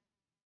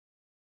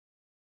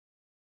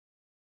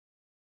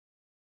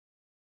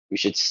we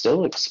should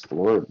still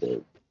explore a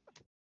bit.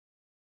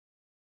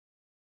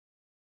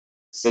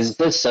 Because it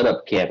says set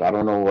up camp. I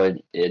don't know what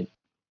it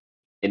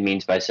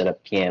means by set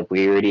up camp.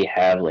 We already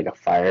have like a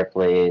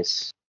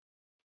fireplace,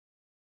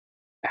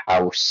 a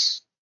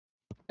house.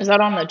 Is that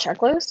on the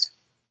checklist?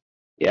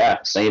 Yeah,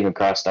 it's not even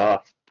crossed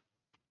off.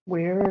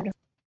 Weird.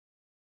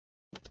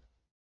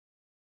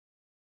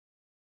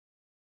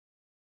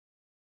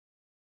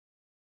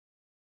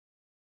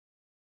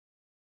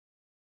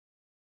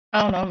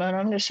 I don't know, man.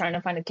 I'm just trying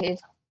to find a cave.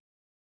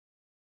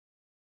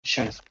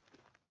 Sure.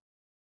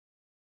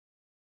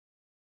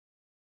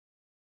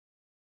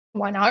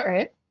 Why not,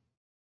 right?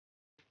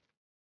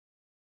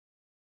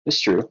 It's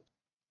true.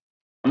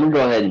 I'm gonna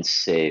go ahead and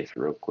save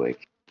real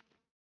quick.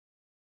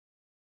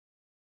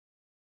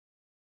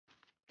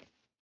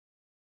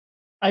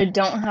 I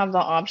don't have the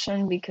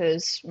option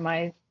because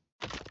my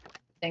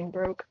thing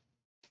broke.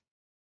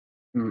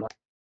 Hmm.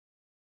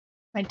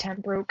 My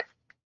tent broke.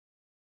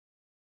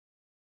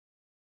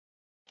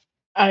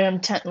 I am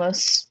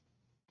tentless.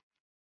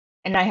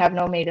 And I have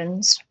no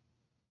maidens.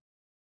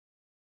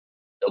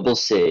 Double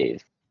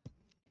save.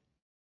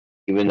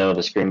 Even though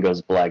the screen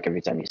goes black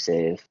every time you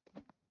save.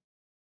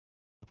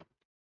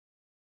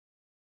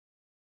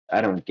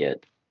 I don't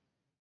get.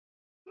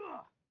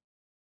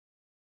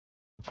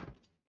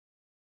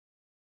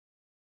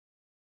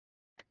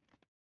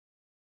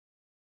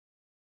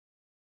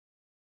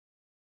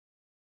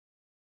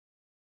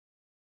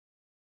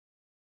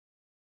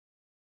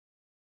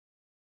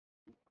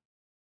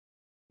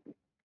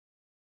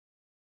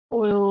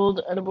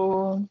 Oiled,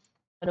 edible,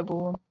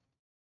 edible.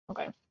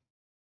 Okay.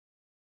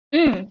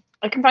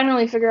 I can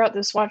finally figure out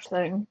this watch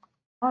thing.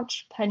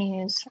 Watch,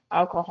 pennies,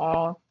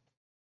 alcohol.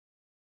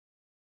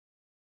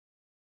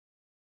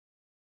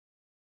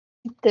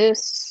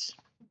 This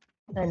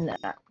and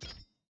that.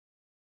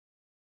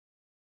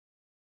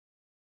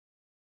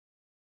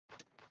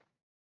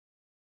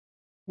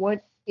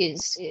 What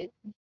is it?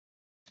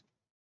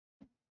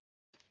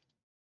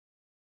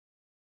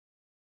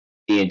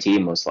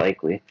 TNT most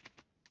likely.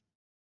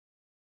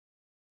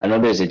 I know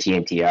there's a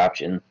TNT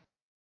option,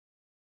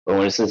 but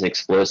when it says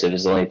explosive,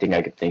 is the only thing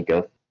I could think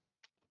of.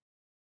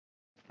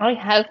 I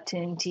have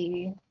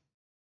TNT.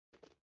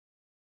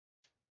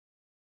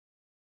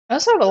 I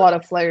also have a lot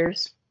of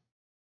flares.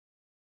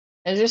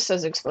 It just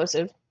says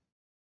explosive.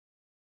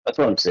 That's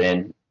what I'm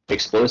saying.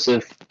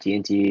 Explosive,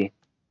 TNT,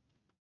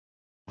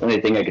 only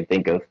thing I could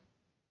think of.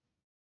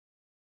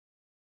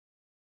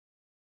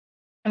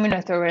 I'm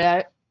gonna throw it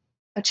at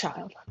a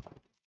child.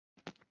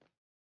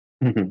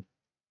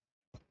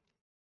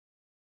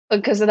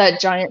 Because of that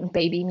giant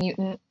baby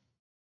mutant.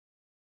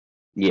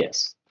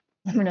 Yes.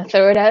 I'm gonna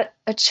throw it at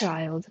a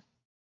child.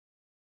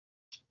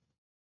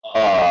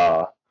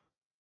 Uh,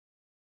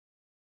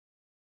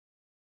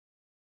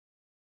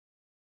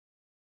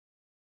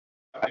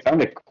 I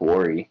found a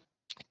quarry.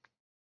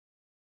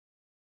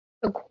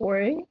 A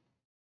quarry?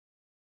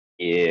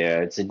 Yeah,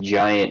 it's a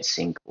giant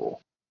sinkhole.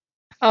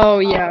 Oh,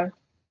 yeah.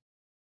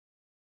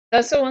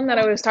 That's the one that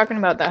I was talking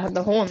about that had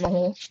the hole in the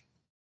hole.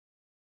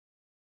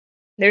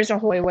 There's a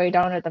hole way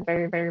down at the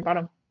very, very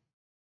bottom.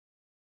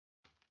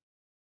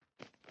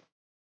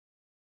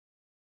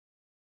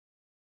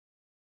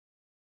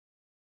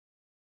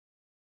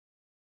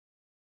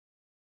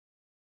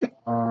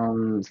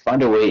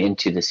 Find a way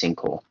into the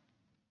sinkhole.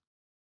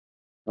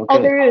 Oh,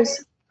 Okay. there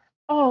is.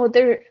 Oh,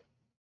 there.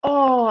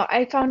 Oh,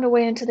 I found a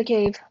way into the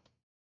cave.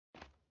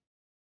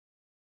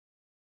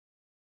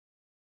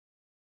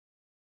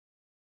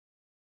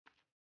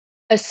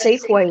 A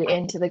safe way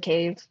into the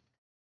cave.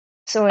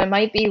 So it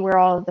might be where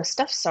all the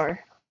stuffs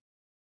are.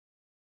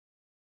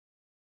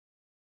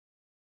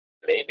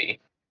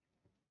 Maybe.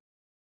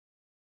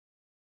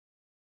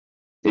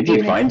 If Do you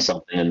you think find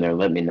something in there,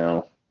 let me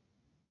know.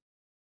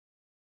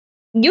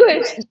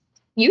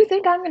 you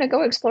think I'm gonna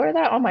go explore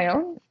that on my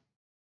own?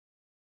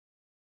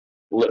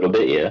 A little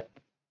bit, yeah.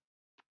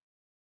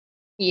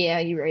 Yeah,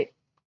 you're right.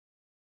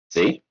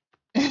 See?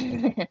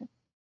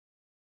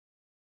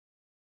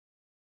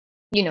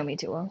 You know me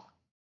too well.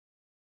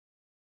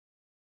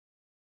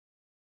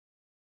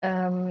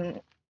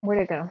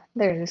 Where'd it go?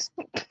 There it is.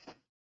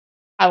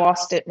 I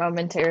lost it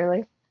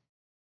momentarily.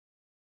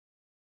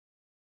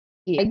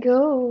 Here I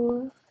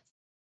go.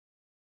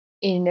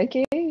 In a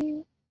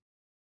cave.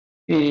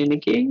 In a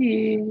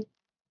cave.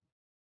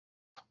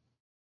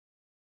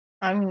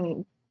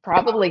 I'm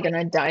probably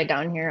gonna die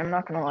down here, I'm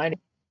not gonna lie to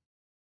you.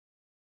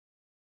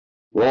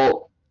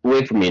 Well,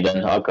 wait for me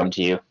then. I'll come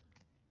to you.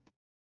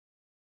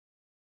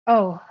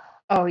 Oh,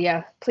 oh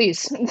yeah,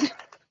 please.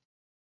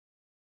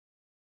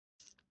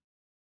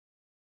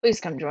 Please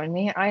come join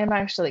me. I am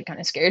actually kind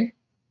of scared.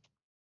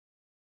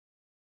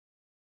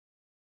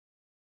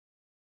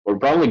 We're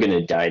probably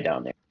gonna die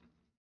down there.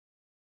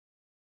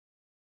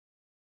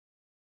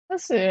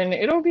 Listen,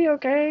 it'll be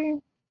okay.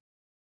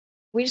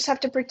 We just have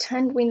to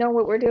pretend we know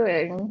what we're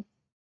doing.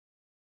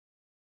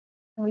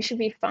 And we should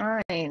be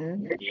fine.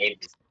 Your name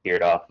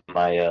disappeared off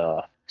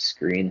my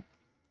screen.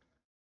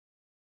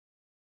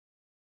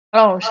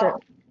 Oh, shit.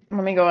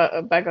 Let me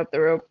go back up the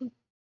rope.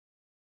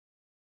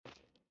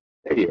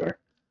 There you are.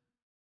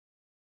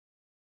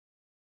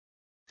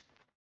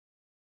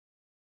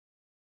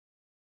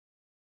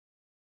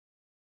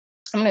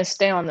 I'm gonna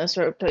stay on this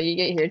rope till you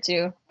get here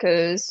too,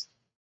 cause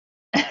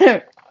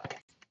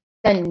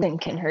then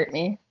can hurt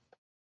me.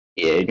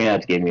 Yeah, you're gonna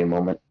have to give me a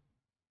moment.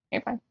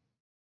 You're fine.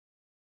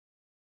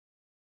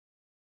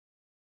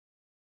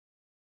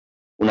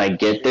 When I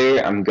get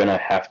there, I'm gonna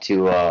have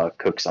to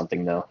cook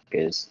something though,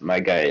 because my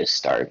guy is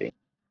starving.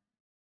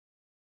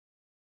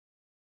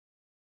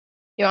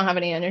 You don't have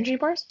any energy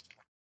bars?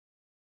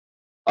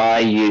 I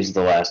used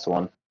the last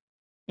one.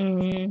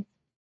 Mm.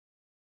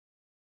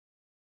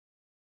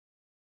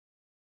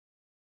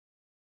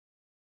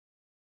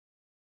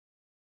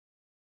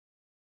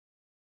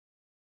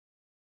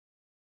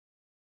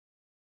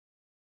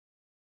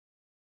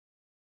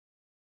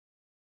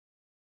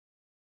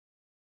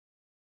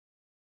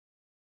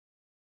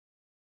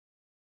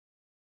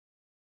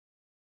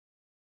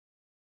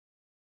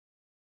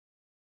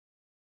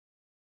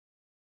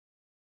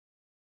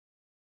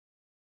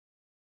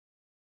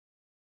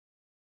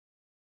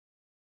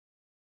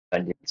 I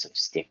did some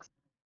sticks.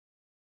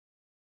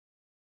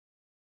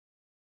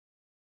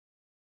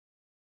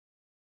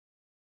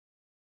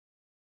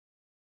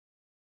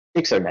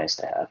 Sticks are nice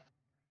to have.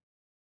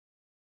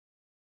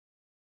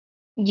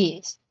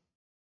 Yes.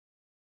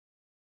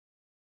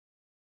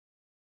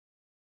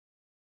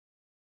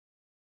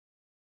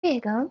 Here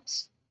it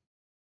comes.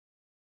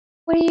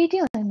 What are you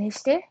doing,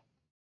 mister?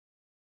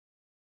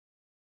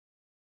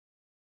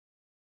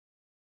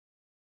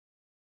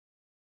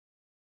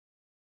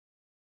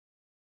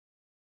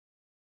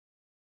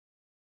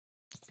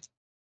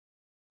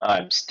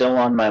 I'm still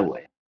on my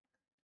way.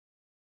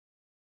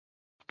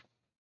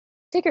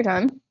 Take your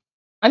time.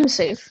 I'm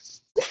safe.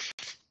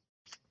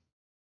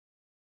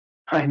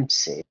 I'm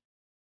safe.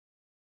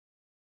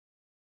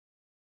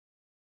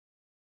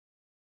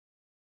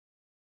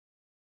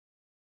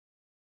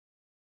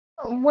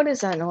 What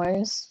is that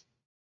noise?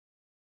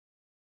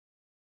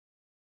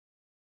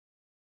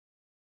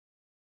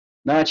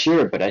 Not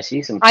sure, but I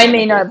see some I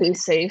may cannibals. not be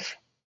safe.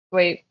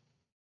 Wait.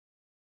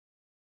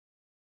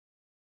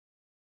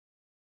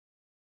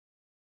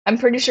 I'm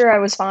pretty sure I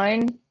was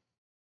fine.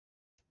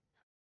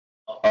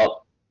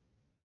 Oh,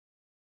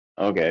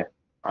 okay.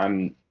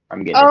 I'm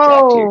getting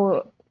attacked here.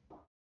 Oh.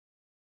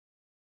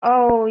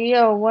 Oh,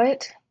 yo,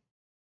 what?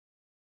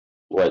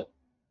 What?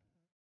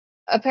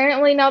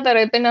 Apparently, now that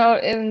I've been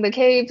out in the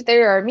cave,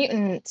 there are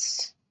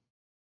mutants.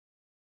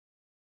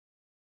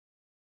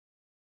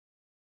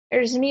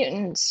 There's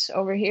mutants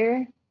over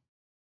here.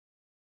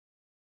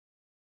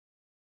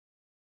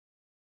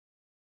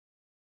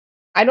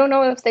 I don't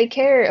know if they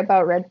care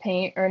about red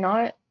paint or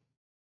not.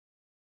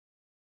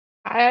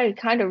 I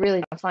kind of really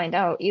want to find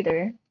out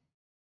either.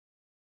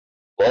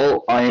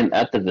 Well, I am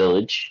at the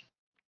village.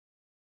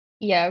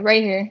 Yeah,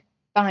 right here,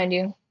 behind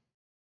you.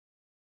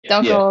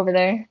 Don't Yeah. go over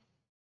there.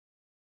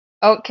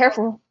 Oh,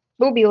 careful.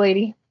 Booby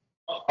lady.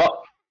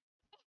 Oh,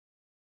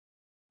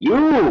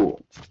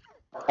 you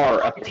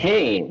are a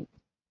pain.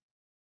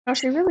 Oh,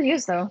 she really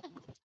is, though.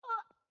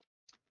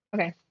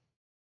 Okay.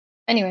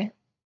 Anyway,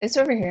 it's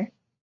over here.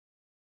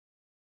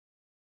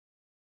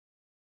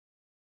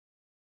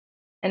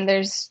 And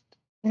there's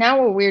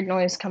now a weird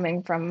noise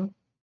coming from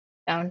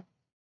down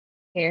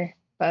here,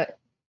 but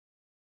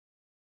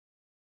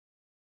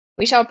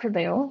we shall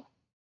prevail.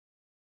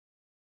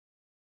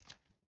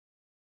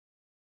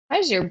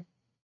 Why's your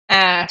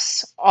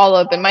ass all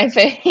up in my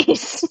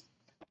face?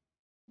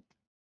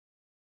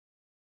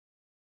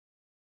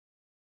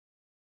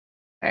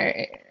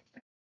 Alright.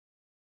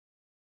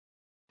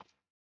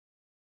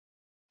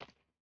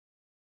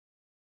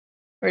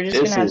 We're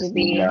just This gonna have to is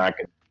be, not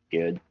gonna be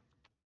good.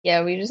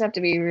 yeah, we just have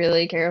to be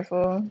really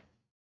careful.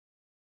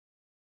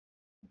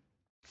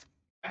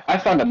 I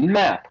found a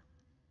map.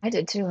 I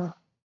did too.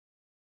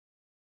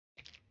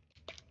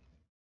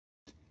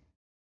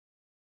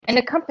 And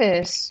a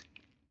compass.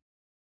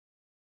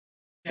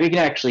 We can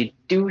actually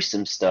do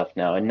some stuff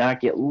now and not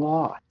get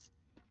lost.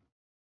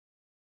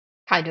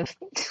 Kind of.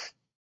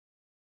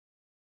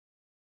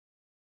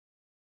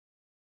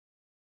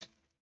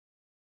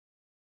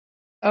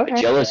 A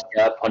Okay. jealous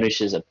God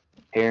punishes a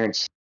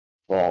parent's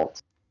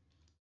fault.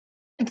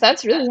 If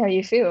that's really how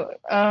you feel.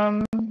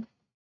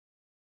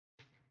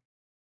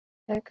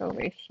 Check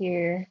over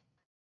here.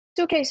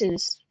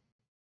 Suitcases.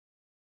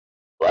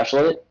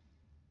 Flashlight?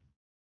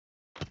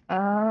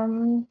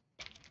 Um,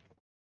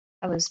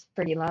 that was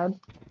pretty loud.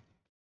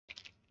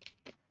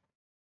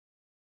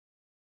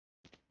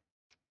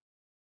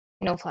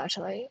 No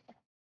flashlight.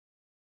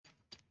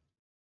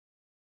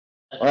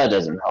 Well, that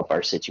doesn't help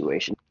our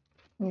situation.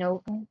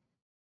 Nope.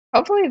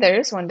 Hopefully there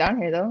is one down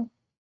here though.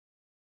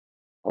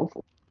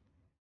 Hopefully.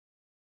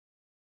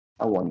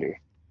 I wonder.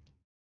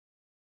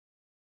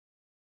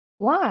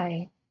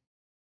 Why?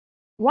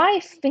 Why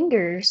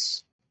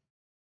fingers?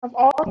 Of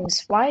all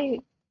things, why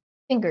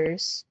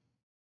fingers?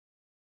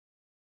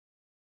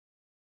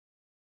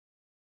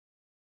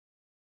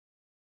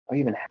 Are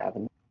you even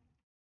having?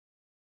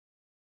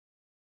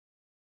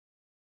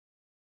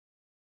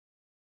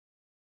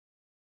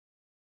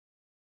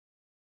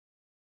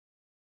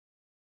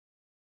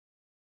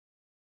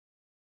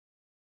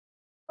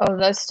 Oh,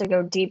 that's to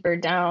go deeper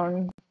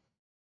down.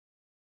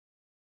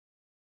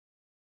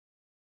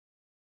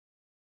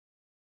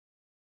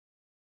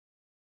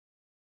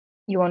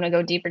 You want to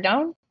go deeper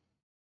down?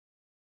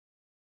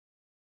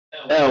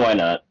 Oh, why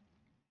not?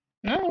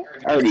 No.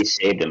 I already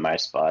saved in my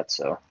spot,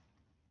 so.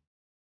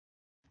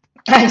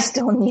 I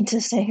still need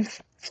to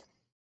save.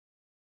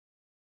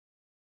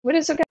 What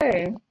is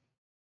okay?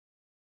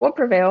 We'll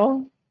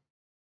prevail.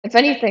 If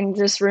anything,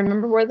 just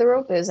remember where the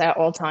rope is at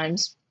all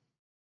times.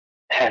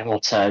 At all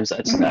times,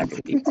 that's not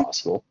going to be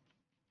possible.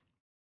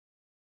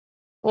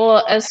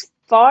 Well, as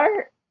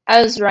far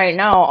as right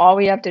now, all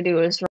we have to do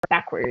is run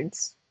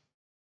backwards.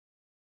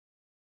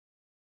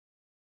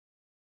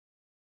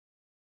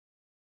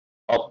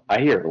 Oh, I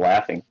hear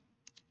laughing.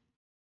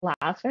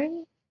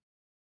 Laughing?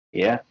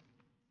 Yeah.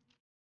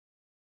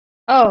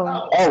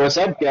 Oh, Oh, what's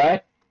up,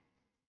 guy?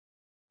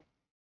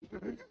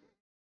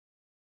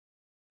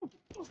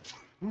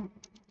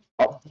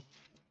 Oh.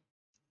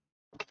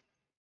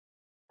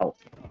 Oh.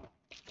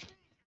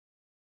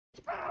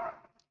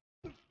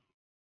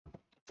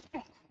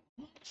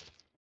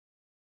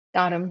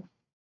 got him.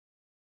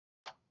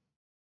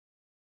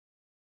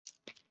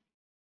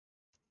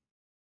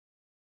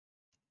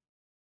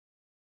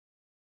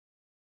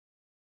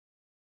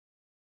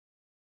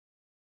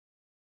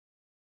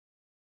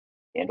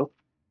 Handle.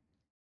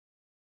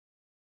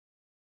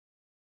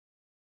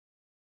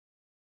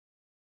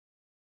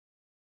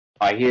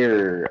 I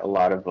hear a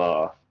lot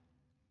of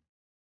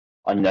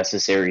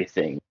unnecessary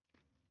things.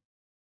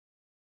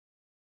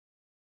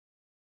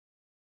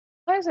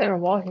 Why is there a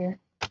wall here?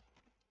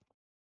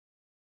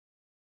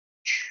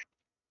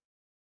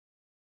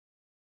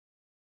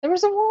 There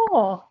was a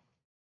wall.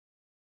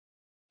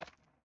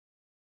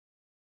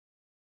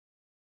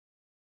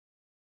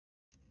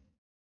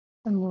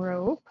 Some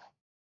rope.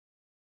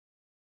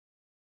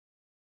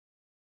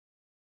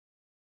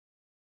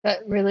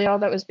 That really all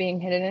that was being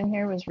hidden in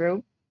here was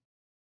rope?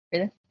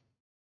 Really?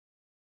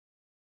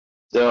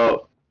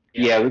 So,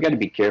 yeah, we got to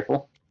be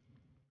careful.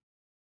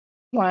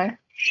 Why?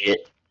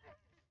 Shit.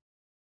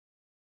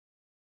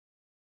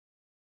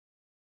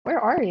 Where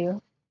are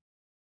you?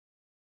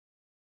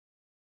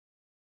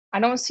 I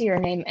don't see your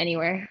name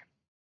anywhere.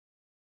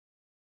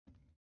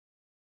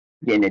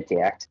 Getting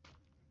attacked.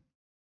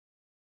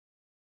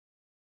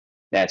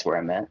 That's where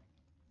I'm at.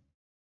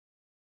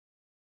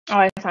 Oh,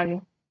 I found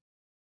you.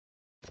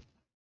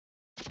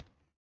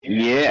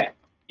 Yeah.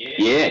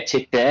 Yeah,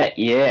 take that.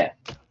 Yeah.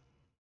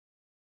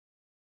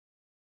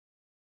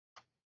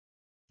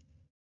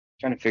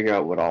 Trying to figure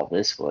out what all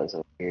this was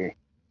over here.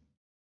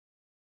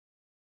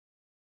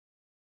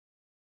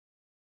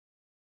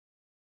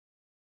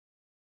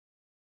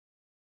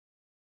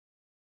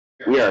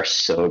 We are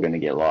so gonna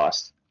get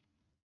lost.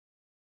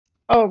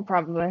 Oh,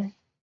 probably.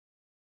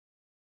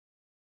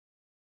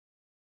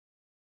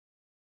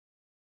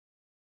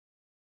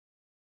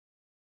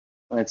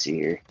 Let's see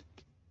here.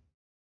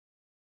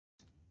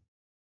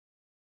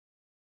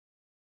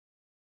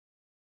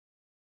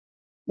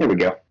 There we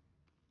go.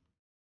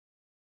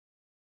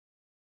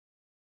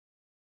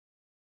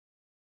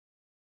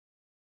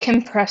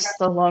 Compress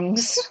the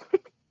lungs.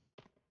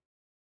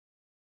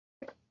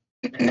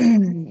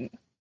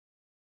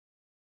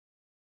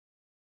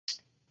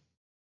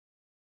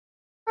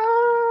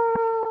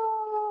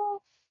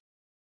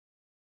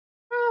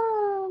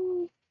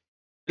 Oh,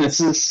 This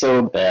is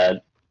so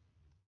bad.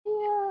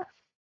 yeah.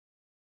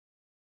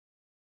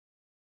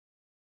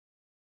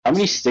 How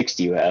many sticks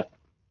do you have?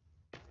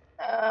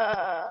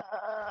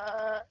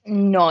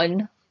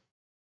 None.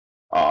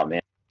 Oh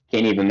man.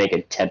 Can't even make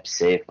a temp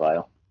save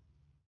file.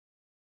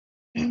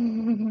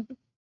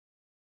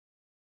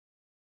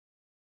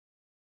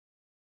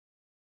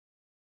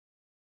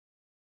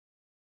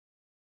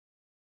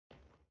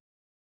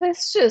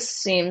 This just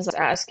seems like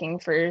asking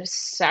for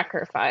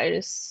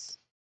sacrifice.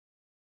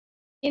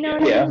 You know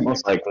what I Yeah, mean?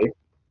 most likely.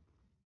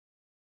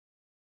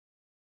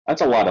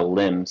 That's a lot of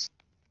limbs.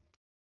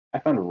 I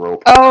found a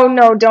rope. Oh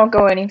no, don't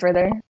go any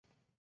further.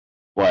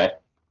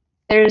 What?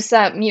 There's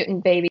that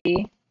mutant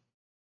baby.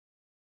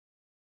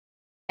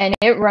 And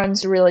it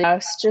runs really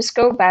fast. Just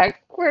go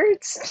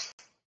backwards.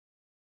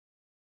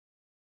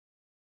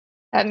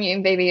 That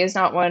mutant baby is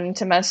not one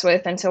to mess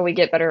with until we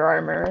get better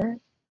armor.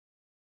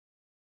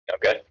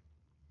 Okay.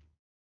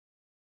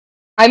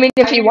 I mean,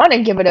 if you want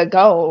to give it a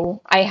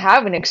go, I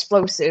have an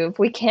explosive.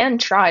 We can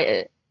try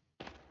it.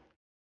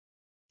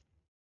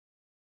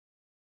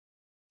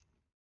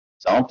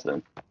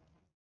 Something.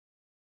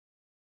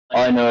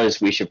 All I know is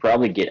we should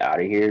probably get out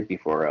of here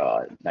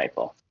before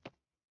nightfall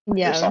or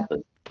Yeah.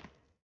 something.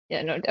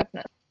 Yeah, no,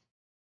 definitely.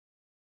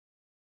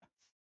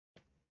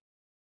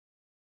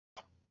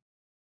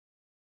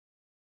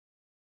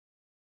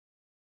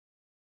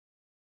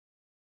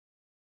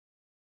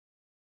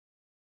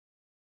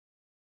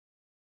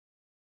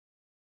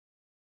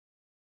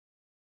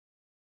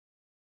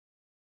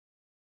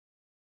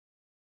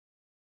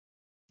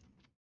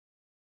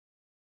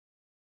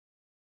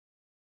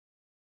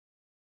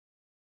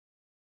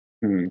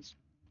 Hmm.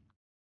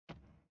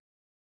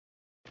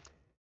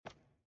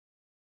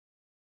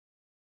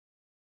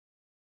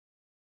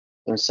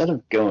 So instead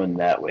of going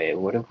that way,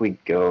 what if we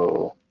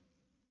go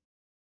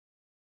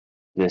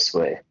this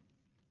way,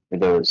 where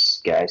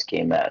those guys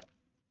came at?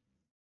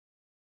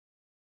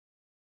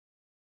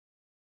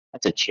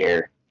 That's a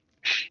chair.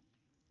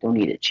 Don't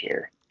need a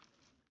chair.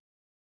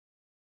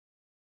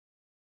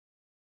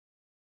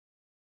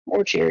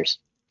 More chairs.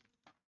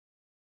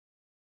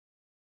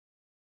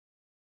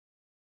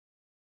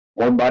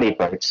 More body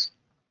parts.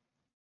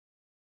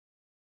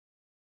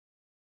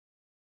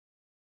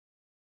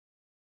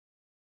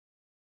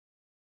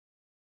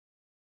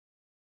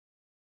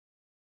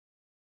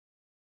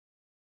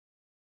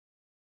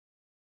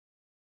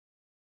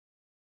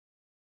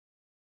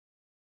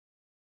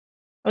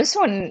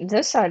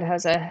 This side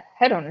has a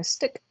head on a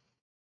stick.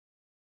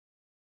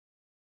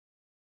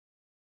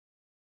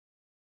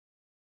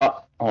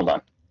 Oh, hold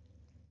on.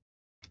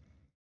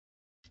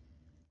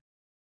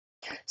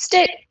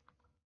 Stick!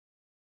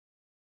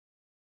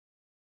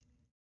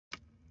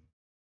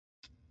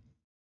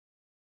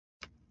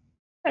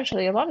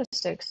 Actually, a lot of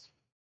sticks.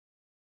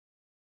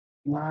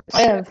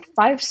 I have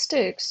 5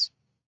 sticks.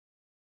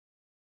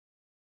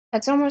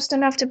 That's almost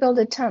enough to build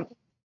a tent.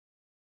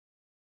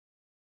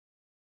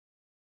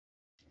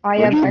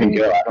 Where'd you even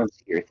go? I don't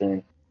see your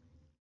thing.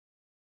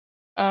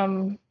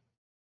 Over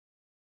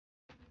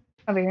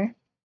here.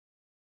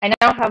 I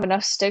now have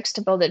enough sticks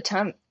to build a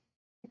tent.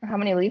 How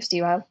many leaves do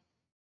you have?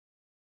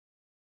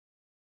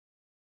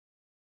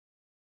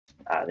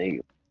 Ah, there you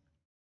go.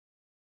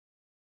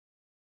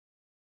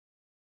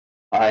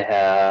 I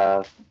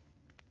have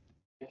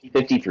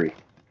 53.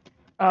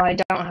 Oh, I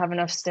don't have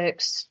enough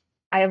sticks.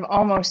 I have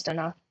almost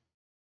enough.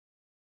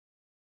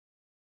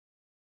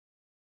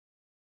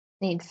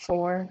 Need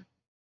 4.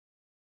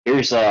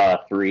 Here's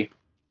 3.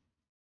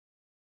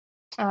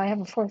 Oh, I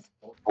have a 4th.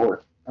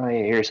 4. Oh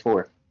yeah, here's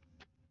 4.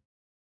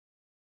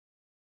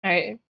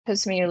 Alright, put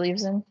some of your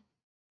leaves in.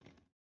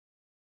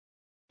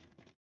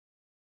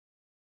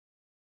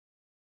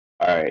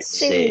 Alright,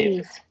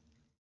 save.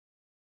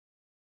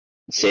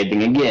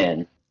 Saving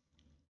again.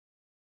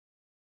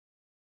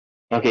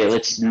 Okay,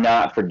 let's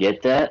not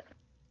forget that.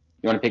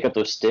 You want to pick up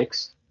those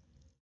sticks?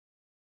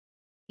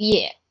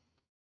 Yeah.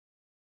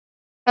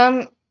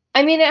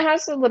 I mean, it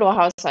has a little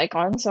house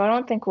icon, so I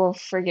don't think we'll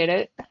forget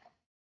it.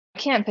 I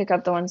can't pick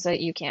up the ones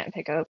that you can't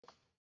pick up.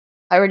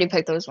 I already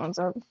picked those ones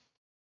up.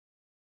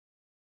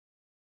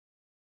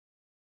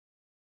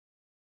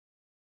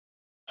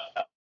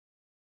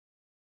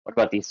 What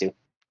about these 2?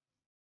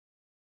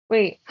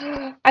 Wait,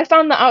 I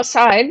found the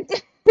outside.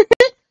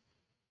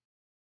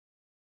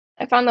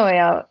 I found the way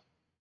out.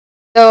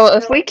 So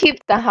if we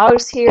keep the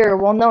house here,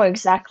 we'll know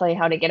exactly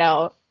how to get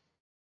out.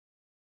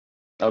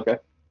 Okay.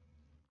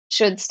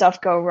 Should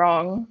stuff go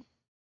wrong.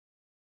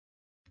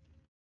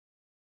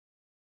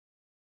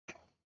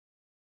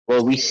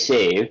 Well, we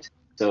saved,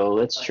 so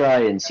let's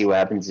try and see what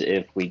happens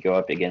if we go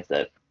up against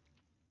that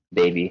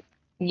baby.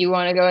 You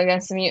want to go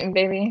against the mutant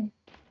baby?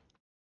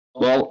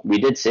 Well, we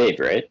did save,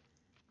 right?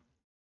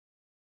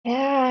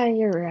 Yeah,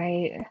 you're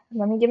right.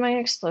 Let me get my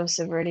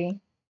explosive ready.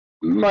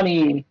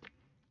 Money!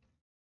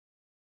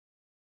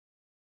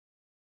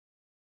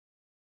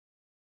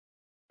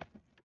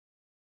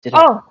 Did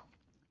I? Oh!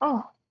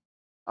 Oh!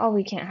 Oh,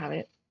 we can't have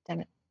it.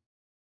 Damn it.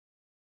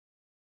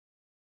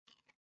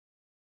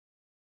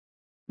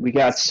 We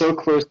got so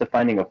close to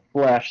finding a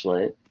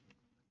flashlight.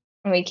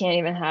 We can't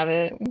even have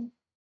it.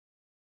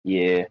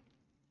 Yeah.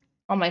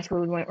 All my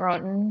food went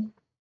rotten.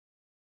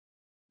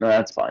 No,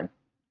 that's fine.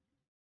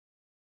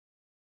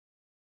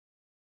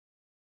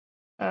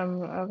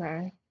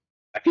 Okay.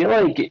 I feel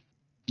like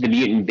the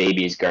mutant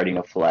baby is guarding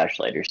a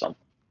flashlight or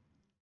something.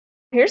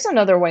 Here's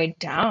another way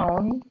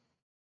down.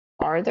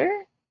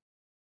 Farther?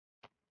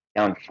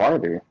 Down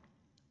farther.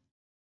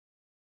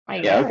 I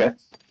Yeah, guess. okay.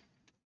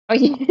 Oh,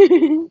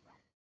 yeah.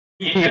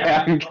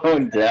 Yeah, I'm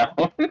going down.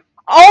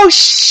 Oh,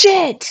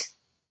 shit!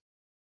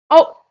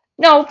 Oh,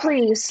 no,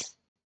 please.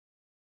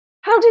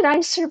 How did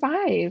I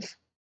survive?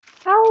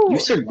 How? You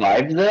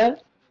survived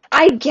that?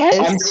 I guess.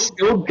 I'm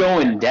still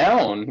going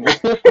down.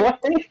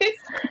 What?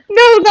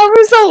 No,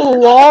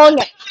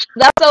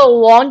 that's the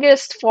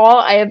longest fall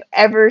I have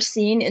ever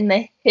seen in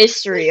the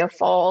history of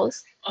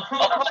falls.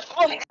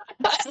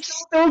 I'm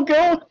still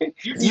going.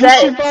 You That-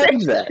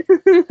 survived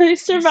that. I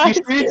survived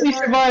You seriously it.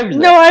 survived that.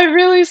 No, I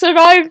really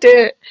survived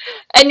it.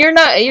 And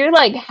you're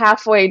like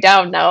halfway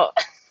down now.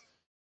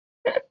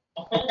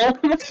 Oh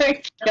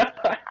my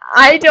god.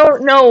 I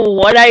don't know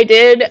what I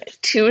did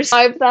to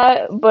survive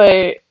that,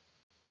 but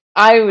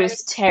I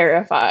was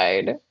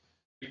terrified.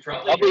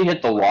 Probably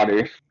hit the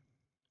water,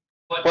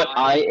 but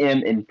I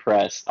am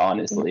impressed,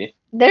 honestly.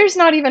 There's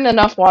not even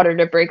enough water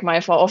to break my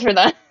fall for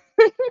that.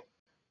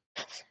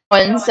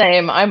 And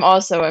same, I'm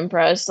also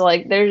impressed.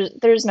 Like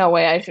there's no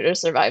way I should have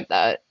survived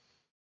that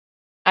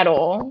at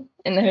all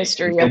in the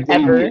history of Good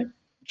thing ever.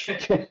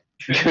 we,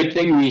 good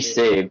thing we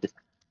saved.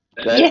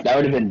 Yeah. That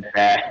would have been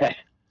bad.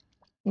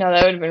 No,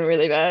 that would have been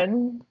really bad.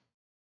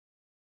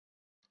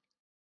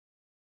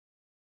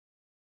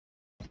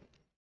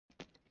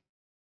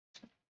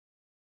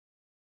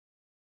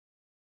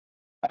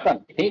 I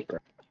found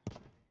paper.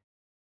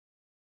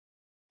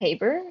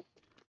 Paper?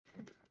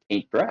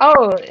 Paintbrush.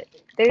 Oh,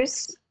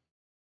 there's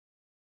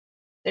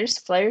there's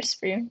flares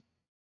for you.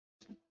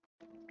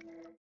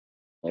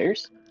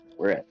 There's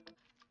where at?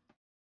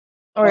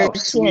 Or Oh,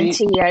 sweet.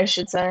 TNT, I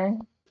should say.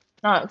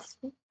 Not,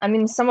 I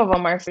mean, some of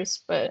them are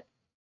first, but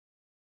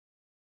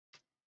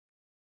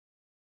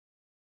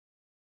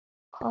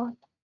oh,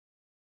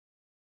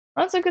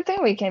 that's a good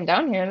thing we came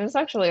down here. There's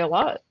actually a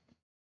lot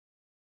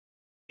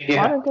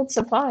Yeah. of good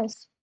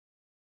supplies.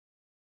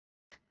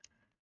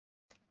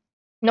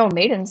 No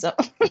maidens though.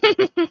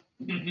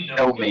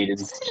 No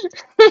maidens.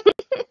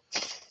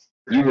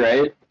 You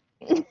right?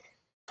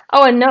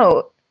 Oh, a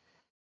note.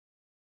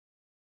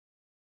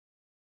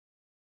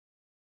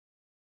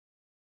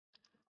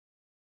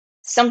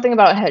 Something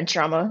about head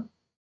trauma.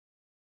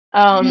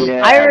 Yeah, I I read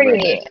that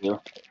already, too.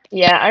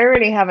 yeah, I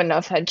already have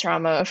enough head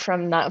trauma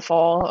from that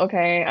fall.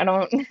 Okay, I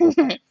don't.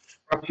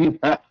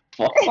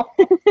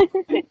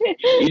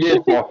 You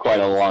did fall quite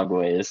a long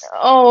ways.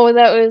 Oh,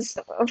 that was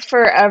a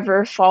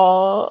forever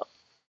fall.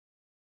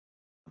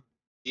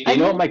 You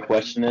know what my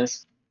question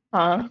is?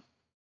 Huh?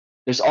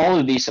 There's all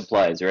of these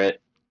supplies, right?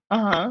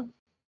 Uh-huh.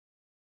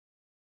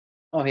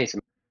 Oh, hey,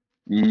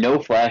 no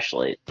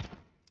flashlight.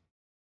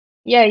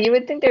 Yeah, you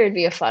would think there would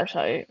be a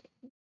flashlight.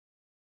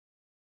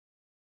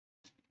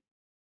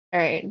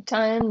 Alright,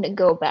 time to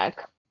go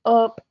back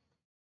up.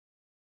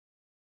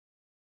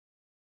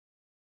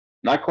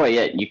 Not quite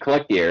yet. You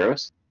collect the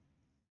arrows?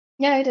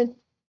 Yeah, I did.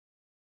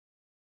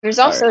 There's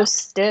All also right.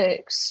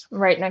 sticks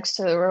right next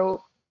to the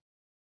rope.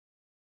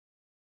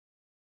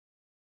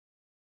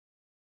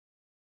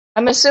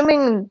 I'm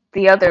assuming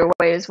the other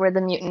way is where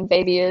the mutant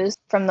baby is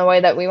from the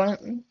way that we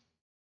went.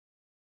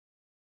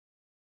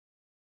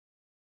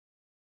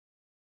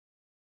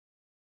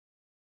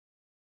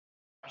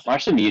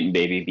 Watch the mutant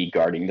baby be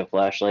guarding the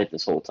flashlight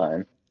this whole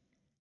time.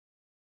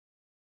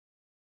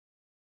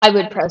 I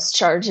would press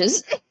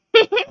charges.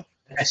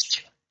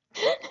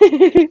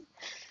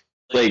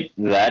 Like,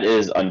 that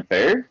is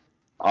unfair.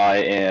 I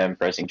am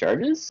pressing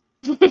charges.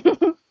 You're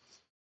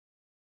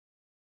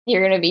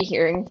gonna be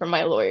hearing from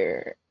my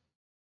lawyer.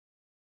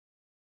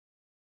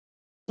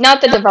 Not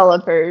the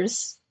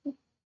developers,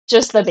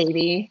 just the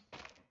baby.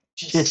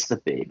 Just the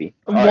baby.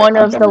 All right, One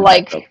I'm of the coming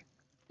back up.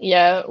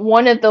 yeah,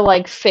 one of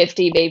the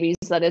 50 babies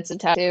that it's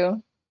attached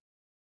to.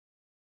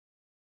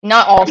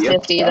 Not all Are you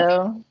up 50 top?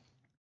 though.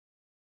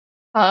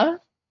 Huh?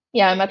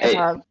 Yeah, I'm at the Hey,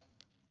 top.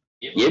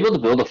 you able to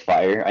build a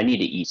fire? I need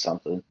to eat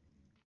something.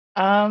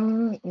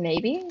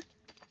 Maybe?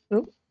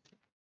 Oop.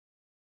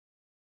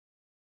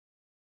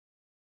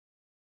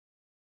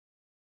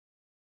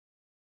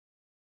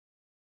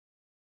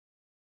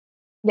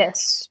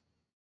 Yes.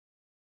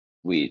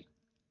 Wheat.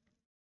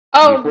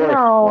 Oh Before I no,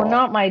 fall.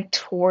 not my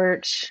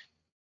torch.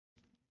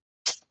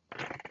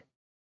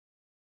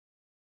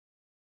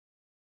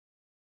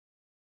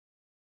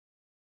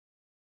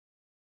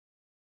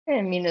 I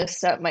didn't mean to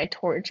set my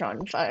torch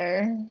on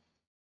fire.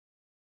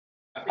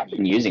 I've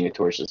been using a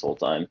torch this whole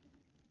time.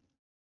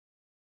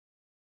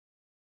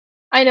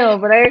 I know,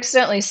 but I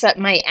accidentally set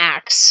my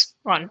axe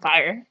on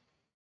fire.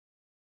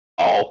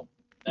 Oh,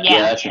 yeah,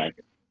 Yeah, that's not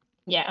good.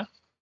 yeah.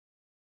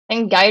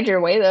 And guide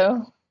your way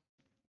though.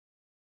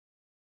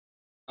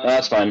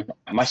 That's fine.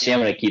 My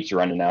stamina keeps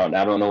running out, and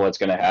I don't know what's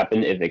going to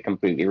happen if it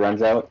completely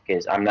runs out,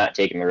 because I'm not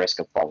taking the risk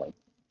of falling.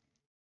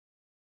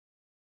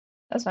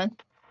 That's fine.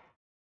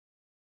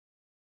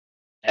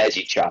 As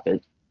you chop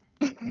it.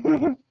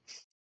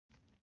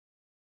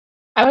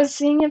 I was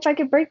seeing if I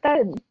could break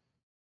that.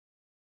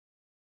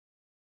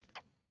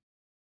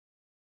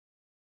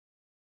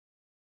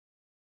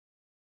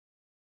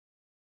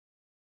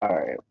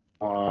 Alright,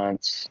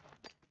 once.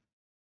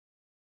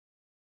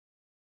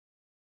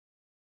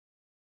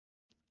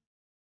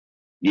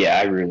 Yeah,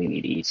 I really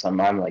need to eat some.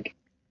 I'm like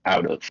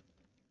out of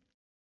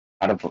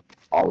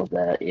all of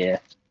that, yeah.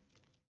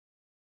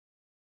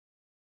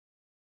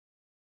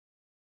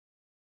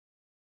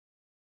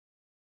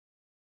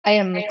 I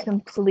am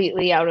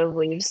completely out of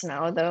leaves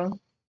now though.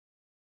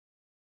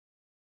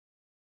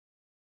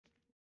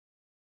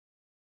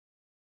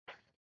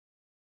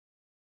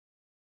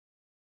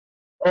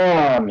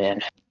 Oh man.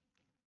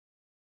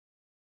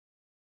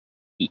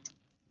 Eat.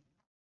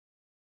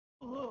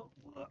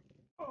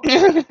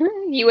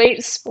 You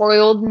ate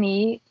spoiled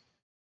meat.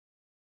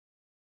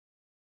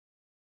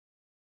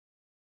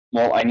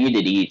 Well, I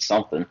needed to eat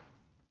something.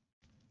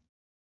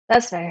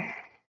 That's fair.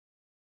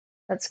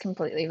 That's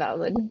completely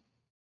valid.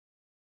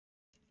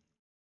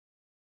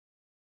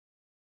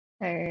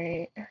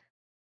 Alright.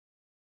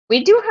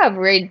 We do have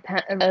we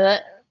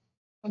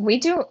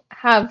do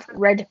have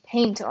red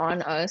paint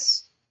on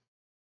us,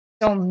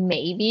 so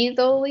maybe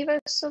they'll leave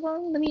us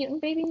alone, the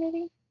mutant baby,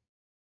 maybe?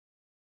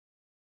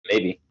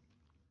 Maybe.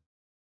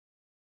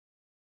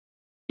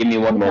 Give me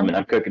one Okay. moment.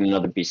 I'm cooking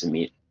another piece of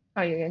meat.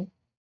 Oh, you're good.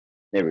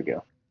 There we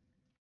go.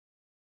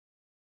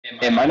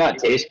 It might not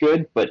taste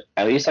good, but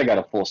at least I got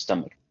a full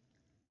stomach.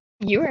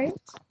 You right.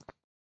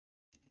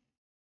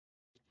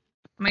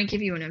 Might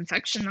give you an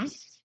infection, though.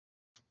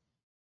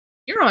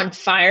 You're on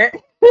fire.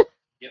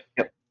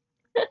 Yep.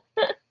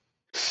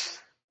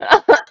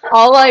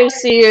 All I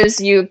see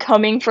is you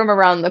coming from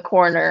around the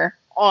corner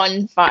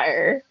on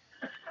fire.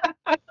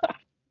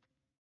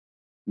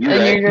 You're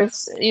And right.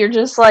 you're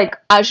just like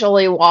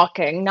casually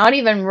walking, not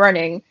even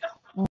running,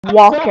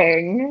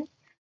 walking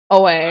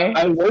away.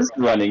 I was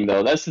running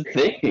though. That's the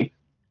thing.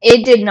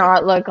 It did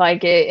not look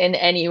like it in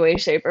any way,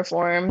 shape, or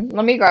form.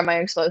 Let me grab my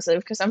explosive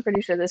because I'm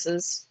pretty sure this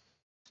is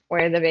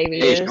where the baby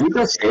Hey, should is. we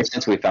go safe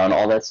since we found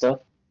all that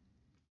stuff?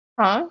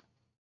 Huh?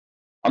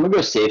 I'm gonna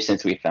go safe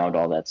since we found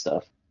all that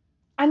stuff.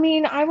 I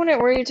mean, I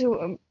wouldn't worry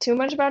too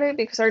much about it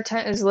because our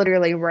tent is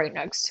literally right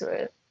next to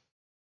it.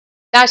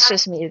 That's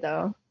just me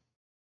though.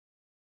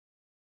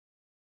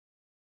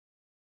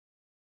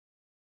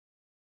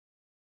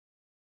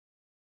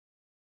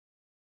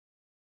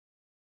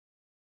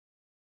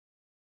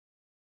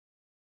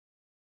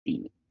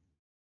 Be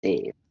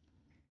safe.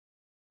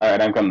 All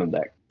right, I'm coming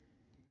back.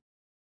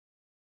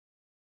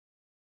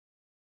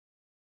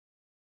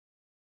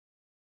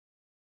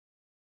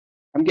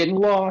 I'm getting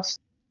lost.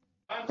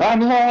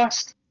 I'm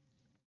lost.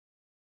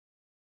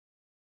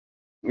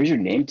 Where's your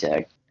name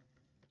tag?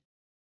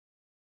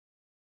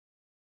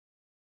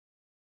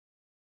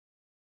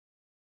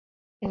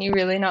 Can you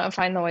really not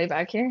find the way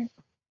back here?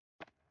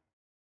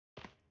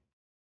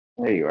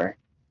 There you are.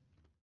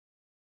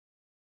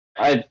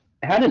 I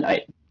had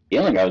an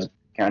feeling I was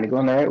kind of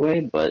going the right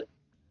way, but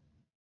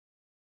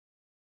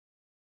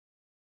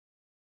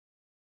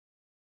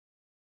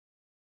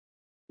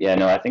yeah,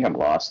 no, I think I'm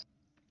lost.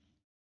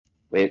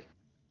 Wait.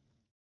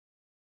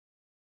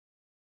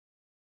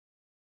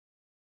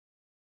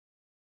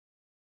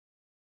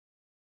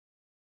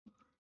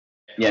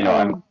 Yeah, no,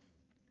 I'm. Oh,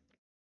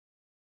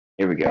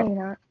 Here we no, go.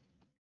 you're not.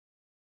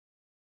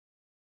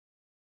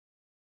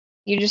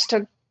 You just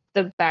took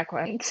the back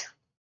one.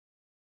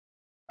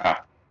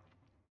 Ah,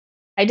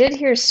 I did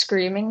hear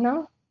screaming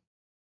though.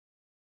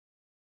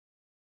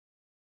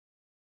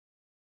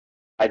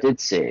 I did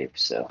save,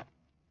 so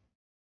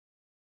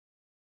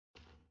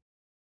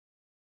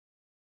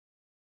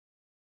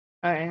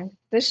Alright,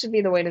 this should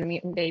be the way to the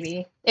mutant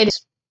baby. It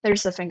is.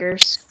 There's the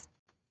fingers.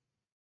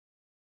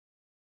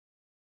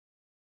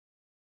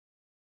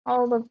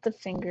 All of the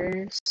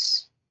fingers.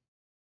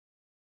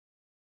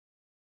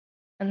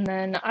 And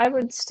then I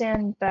would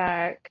stand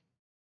back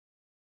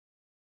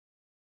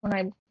when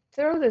I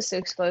throw this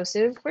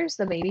explosive. Where's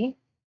the baby?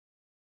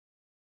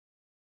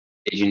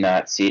 did you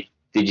not see?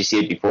 Did you see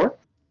it before?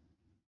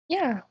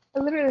 Yeah, I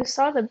literally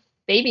saw the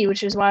baby,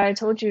 which is why I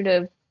told you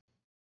to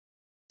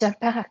step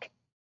back.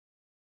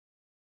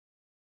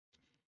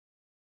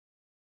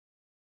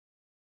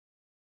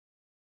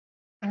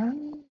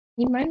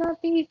 He might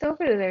not be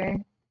over there.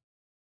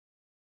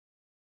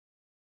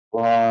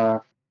 Blah,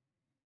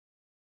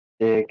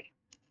 thick,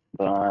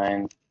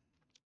 blind,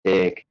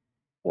 thick,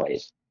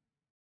 white.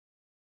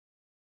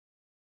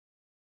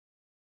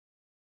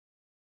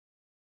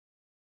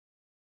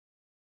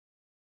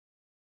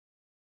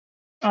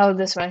 Oh,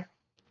 this way.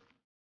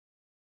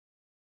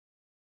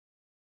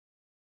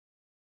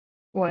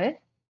 What?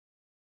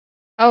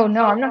 Oh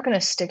no, I'm not gonna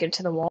stick it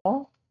to the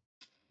wall.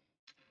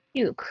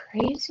 You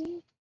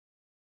crazy?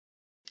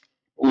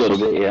 A little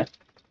bit, yeah.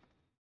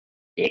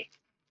 Thick,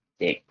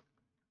 thick.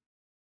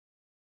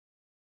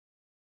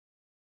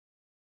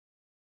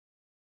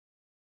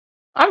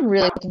 I'm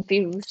really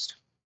confused.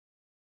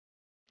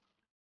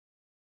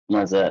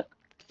 What's that?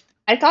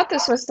 I thought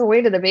this was the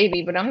way to the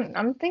baby, but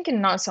I'm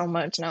thinking not so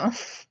much now.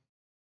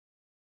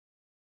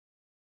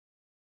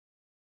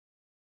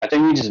 I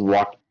think we just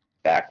walked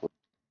backwards.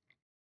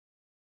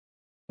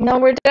 No,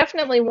 we're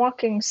definitely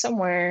walking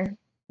somewhere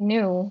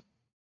new.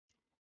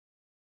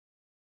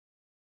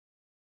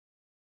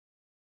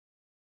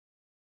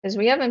 Because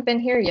we haven't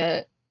been here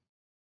yet.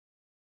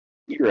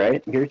 You're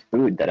right. Here's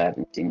food that I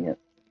haven't seen yet,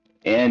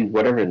 and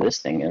whatever this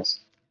thing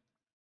is.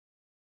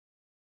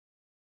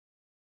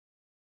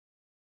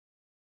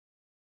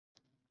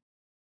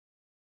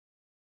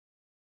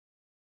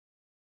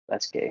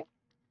 That's gay.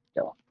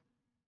 No.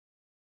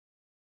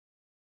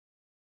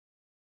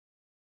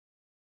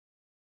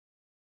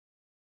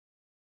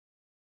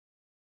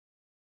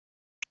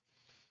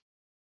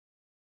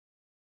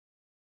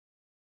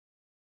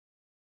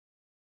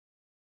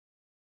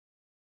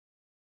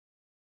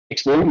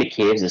 Exploring the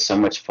caves is so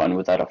much fun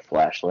without a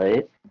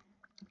flashlight.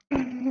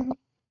 In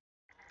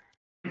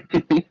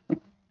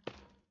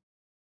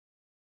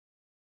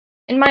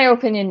my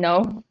opinion,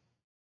 no.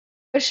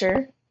 For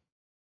sure.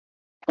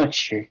 Oh,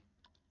 sure.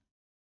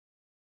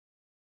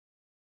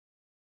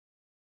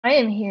 I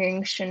am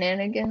hearing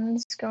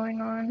shenanigans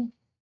going on.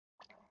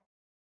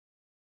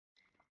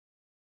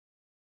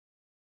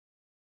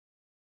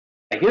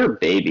 I hear a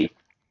baby.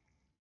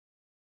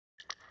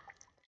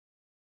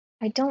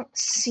 I don't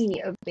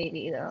see a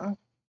baby though.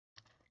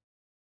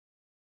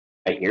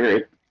 I hear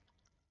it.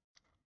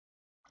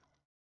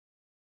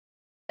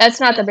 That's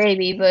not the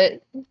baby,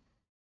 but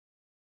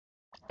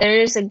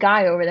there is a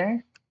guy over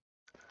there.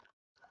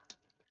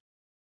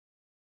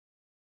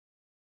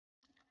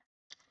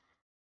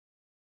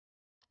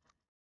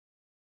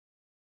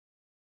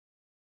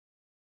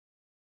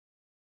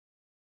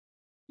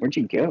 Where'd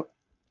you go?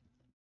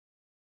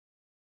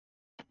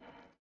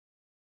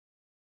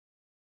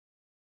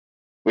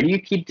 Where do you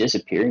keep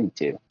disappearing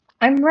to?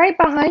 I'm right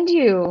behind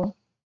you.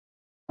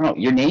 Oh,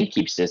 your name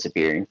keeps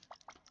disappearing.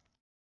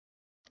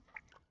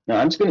 No,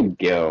 I'm just gonna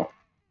go.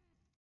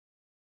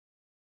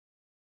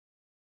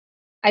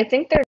 I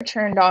think they're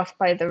turned off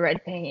by the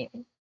red paint,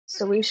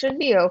 so we should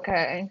be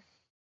okay.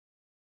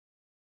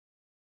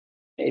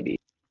 Maybe.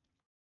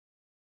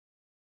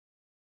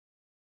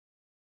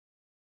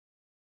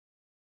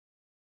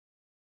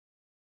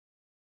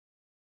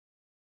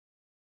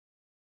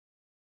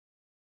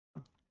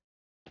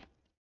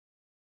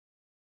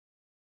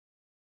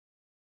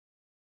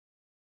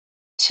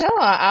 Chill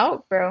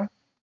out, bro.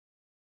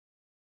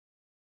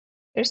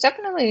 There's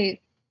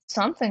definitely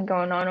something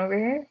going on over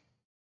here.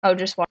 Oh,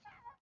 just watch.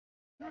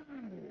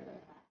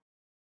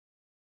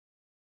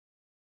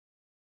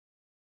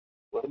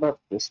 What about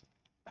this?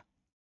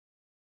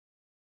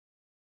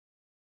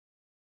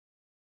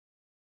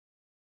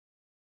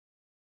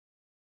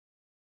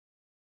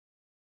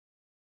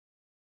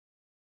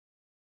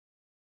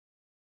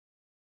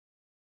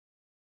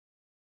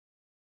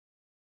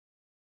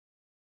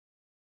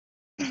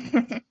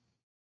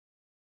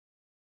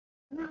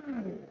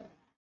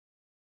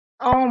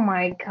 Oh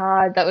my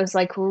god, that was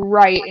like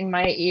right in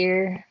my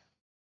ear.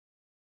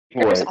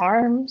 There's What?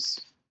 arms.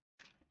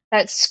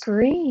 That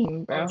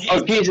scream, bro.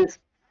 Oh, Jesus!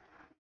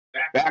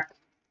 Back!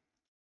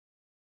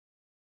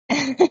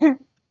 I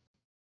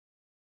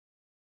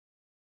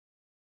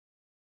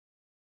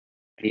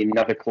need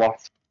another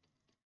cloth.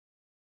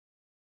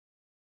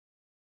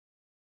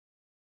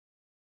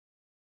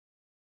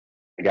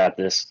 I got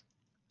this.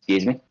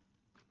 Excuse me?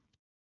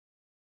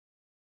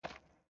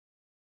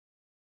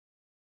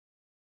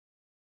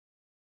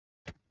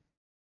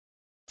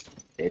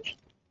 Bitch.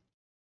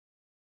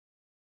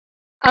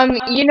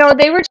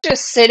 They were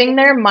just sitting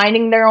there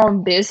minding their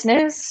own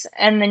business,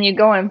 and then you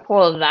go and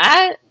pull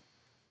that?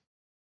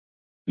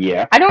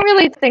 Yeah. I don't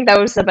really think that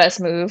was the best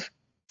move.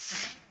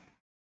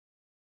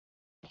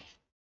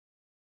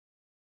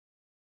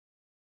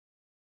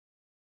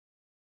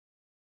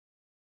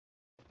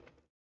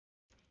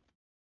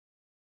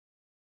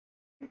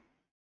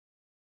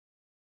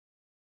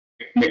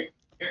 Come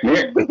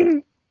here. Come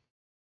here.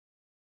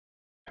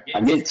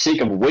 I'm getting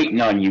sick of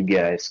waiting on you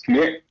guys. Come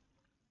here.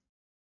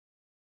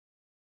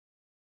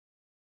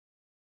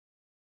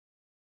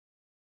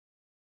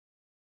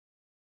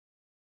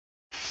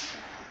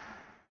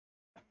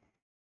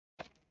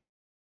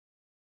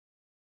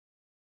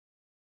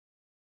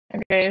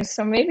 Okay,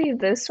 so maybe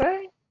this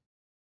way?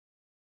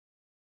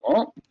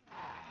 Oh,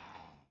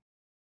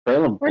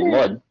 trail of Where did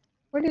blood.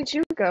 where did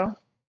you go?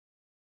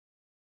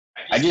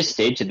 I just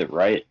stayed to the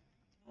right.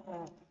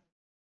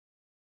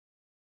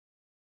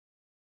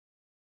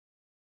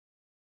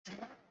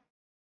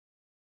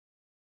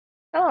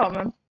 Oh,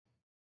 man.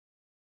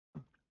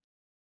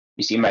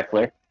 You see my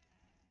flare?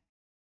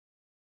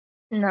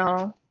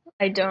 No,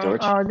 I don't.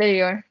 Torch? Oh, there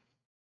you are.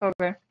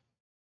 Over.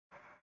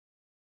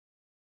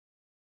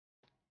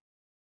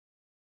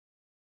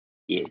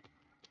 Yeah.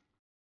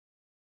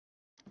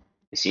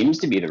 It seems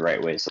to be the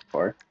right way so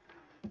far.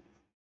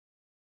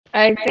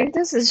 I think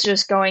this is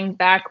just going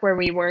back where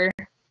we were.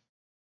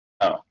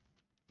 Oh.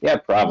 Yeah, Yeah.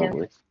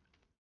 probably.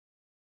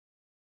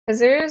 Because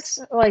there's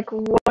like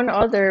one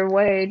other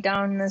way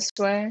down this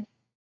way.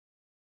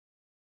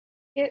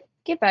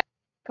 Get back.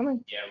 Come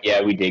on.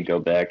 Yeah, we did go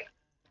back.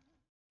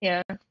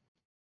 Yeah.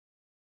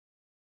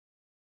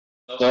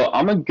 So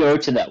I'm gonna go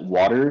to that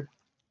water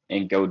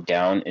and go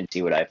down and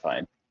see what I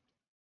find.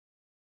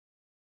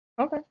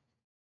 Okay.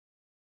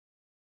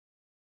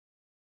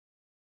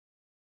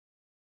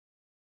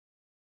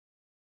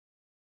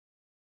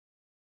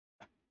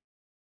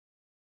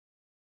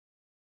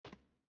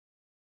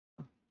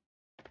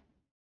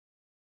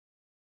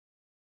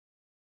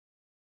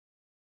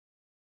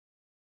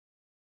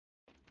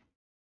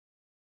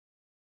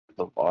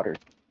 The water.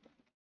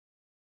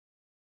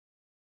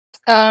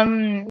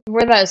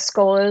 Where that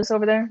skull is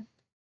over there.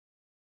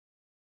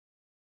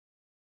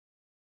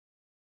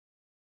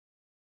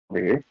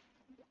 Over here.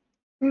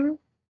 Hmm.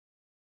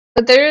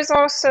 But there is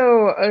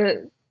also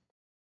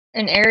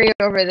an area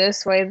over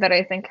this way that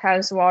I think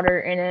has water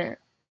in it.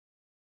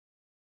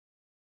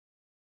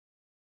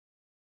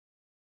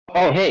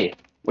 Oh, hey.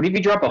 What if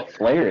you drop a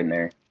flare in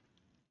there?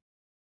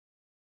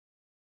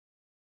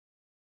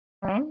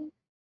 Huh?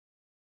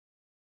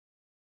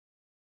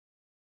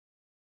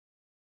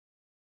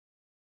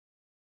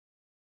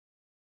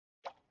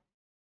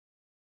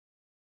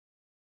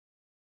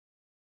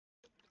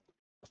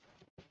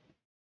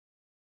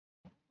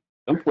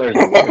 Don't flare the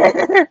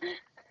water.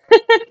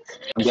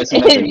 I'm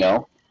guessing that's a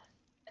no.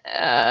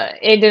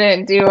 It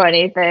didn't do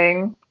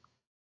anything.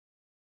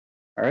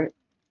 Alright.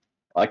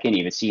 Well, I can't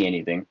even see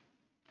anything.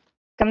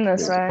 Come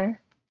this way.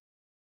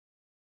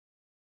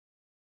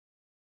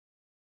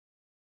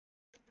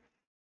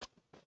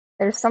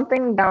 There's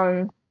something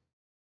down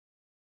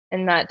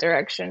in that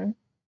direction.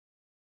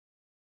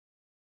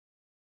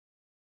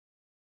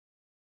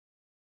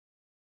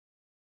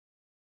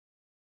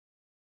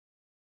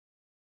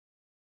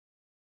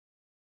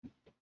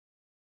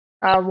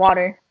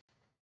 Water.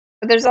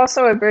 But there's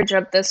also a bridge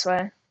up this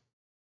way.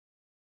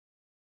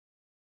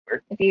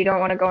 Where? If you don't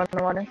want to go in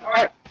the water.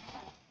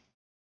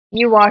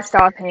 You washed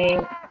off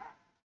paint.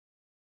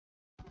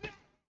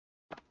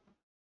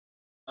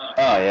 Oh,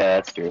 yeah,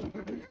 that's true.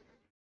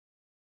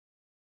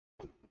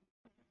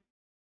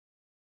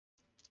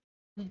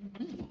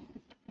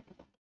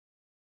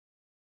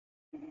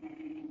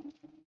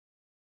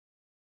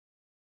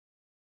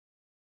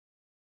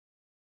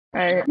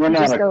 Alright, Run out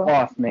just of go.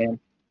 cloth, man.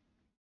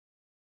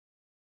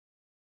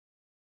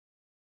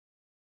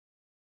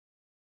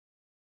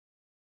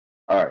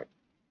 Alright.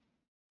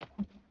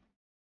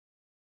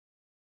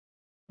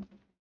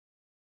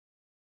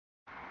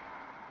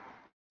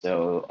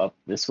 So, up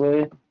this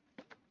way,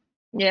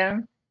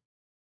 Yeah.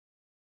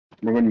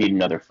 we're gonna need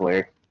another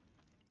flare.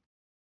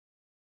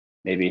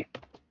 Maybe.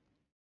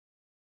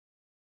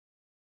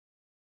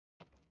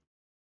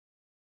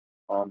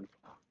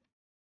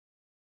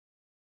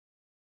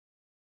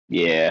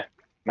 Yeah.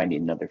 Might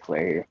need another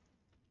flare here.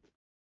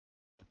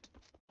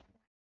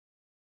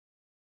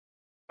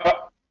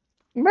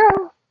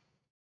 Bro.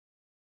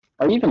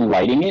 Are you even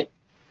lighting it?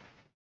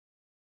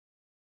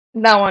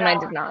 That one I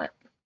did not.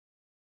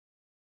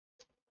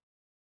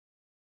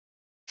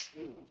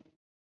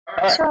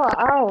 Alright. Chill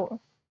out.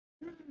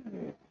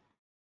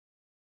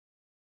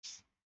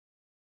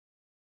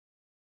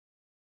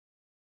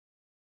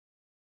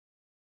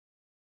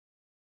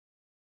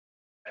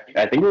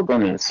 I think we're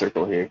going in a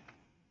circle here.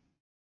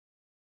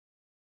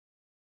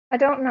 I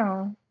don't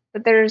know.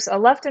 But there's a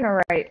left and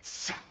a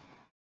right.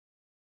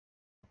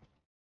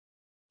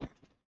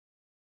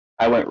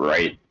 I went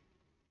right.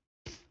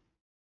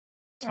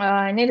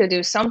 I need to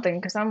do something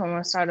because I'm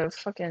almost out of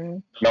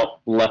fucking. No,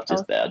 left is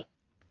health. bad.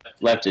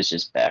 Left is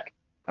just back.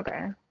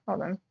 Okay,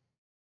 hold on.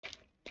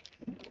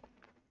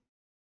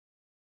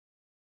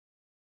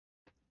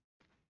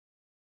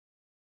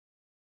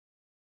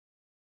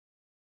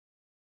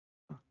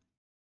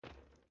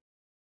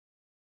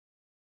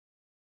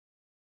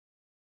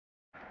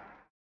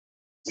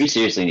 We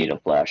seriously need a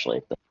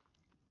flashlight, though.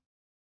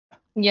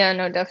 Yeah,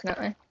 no,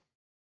 definitely.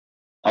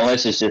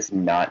 Unless it's just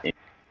not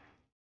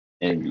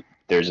in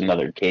there's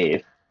another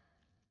cave.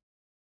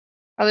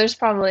 Oh, there's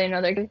probably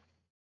another.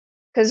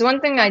 Because one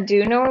thing I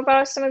do know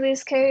about some of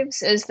these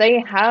caves is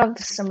they have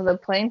some of the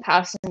plane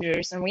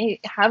passengers, and we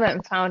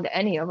haven't found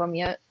any of them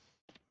yet.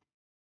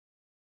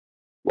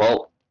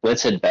 Well,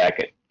 let's head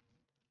back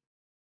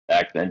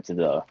then to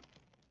the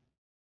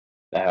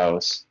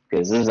house,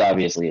 because this is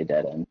obviously a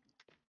dead end.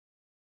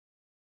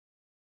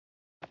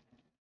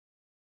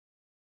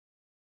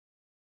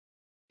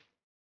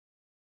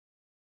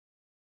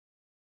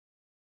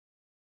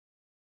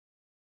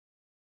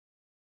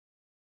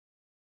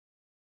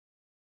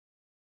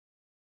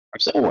 I'm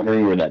still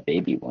wondering where that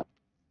baby went.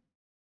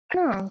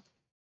 No,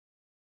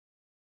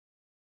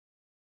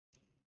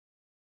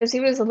 because he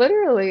was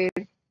literally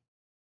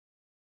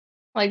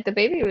like the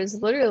baby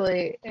was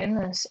literally in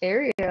this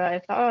area. I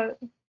thought,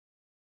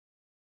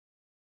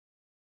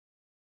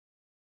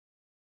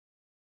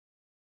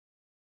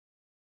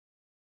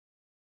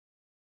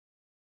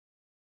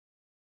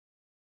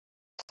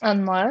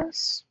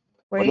 unless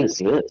What wait, is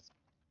this?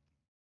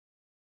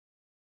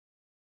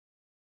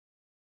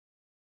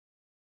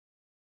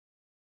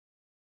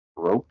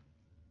 Rope?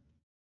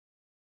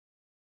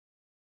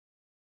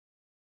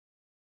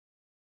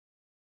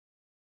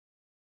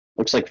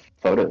 Looks like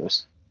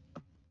photos.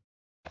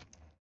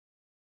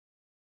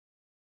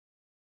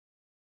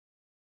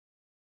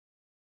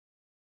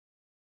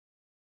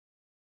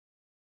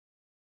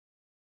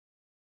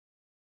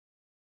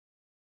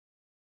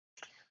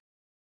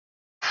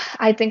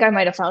 I think I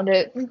might have found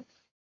it.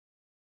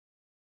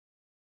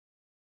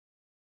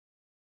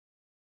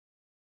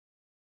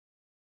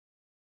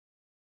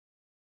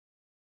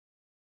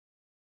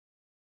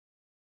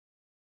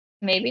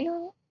 Maybe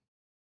not.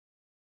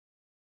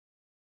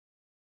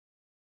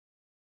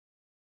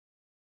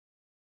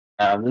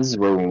 This is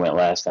where we went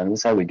last time. This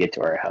is how we get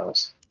to our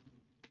house.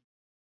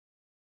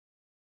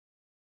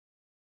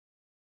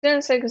 I was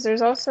gonna say because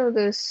there's also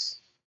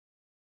this.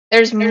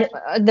 There's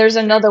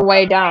another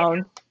way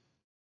down.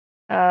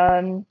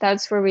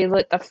 That's where we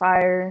lit the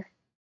fire.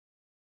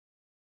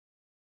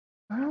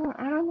 I don't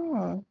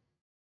know.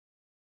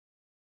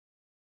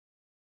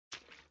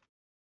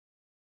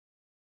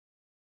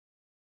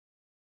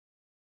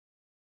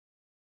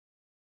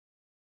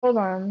 Hold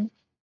on.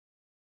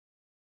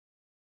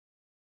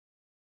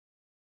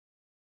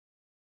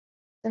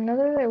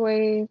 Another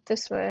way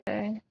this way.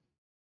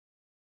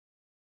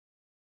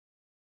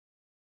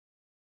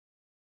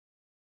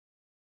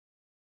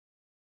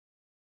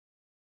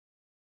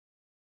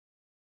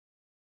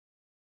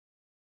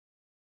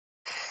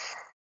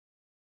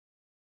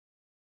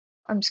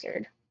 I'm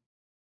scared.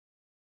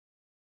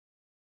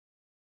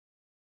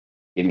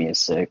 Give me a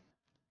sec.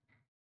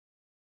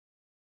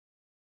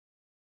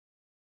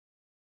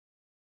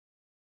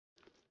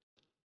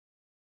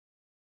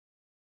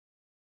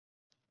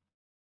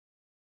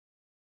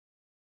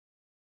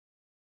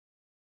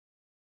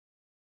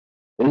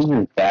 This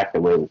is back the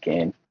way we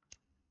came.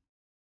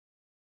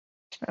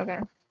 Okay.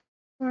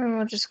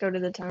 We'll just go to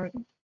the tent.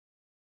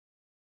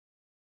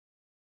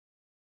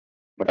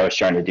 What I was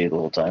trying to do the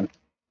whole time.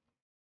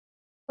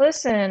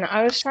 Listen,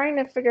 I was trying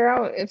to figure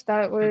out if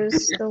that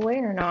was the way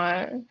or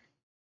not.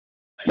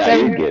 Nah, So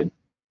you're good.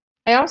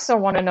 I also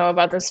want to know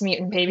about this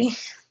mutant baby.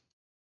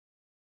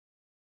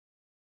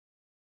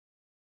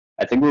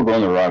 I think we're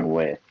going the wrong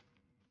way.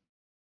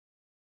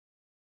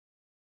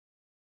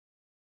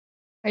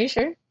 Are you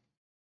sure?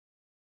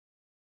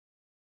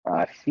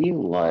 I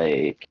feel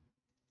like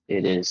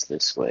it is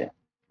this way.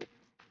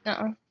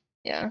 No.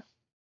 Yeah.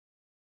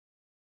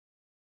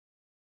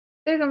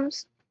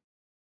 Bigums.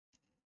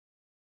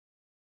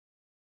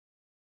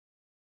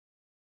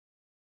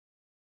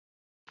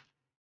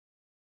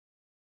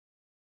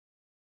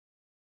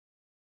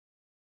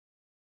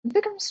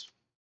 Bigums.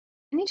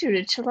 I need you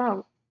to chill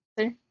out,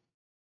 sir.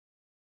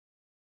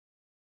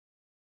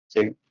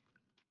 So,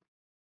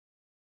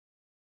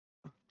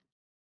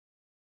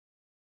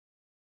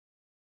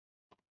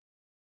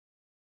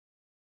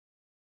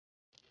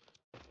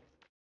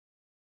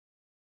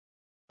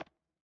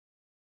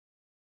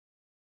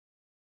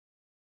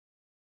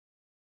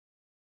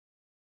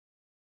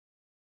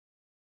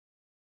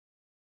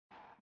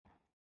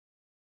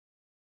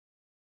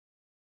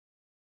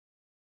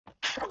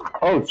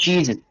 oh,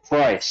 Jesus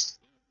Christ.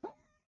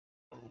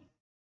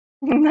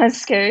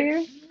 That's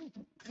scary.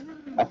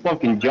 I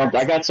fucking jumped.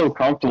 I got so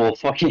comfortable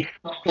fucking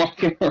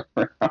walking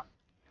around.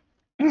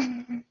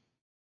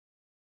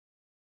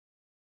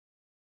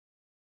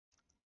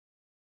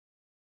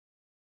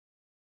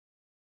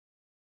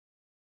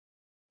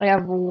 I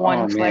have Oh,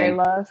 one flare man.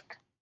 left.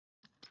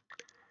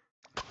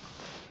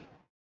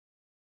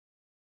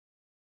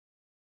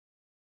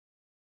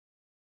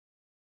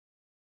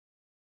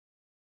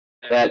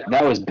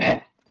 That was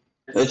bad.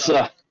 It's,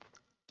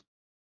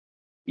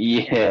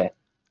 yeah.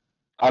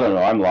 I don't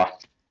know. I'm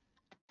lost.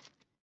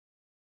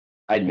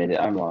 I admit it.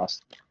 I'm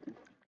lost.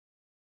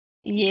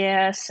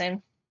 Yeah,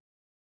 same.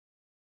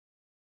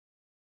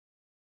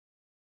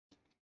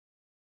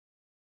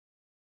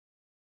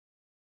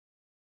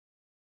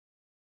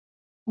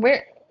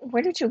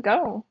 Where did you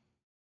go?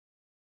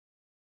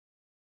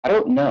 I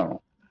don't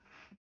know.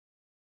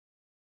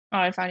 Oh,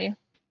 I found you.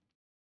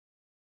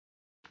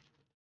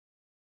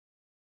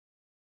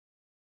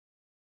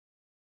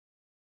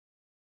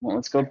 Well,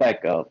 let's go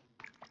back up.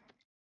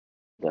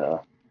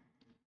 The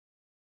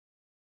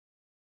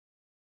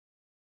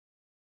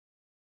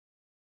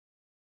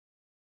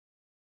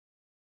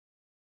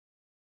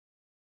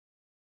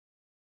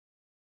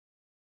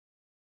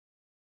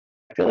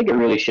I feel like it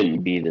really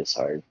shouldn't be this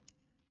hard.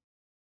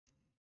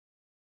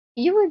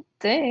 You would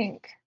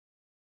think.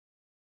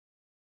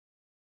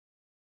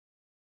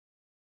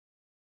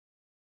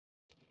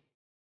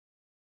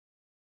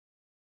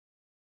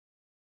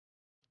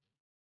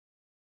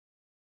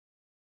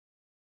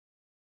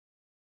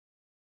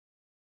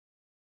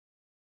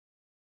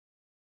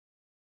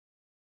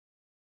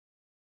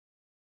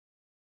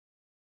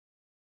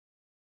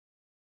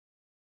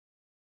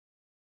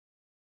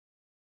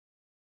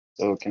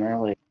 So can I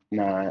like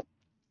not?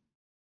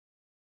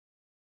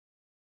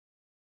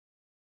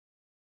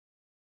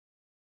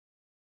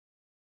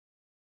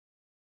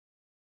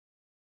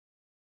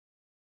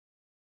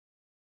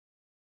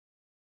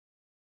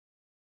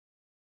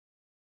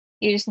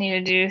 You just need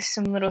to do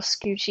some little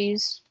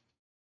scoochies.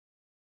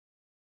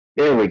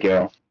 There we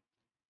go.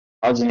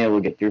 I wasn't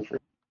able to get through for.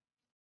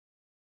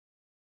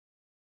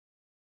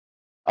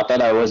 I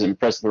thought I wasn't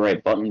pressing the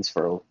right buttons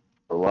for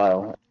a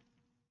while.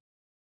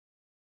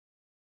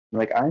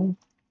 I'm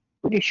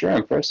pretty sure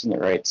I'm pressing the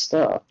right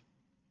stuff.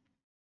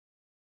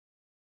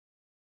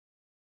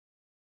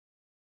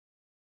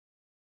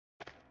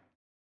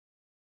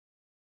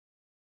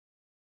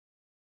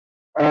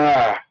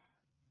 Ah,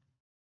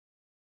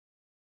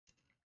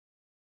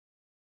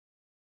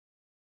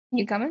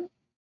 You coming?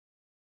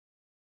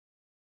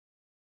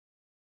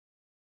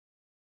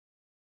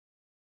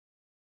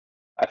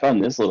 I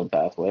found this little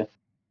pathway.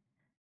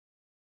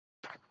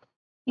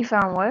 You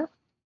found what?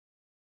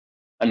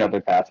 Another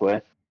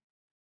pathway.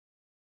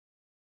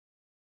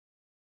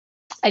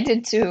 I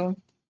did too.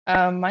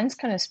 Mine's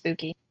kind of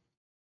spooky.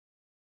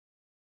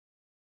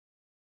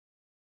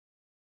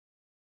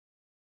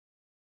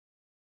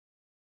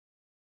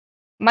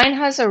 Mine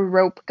has a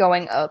rope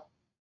going up.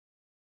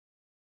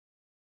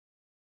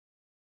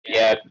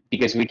 Yeah,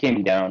 because we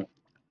came down.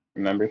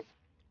 Remember?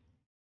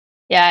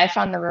 Yeah, I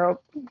found the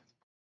rope.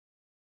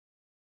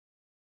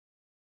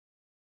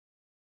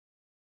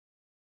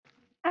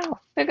 Ow,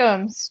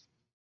 Bigums.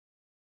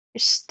 You're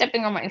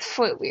stepping on my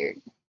foot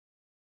weird.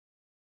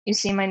 You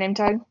see my name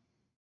tag?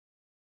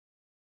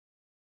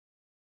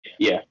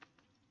 Yeah.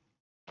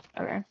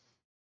 Okay.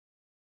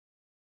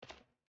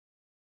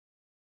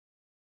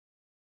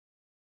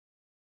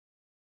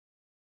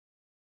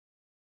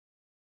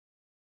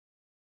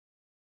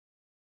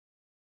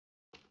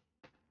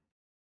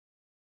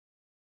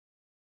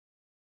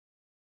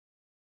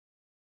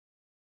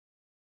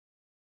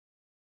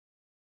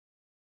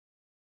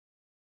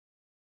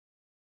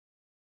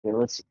 Okay,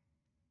 let's see.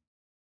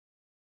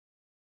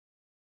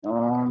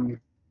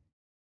 Um,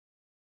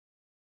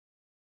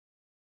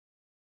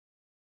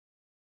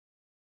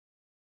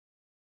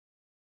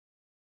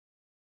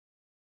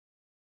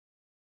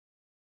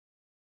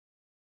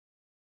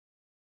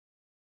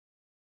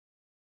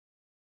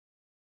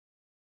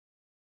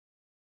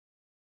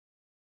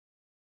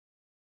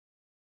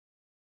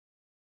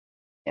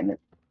 Damn it.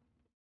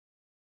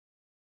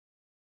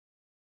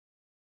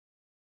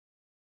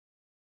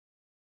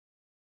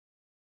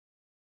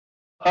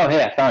 Oh,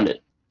 hey, I found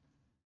it.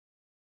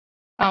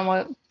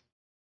 What?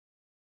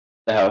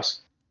 The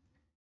house.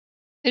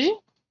 Did you?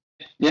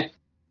 Yeah.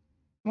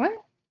 What?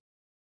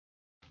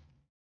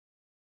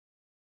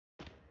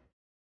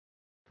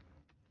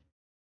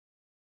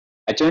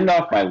 I turned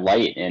off my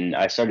light and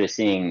I started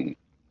seeing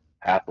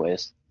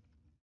pathways.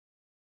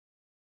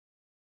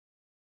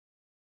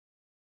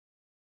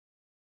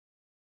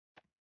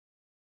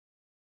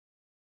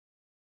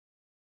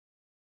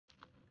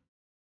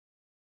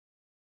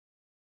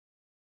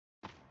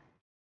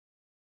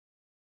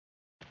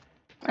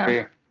 Oh.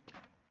 Here.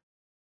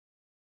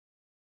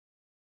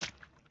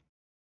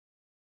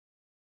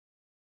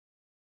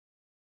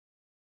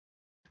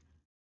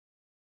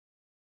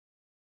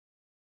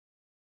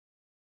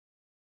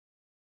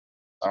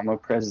 I'm gonna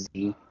press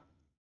Z.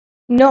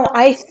 No,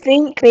 I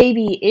think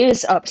baby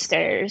is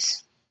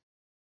upstairs.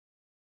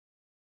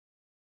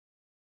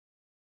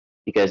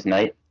 Because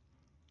night.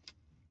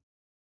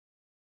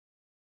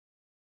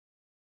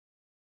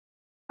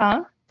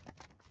 Huh?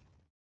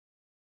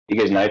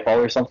 Because nightfall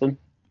or something.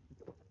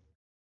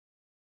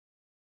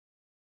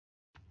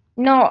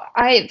 No,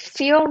 I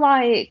feel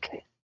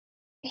like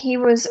he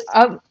was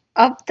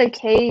up the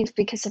cave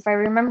because if I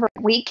remember,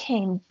 we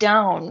came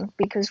down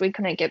because we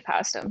couldn't get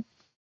past him.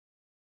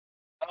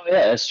 Oh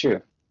yeah, that's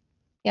true.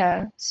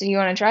 Yeah, so you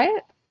want to try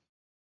it?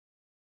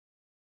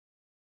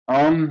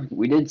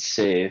 We did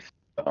save.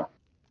 Oh.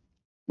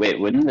 Wait,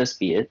 wouldn't this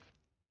be it?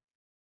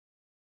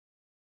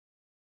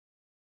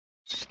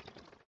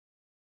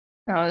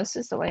 No, this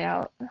is the way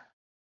out.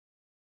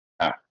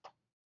 Ah.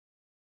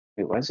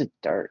 Wait, why is it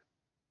dark?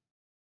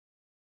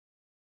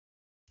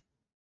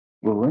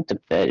 We went to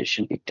bed. It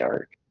shouldn't be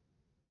dark.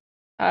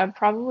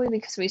 Probably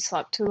because we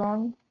slept too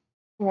long,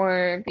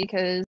 or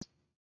because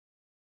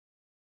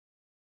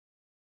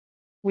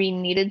we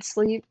needed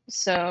sleep.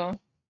 So,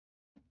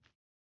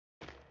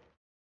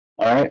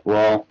 All right.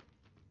 Well,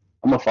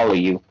 I'm gonna follow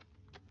you.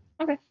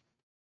 okay,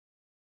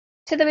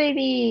 to the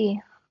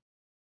baby.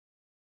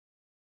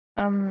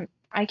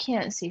 I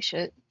can't see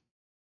shit.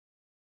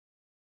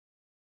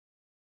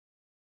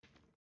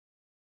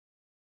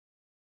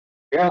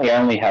 Apparently,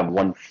 I only have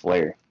one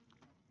flare.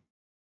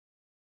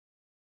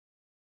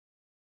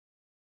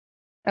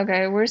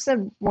 Okay, where's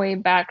the way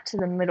back to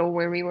the middle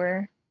where we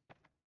were?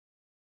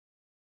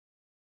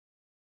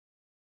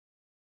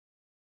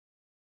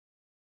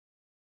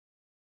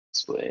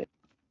 This way.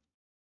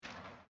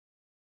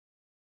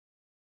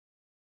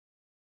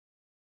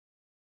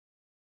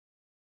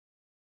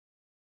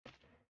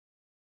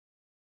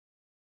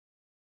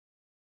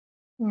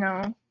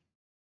 No,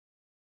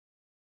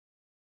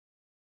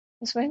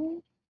 this way?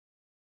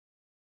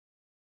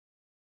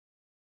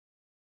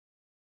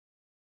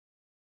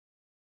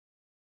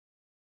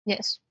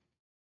 Yes.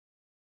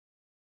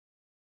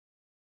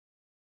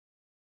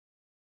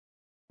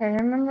 I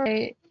remember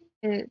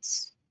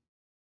it's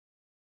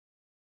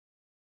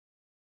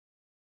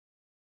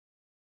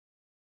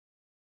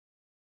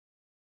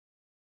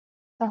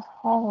the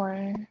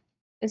hallway.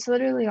 It's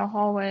literally a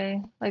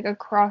hallway, like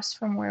across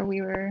from where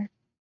we were.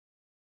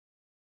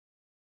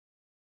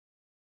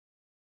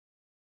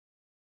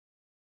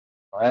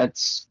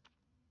 Let's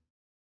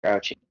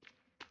crouching.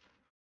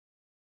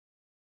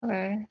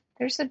 Okay,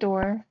 there's a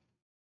door.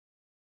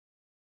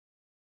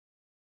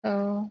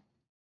 Oh,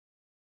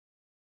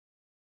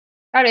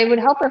 God, it would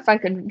help if I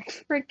could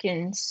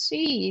freaking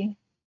see.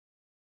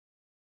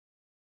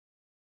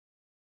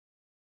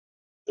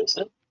 Is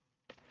it?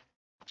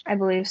 I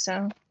believe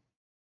so.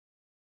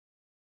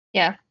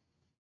 Yeah.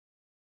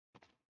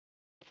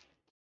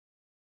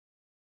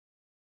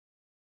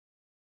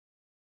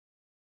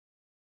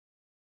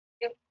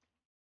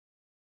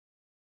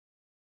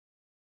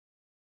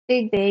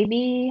 Big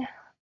baby.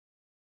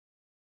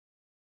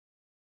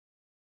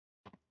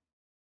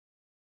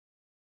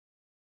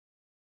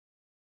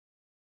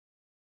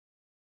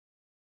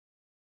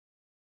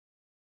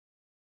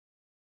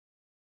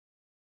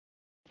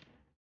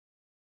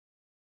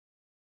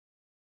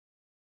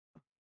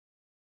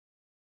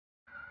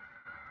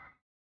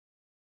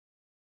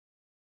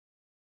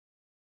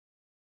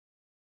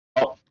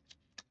 Oh,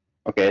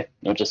 okay.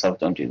 Note to self,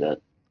 don't do that.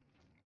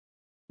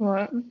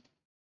 What?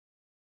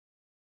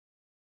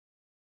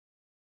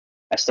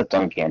 I stepped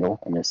on a candle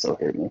and it still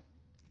hurt me.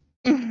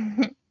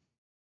 We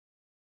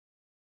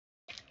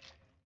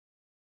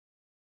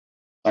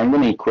I'm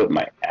gonna equip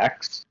my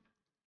axe.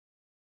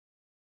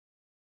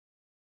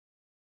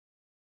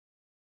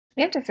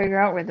 have to figure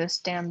out where this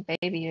damn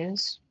baby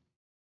is.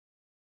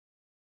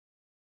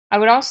 I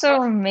would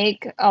also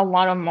make a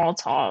lot of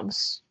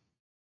Molotovs.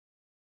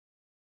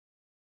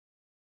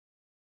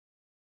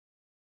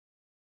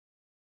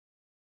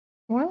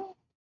 What?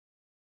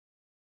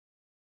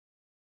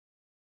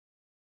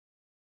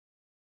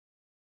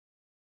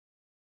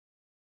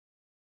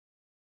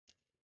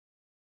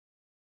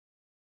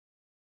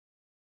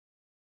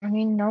 I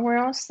mean, nowhere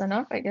else than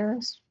up, I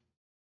guess.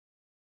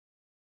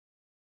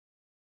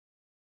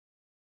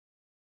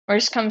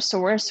 Worst comes to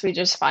worst, we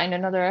just find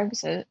another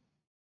exit.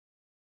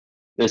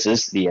 This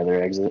is the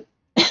other exit.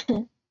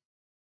 It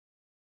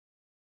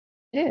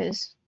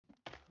is.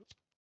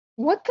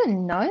 What the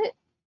nut?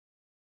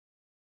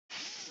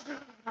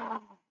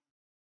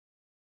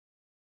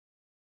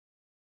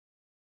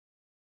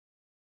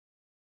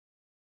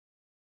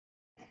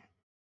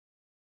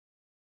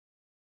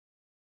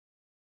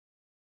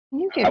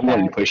 You I get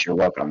wouldn't back. push your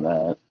luck on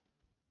that.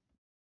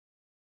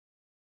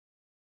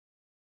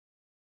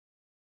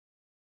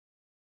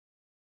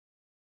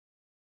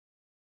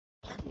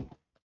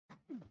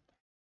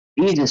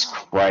 Jesus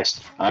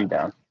Christ, I'm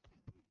down.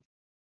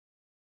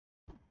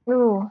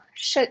 Ooh,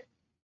 shit.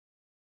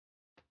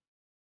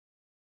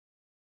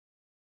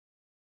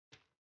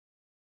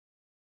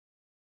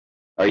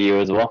 Are you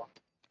as well?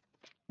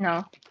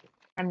 No,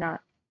 I'm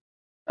not.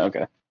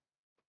 Okay.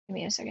 Give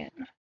me a second.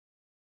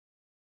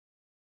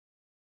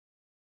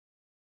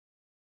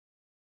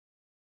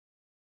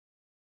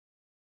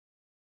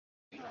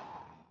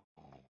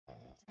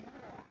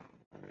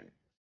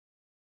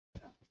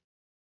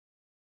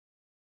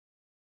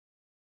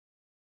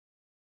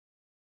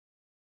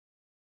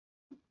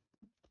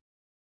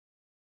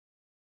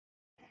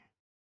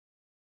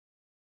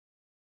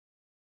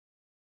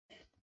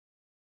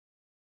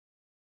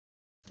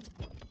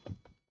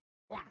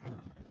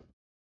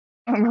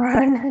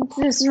 Run,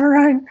 just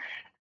run.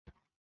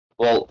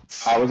 Well,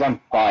 I was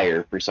on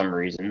fire for some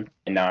reason,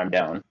 and now I'm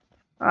down.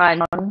 I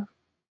know.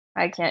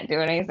 I can't do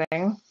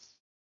anything.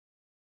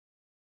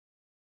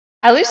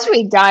 At least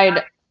we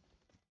died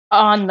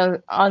on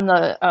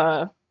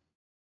the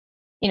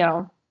you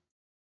know,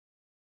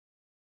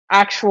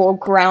 actual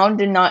ground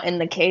and not in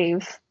the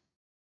cave.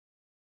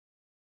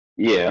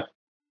 Yeah.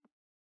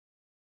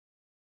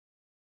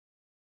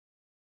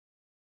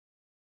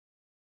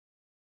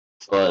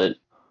 But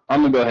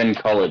I'm gonna go ahead and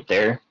call it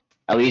there.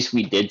 At least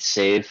we did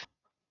save.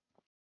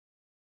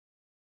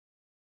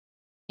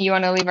 You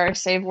want to leave our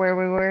save where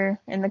we were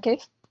in the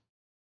cave?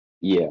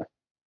 Yeah.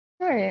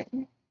 Alright.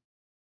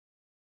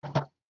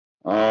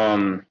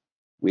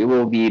 We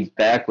will be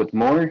back with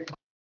more.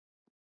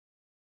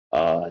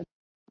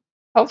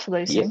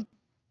 Hopefully Yeah, soon.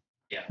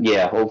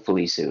 yeah,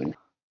 hopefully soon.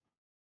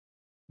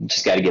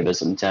 Just gotta give us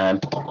some time.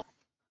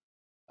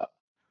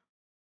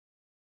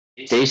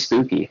 Stay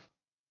spooky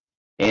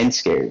and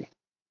scary.